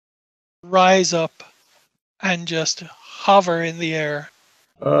rise up and just hover in the air.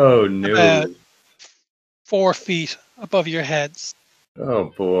 Oh no! About 4 feet above your heads. Oh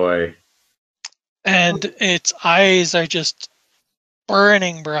boy! And its eyes are just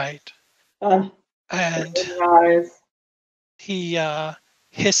burning bright. And he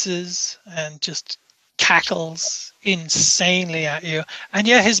hisses and just cackles insanely at you, and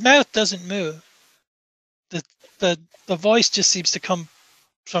yet his mouth doesn't move. The voice just seems to come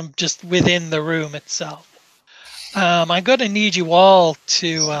from just within the room itself. I'm going to need you all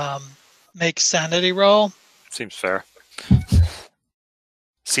to make sanity roll. Seems fair.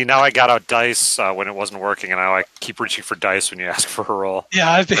 See, now I got out dice when it wasn't working, and now I keep reaching for dice when you ask for a roll.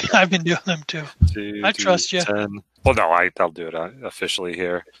 Yeah, I've been doing them too. I trust you. 10. Well, no, I'll do it officially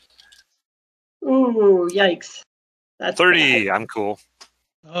here. Ooh, yikes. That's 30. bad. I'm cool.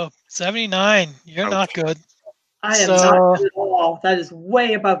 Oh, 79. You're not good. I am So- not good at all. That is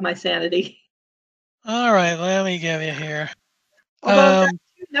way above my sanity. All right, let me give you here. Although there are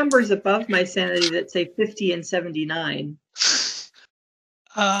two numbers above my sanity that say 50 and 79.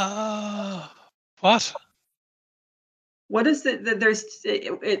 What? What is it? There's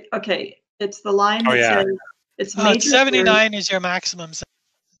okay. It's the line Oh, that yeah. says it's major. 79 is your maximum.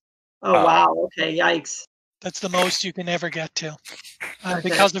 Oh wow. Okay. Yikes. That's the most you can ever get to, Okay.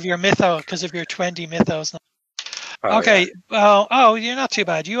 because of your because of your 20 mythos. Oh, Okay. Well, you're not too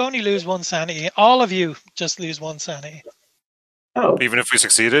bad. You only lose 1 sanity. All of you just lose 1 sanity. Oh. Even if we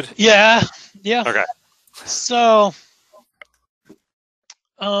succeeded? Yeah. Yeah. Okay. So,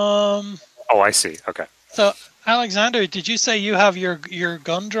 Oh, I see. Okay. So Alexander, did you say you have your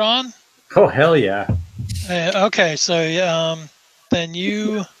gun drawn? Oh, hell yeah. Okay, so then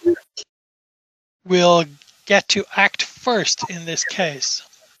you will get to act first in this case.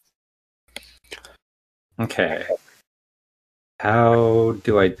 Okay. How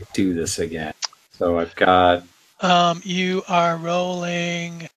do I do this again? So I've got... You are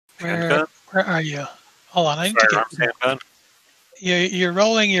rolling. Handgun? Where are you? Hold on, I need to Firearms get. handgun? You're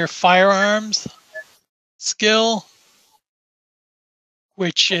rolling your firearms skill,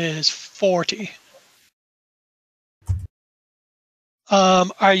 which is 40.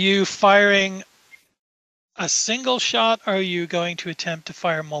 Are you firing a single shot, or are you going to attempt to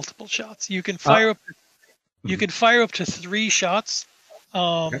fire multiple shots? You can fire up. You can fire up to 3 shots,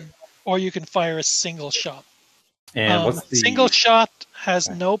 or you can fire a single shot. And what's the... Single shot has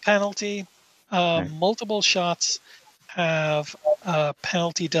no penalty. Multiple shots have a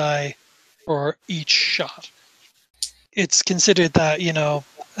penalty die for each shot. It's considered that, a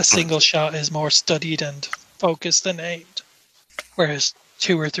single shot is more studied and focused and aimed, whereas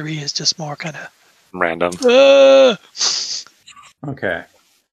 2 or 3 is just more kind of random. Okay.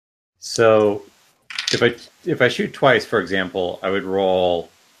 So if I shoot twice, for example, I would roll...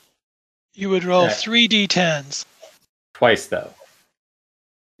 You would roll 3 d10s. Twice, though.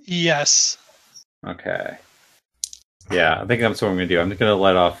 Yes. Okay. Yeah, I think that's what I'm going to do. I'm just going to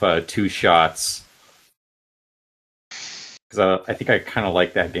let off 2 shots. Because I think I kind of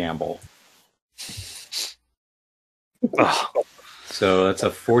like that gamble. So that's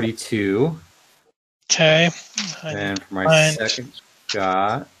a 42. Okay. And for my second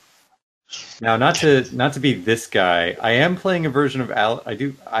shot... Now, not to be this guy, I am playing a version of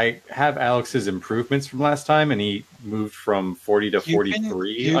I have Alex's improvements from last time, and he moved from 40 to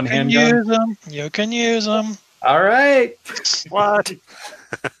 43 on handgun. You can use them. All right. What?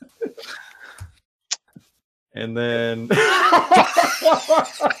 And then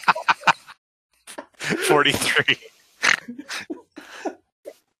 43.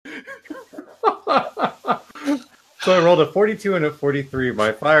 So I rolled a 42 and a 43.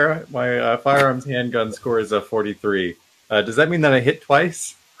 My firearms handgun score is a 43. Does that mean that I hit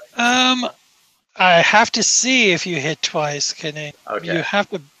twice? I have to see if you hit twice, Kenny. Okay. You have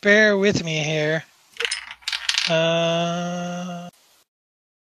to bear with me here. So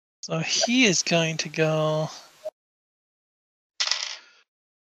he is going to go.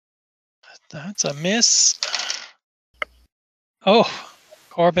 That's a miss. Oh,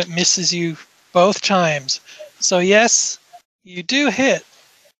 Corbett misses you both times. So yes, you do hit.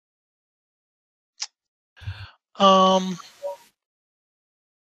 But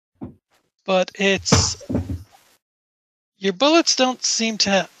it's your bullets don't seem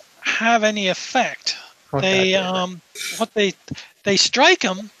to have any effect. They they strike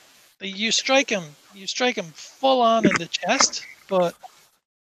him. You strike him full on in the chest, but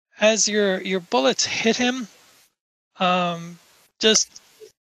as your bullets hit him,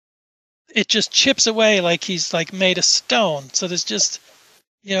 it just chips away like he's like made of stone. So there's just,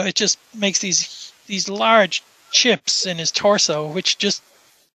 it just makes these large chips in his torso, which just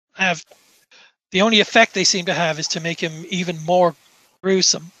have the only effect they seem to have is to make him even more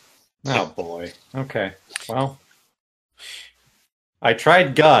gruesome. Oh boy. Okay. Well, I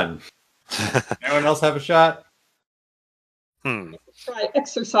tried gun. Anyone else have a shot? Try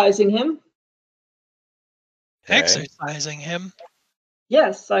exercising him. Okay. Exercising him?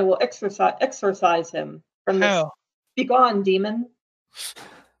 Yes, I will exorcise him from this. How? Be gone, demon.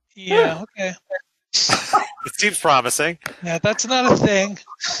 Yeah, okay. It seems promising. Yeah, that's not a thing.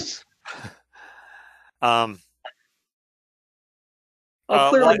 Well,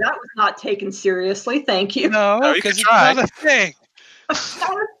 clearly well, that was not taken seriously. Thank you. No, No, you because can it's try. not a thing. It's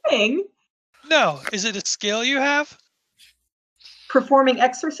not a thing. No, is it a skill you have? Performing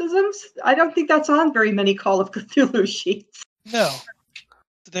exorcisms? I don't think that's on very many Call of Cthulhu sheets. No.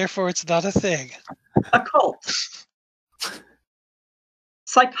 Therefore, it's not a thing. Occult.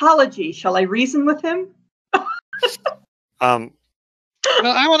 Psychology. Shall I reason with him? Um,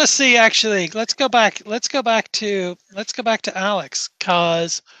 Well, I want to see actually. Let's go back. Let's go back to Alex,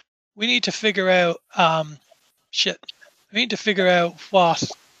 cause we need to figure out. Shit. We need to figure out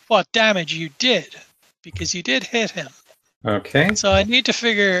what damage you did, because you did hit him. Okay. So I need to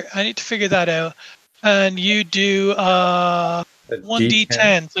figure that out. And you do A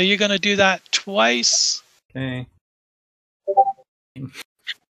 1d10. So you're gonna do that twice. Okay.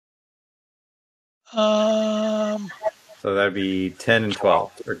 So that'd be 10 and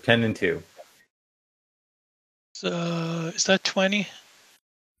 12, or 10 and 2. So is that 20?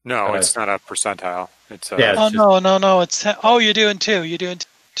 no, it's not a percentile. It's Yeah. Oh It's no, it's 10. Oh, you're doing 2. You're doing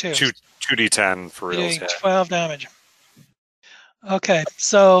 2. 2d10 for You're reals. doing Yeah. 12 damage. Okay,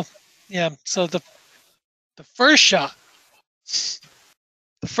 so yeah, so the first shot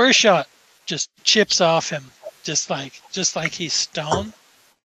just chips off him, just like he's stone.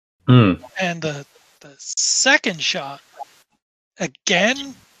 Hmm. And the second shot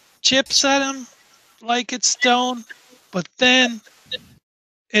again chips at him like it's stone, but then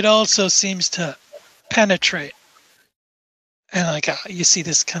it also seems to penetrate, and like you see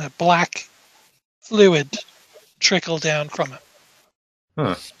this kind of black fluid trickle down from it.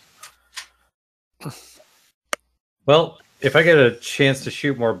 Huh. Well, if I get a chance to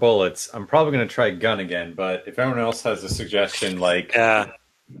shoot more bullets, I'm probably going to try gun again. But if everyone else has a suggestion, like Yeah.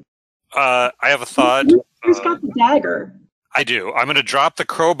 I have a thought. Who's got the dagger? I do. I'm going to drop the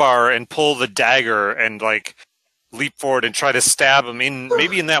crowbar and pull the dagger and like leap forward and try to stab him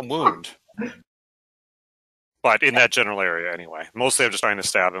maybe in that wound. But in that general area anyway. Mostly I'm just trying to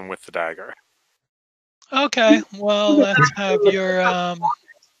stab him with the dagger. Okay, well let's have your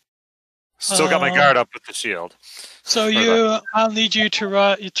Still got my guard up with the shield. So I'll need you to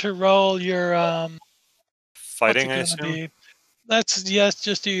roll your Fighting, I what's it gonna assume? be? Let's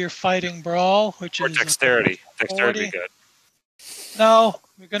just do your fighting brawl, which Or is dexterity. Dexterity would 40. be good. No,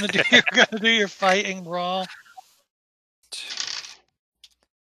 you're gonna do your fighting brawl.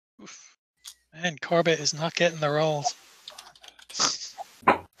 Oof. Man, Corbett is not getting the rolls.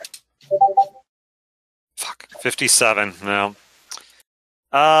 Fuck. 57. No.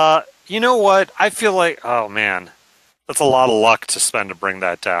 You know what? I feel like, oh man, that's a lot of luck to spend to bring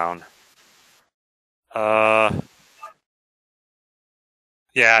that down.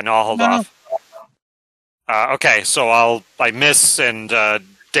 Yeah, no, I'll hold No. off. Okay, so I miss and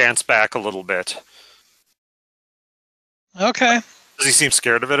dance back a little bit. Okay. Does he seem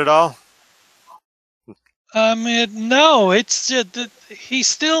scared of it at all? No, it's just that he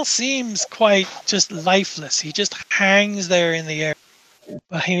still seems quite just lifeless. He just hangs there in the air.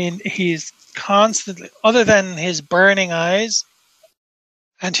 I mean, he's constantly, other than his burning eyes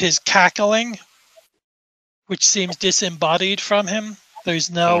and his cackling, which seems disembodied from him.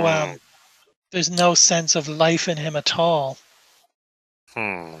 There's no sense of life in him at all.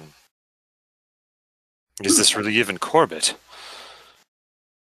 Is this really even Corbett?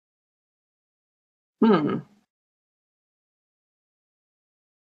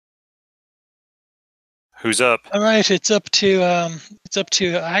 Who's up? All right, it's up to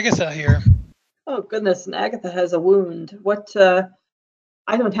Agatha here. Oh goodness, and Agatha has a wound. What?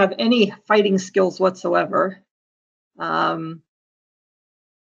 I don't have any fighting skills whatsoever. I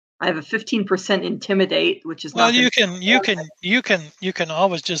have a 15% intimidate, which is Well, not. you can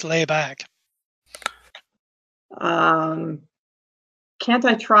always just lay back. Can't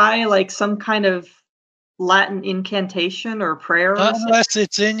I try like some kind of Latin incantation or prayer? Not unless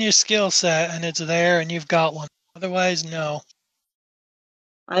it's in your skill set and it's there and you've got one. Otherwise, no.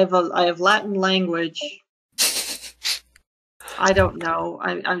 I have Latin language. I don't know.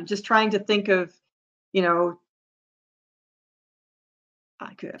 I'm just trying to think of,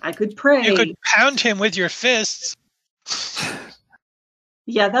 I could pray. You could pound him with your fists.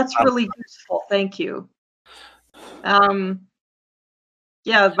 Yeah, that's really useful. Thank you.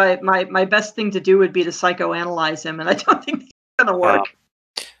 Yeah, my best thing to do would be to psychoanalyze him, and I don't think it's gonna work.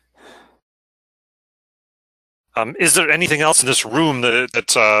 Is there anything else in this room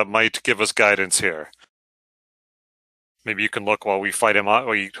that might give us guidance here? Maybe you can look while we fight him off,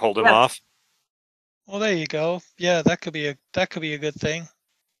 while you hold him off. Well, there you go. Yeah, that could be a good thing.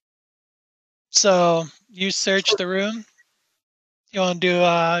 So you search the room. You want to do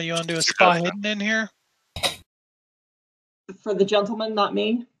a spot hidden in here? For the gentleman, not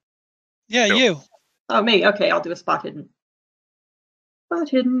me. Yeah, No. you. Oh, me. Okay, I'll do a spot hidden. Spot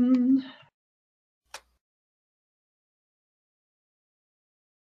hidden.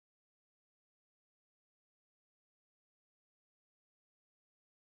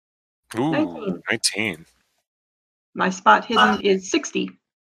 Ooh, 19. 19. My spot hidden is 60.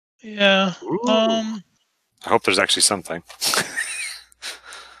 Yeah. Ooh. Um. I hope there's actually something.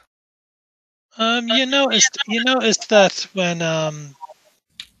 You noticed that when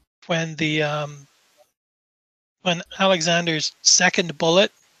Alexander's second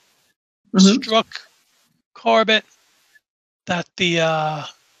bullet Mhm. struck Corbett, that the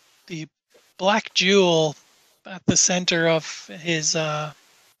black jewel at the center of his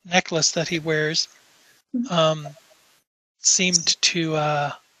necklace that he wears um, seemed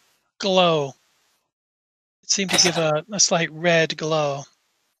to glow. It seemed to give a slight red glow,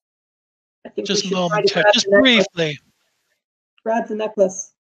 I think just we should try to momentary, grab just the necklace. briefly. Grab the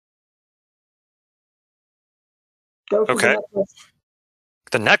necklace. Go for Okay. the necklace.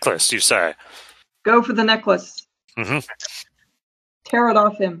 The necklace, you say? Go for the necklace. Mm-hmm. Tear it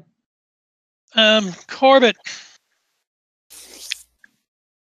off him. Corbett.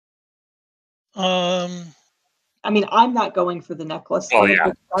 Um, I mean, I'm not going for the necklace. Well, One of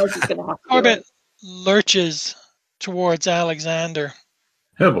yeah. the guys is going to have to do Corbett it. lurches towards Alexander,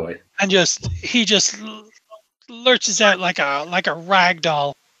 Oh boy. and he just lurches out like a rag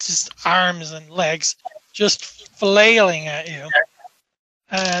doll, just arms and legs just flailing at you.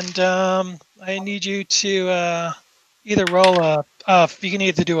 And I need you to either roll you can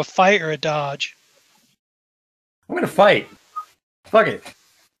either do a fight or a dodge. I'm gonna fight. Fuck it.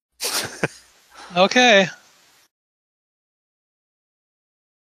 Okay.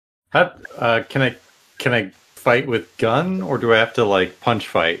 How, can I fight with gun, or do I have to like punch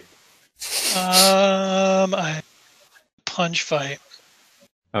fight? I punch fight.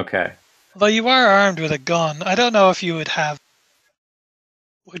 Okay. Although you are armed with a gun, I don't know if you would have.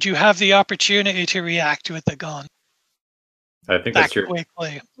 Would you have the opportunity to react with the gun I think that that's your.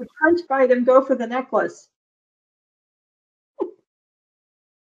 quickly? We punch fight him. Go for the necklace.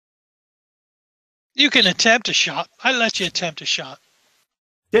 You can attempt a shot. I let you attempt a shot.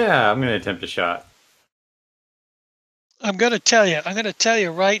 Yeah, I'm gonna attempt a shot. I'm going to tell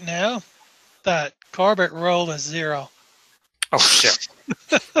you right now that Corbett rolled a 0. Oh, shit.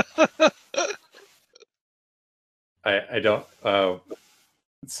 I don't.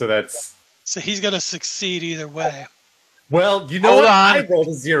 So that's. So he's going to succeed either way. Well, you know Hold what? on. I rolled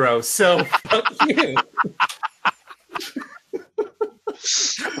a 0, so fuck you.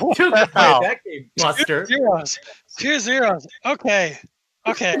 Goodbye, hell? that game, Buster. 2 zeros. 2 zeros. Okay.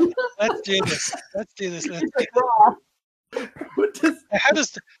 Let's do this. What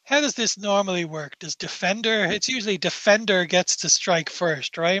does? How does this normally work? Does defender? It's usually defender gets to strike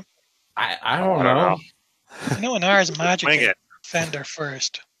first, right? I don't know. I know in ours magic Wing is it. defender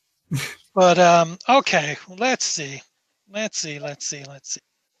first. But okay, let's see. I think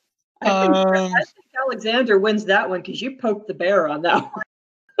Um, Alexander wins that one because you poked the bear on that one.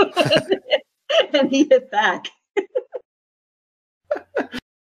 And he hit back.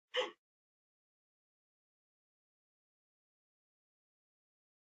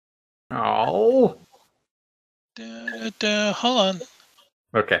 Oh. hold on.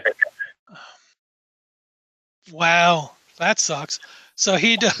 Okay. Wow, that sucks. So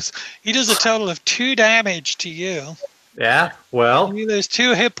he does a total of 2 damage to you. Yeah. Well. You lose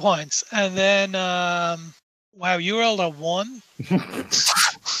 2 hit points, and then wow, you rolled a 1.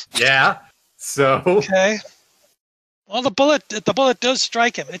 Yeah. So. Okay. Well, the bullet does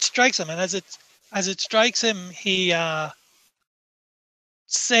strike him. It strikes him, and as it strikes him, he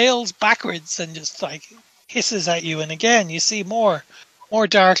sails backwards and just like hisses at you. And again, you see more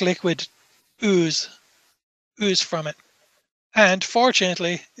dark liquid ooze from it. And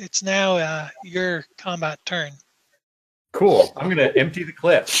fortunately, it's now your combat turn. Cool. I'm gonna empty the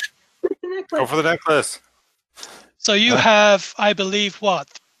clip. Go for the necklace. So you have, I believe, what,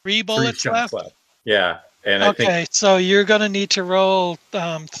 3 bullets Three left? shots Yeah. And I think Okay, so you're gonna need to roll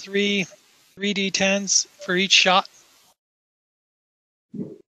 3 d10s for each shot.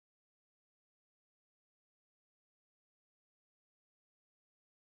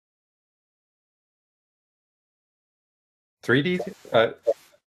 $3D.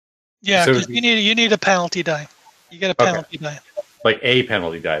 Yeah, So- 'cause you need a penalty die. You get a Okay. penalty die Like a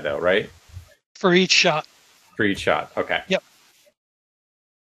penalty die, though, right? for each shot. For each shot. Okay. Yep.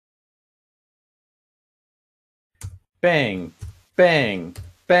 Bang, bang,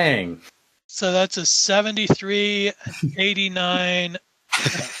 bang. So that's a 73, 89,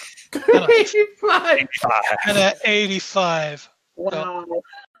 85. And at 85. Wow.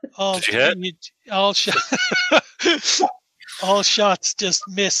 All, Did you hit? all, all shots just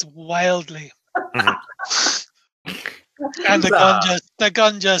miss wildly. Mhm. And the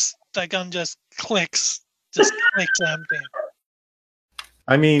gun just clicks empty.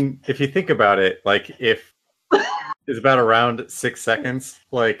 I mean, if you think about it, like if it's about around 6 seconds,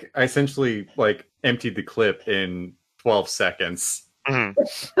 like I essentially like emptied the clip in 12 seconds. Mhm.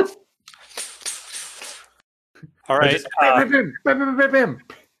 All right. Just, bam, bam, bam, bam, bam,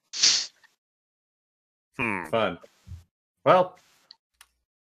 Hmm. Fun. Well,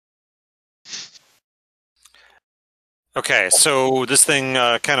 Okay, so this thing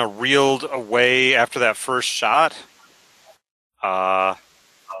kind of reeled away after that first shot. Am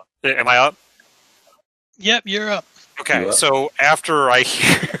I up? Yep, you're up. Okay, You up? so after I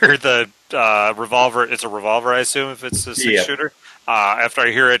hear the revolver, it's a revolver, I assume, if it's a six-shooter. After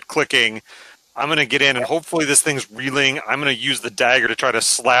I hear it clicking, I'm going to get in, and hopefully this thing's reeling. I'm going to use the dagger to try to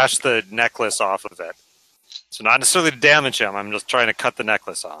slash the necklace off of it. So not necessarily to damage him, I'm just trying to cut the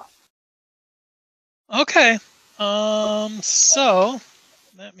necklace off. Okay. So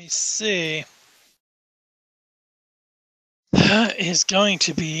let me see. That is going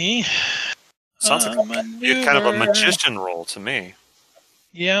to be Sounds like kind of a maneuver. magician role to me.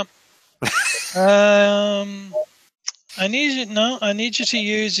 Yep. I need you to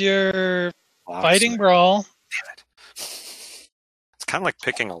use your fighting brawl. Damn it. It's kind of like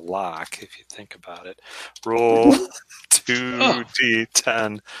picking a lock if you think about it. Roll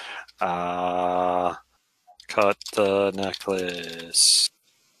 2d10. Cut the necklace.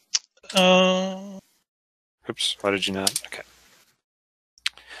 Oops, why did you not? Okay.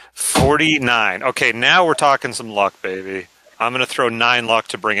 49. Okay, now we're talking some luck, baby. I'm going to throw 9 luck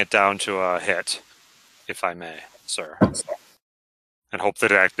to bring it down to a hit, if I may, sir. And hope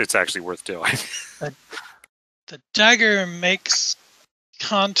that it's actually worth doing. The dagger makes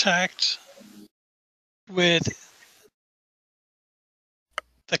contact with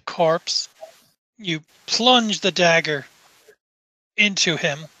the corpse. You plunge the dagger into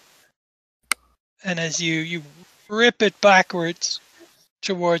him, and as you rip it backwards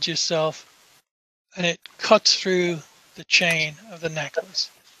towards yourself, and it cuts through the chain of the necklace.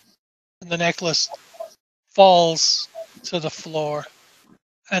 And the necklace falls to the floor.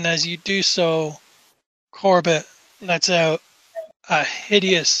 And as you do so, Corbett lets out a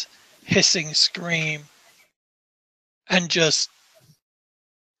hideous hissing scream and just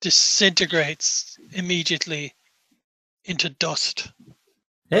disintegrates immediately into dust.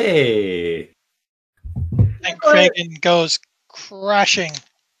 hey. And Kragan goes crashing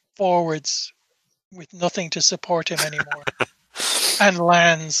forwards with nothing to support him anymore and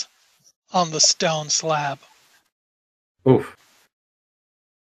lands on the stone slab. Oof.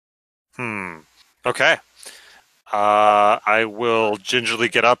 Okay. I will gingerly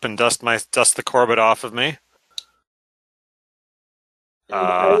get up and dust the Corbett off of me. And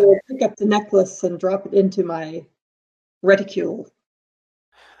I will pick up the necklace and drop it into my reticule.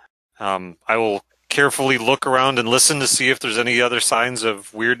 I will carefully look around and listen to see if there's any other signs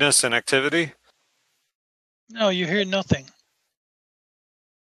of weirdness and activity. No, you hear nothing.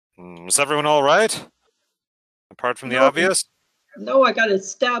 Is everyone all right? Apart from the No. obvious? No, I got a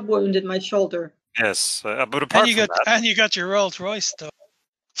stab wound in my shoulder. Yes, but And apart you from got that, and you got your Rolls Royce though.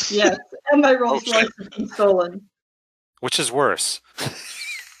 Yes, and my Rolls Oh, Royce shit. has been stolen. which is worse?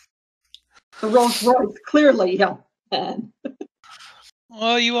 The Rolls Royce, clearly, yeah. And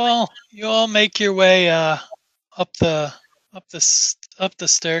Well, you all make your way up the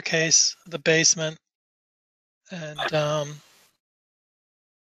staircase, the basement, and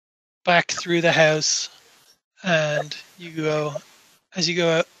back through the house, and you go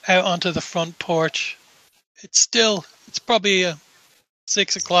out onto the front porch. It's probably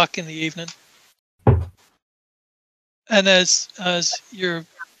 6 o'clock in the evening, and as you're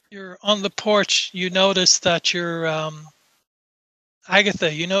on the porch, you notice that your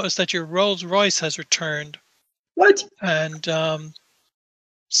Agatha, you notice that your Rolls Royce has returned, what? and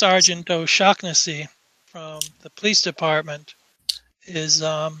Sergeant O'Shaughnessy from the police department is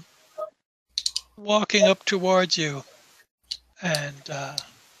walking up towards you, and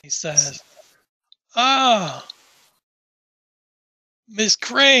he says, "Ah, Miss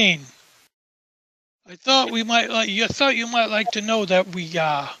Crane, I thought you might like to know that we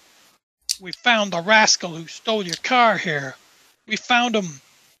found the rascal who stole your car here. We found him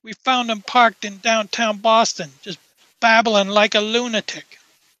parked in downtown Boston, just babbling like a lunatic.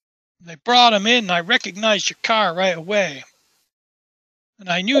 They brought him in, and I recognized your car right away. And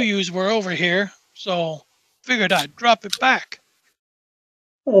I knew yous were over here, so figured I'd drop it back."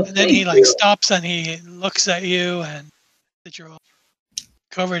 Oh, And then thank he you. stops and he looks at you and that you're all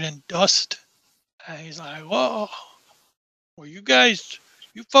covered in dust. And he's like, "Whoa, were you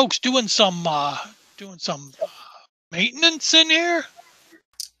folks doing some maintenance in here?"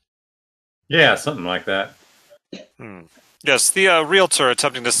 Yeah, something like that. Hmm. Yes, the realtor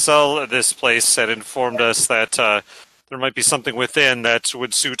attempting to sell this place had informed us that there might be something within that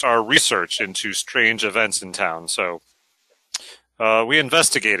would suit our research into strange events in town. So we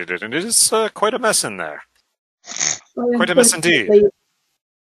investigated it, and it is quite a mess in there. Well, Quite a mess indeed. unfortunately,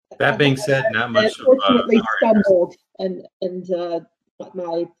 That being said, not I much of unfortunately our interest. stumbled and got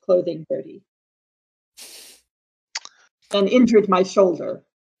my clothing dirty and injured my shoulder.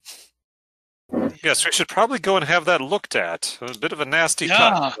 Yes, we should probably go and have that looked at. A bit of a nasty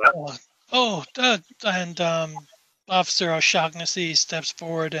Yeah. cut. And Officer O'Shaughnessy steps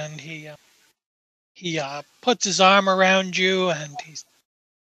forward and he puts his arm around you and he's,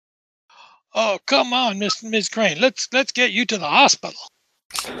 "Oh, come on, Miss Crane. Let's get you to the hospital."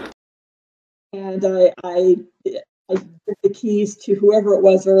 And I give the keys to whoever it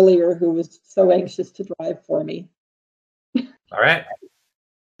was earlier who was so anxious to drive for me. All right.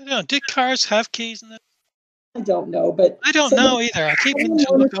 Did cars have keys in them? I don't know, but I don't know either. I keep meaning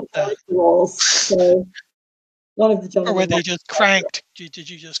to look up that. rules. So one of the Or gentlemen. were they just cranked? Did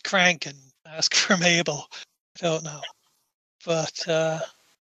you just crank and ask for Mabel? I don't know. But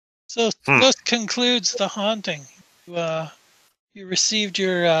so this concludes the haunting. You received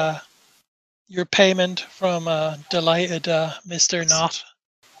your payment from delighted Mr. Knott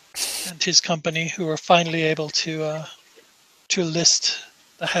and his company, who were finally able to list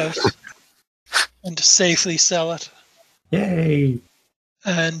the house and to safely sell it. Yay.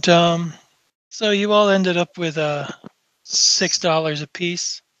 And so you all ended up with $6 a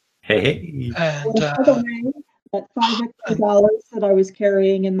piece. Hey. And By the way, that $5 that I was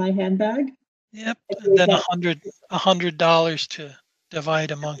carrying in my handbag. yep, and then $100 to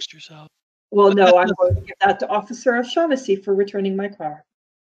divide amongst yourselves. Well, no, I'm going to give that to Officer O'Shaughnessy for returning my car.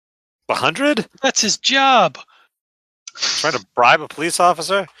 100? That's his job. Trying to bribe a police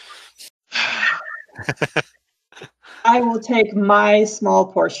officer? I will take my small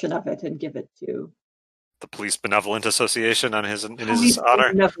portion of it and give it to The Police Benevolent Association in his Police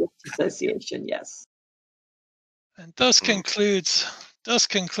honor? Benevolent Association. Yes. And thus concludes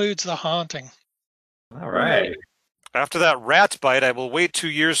the haunting. All right. After that rat bite, I will wait 2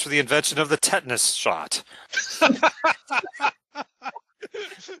 years for the invention of the tetanus shot.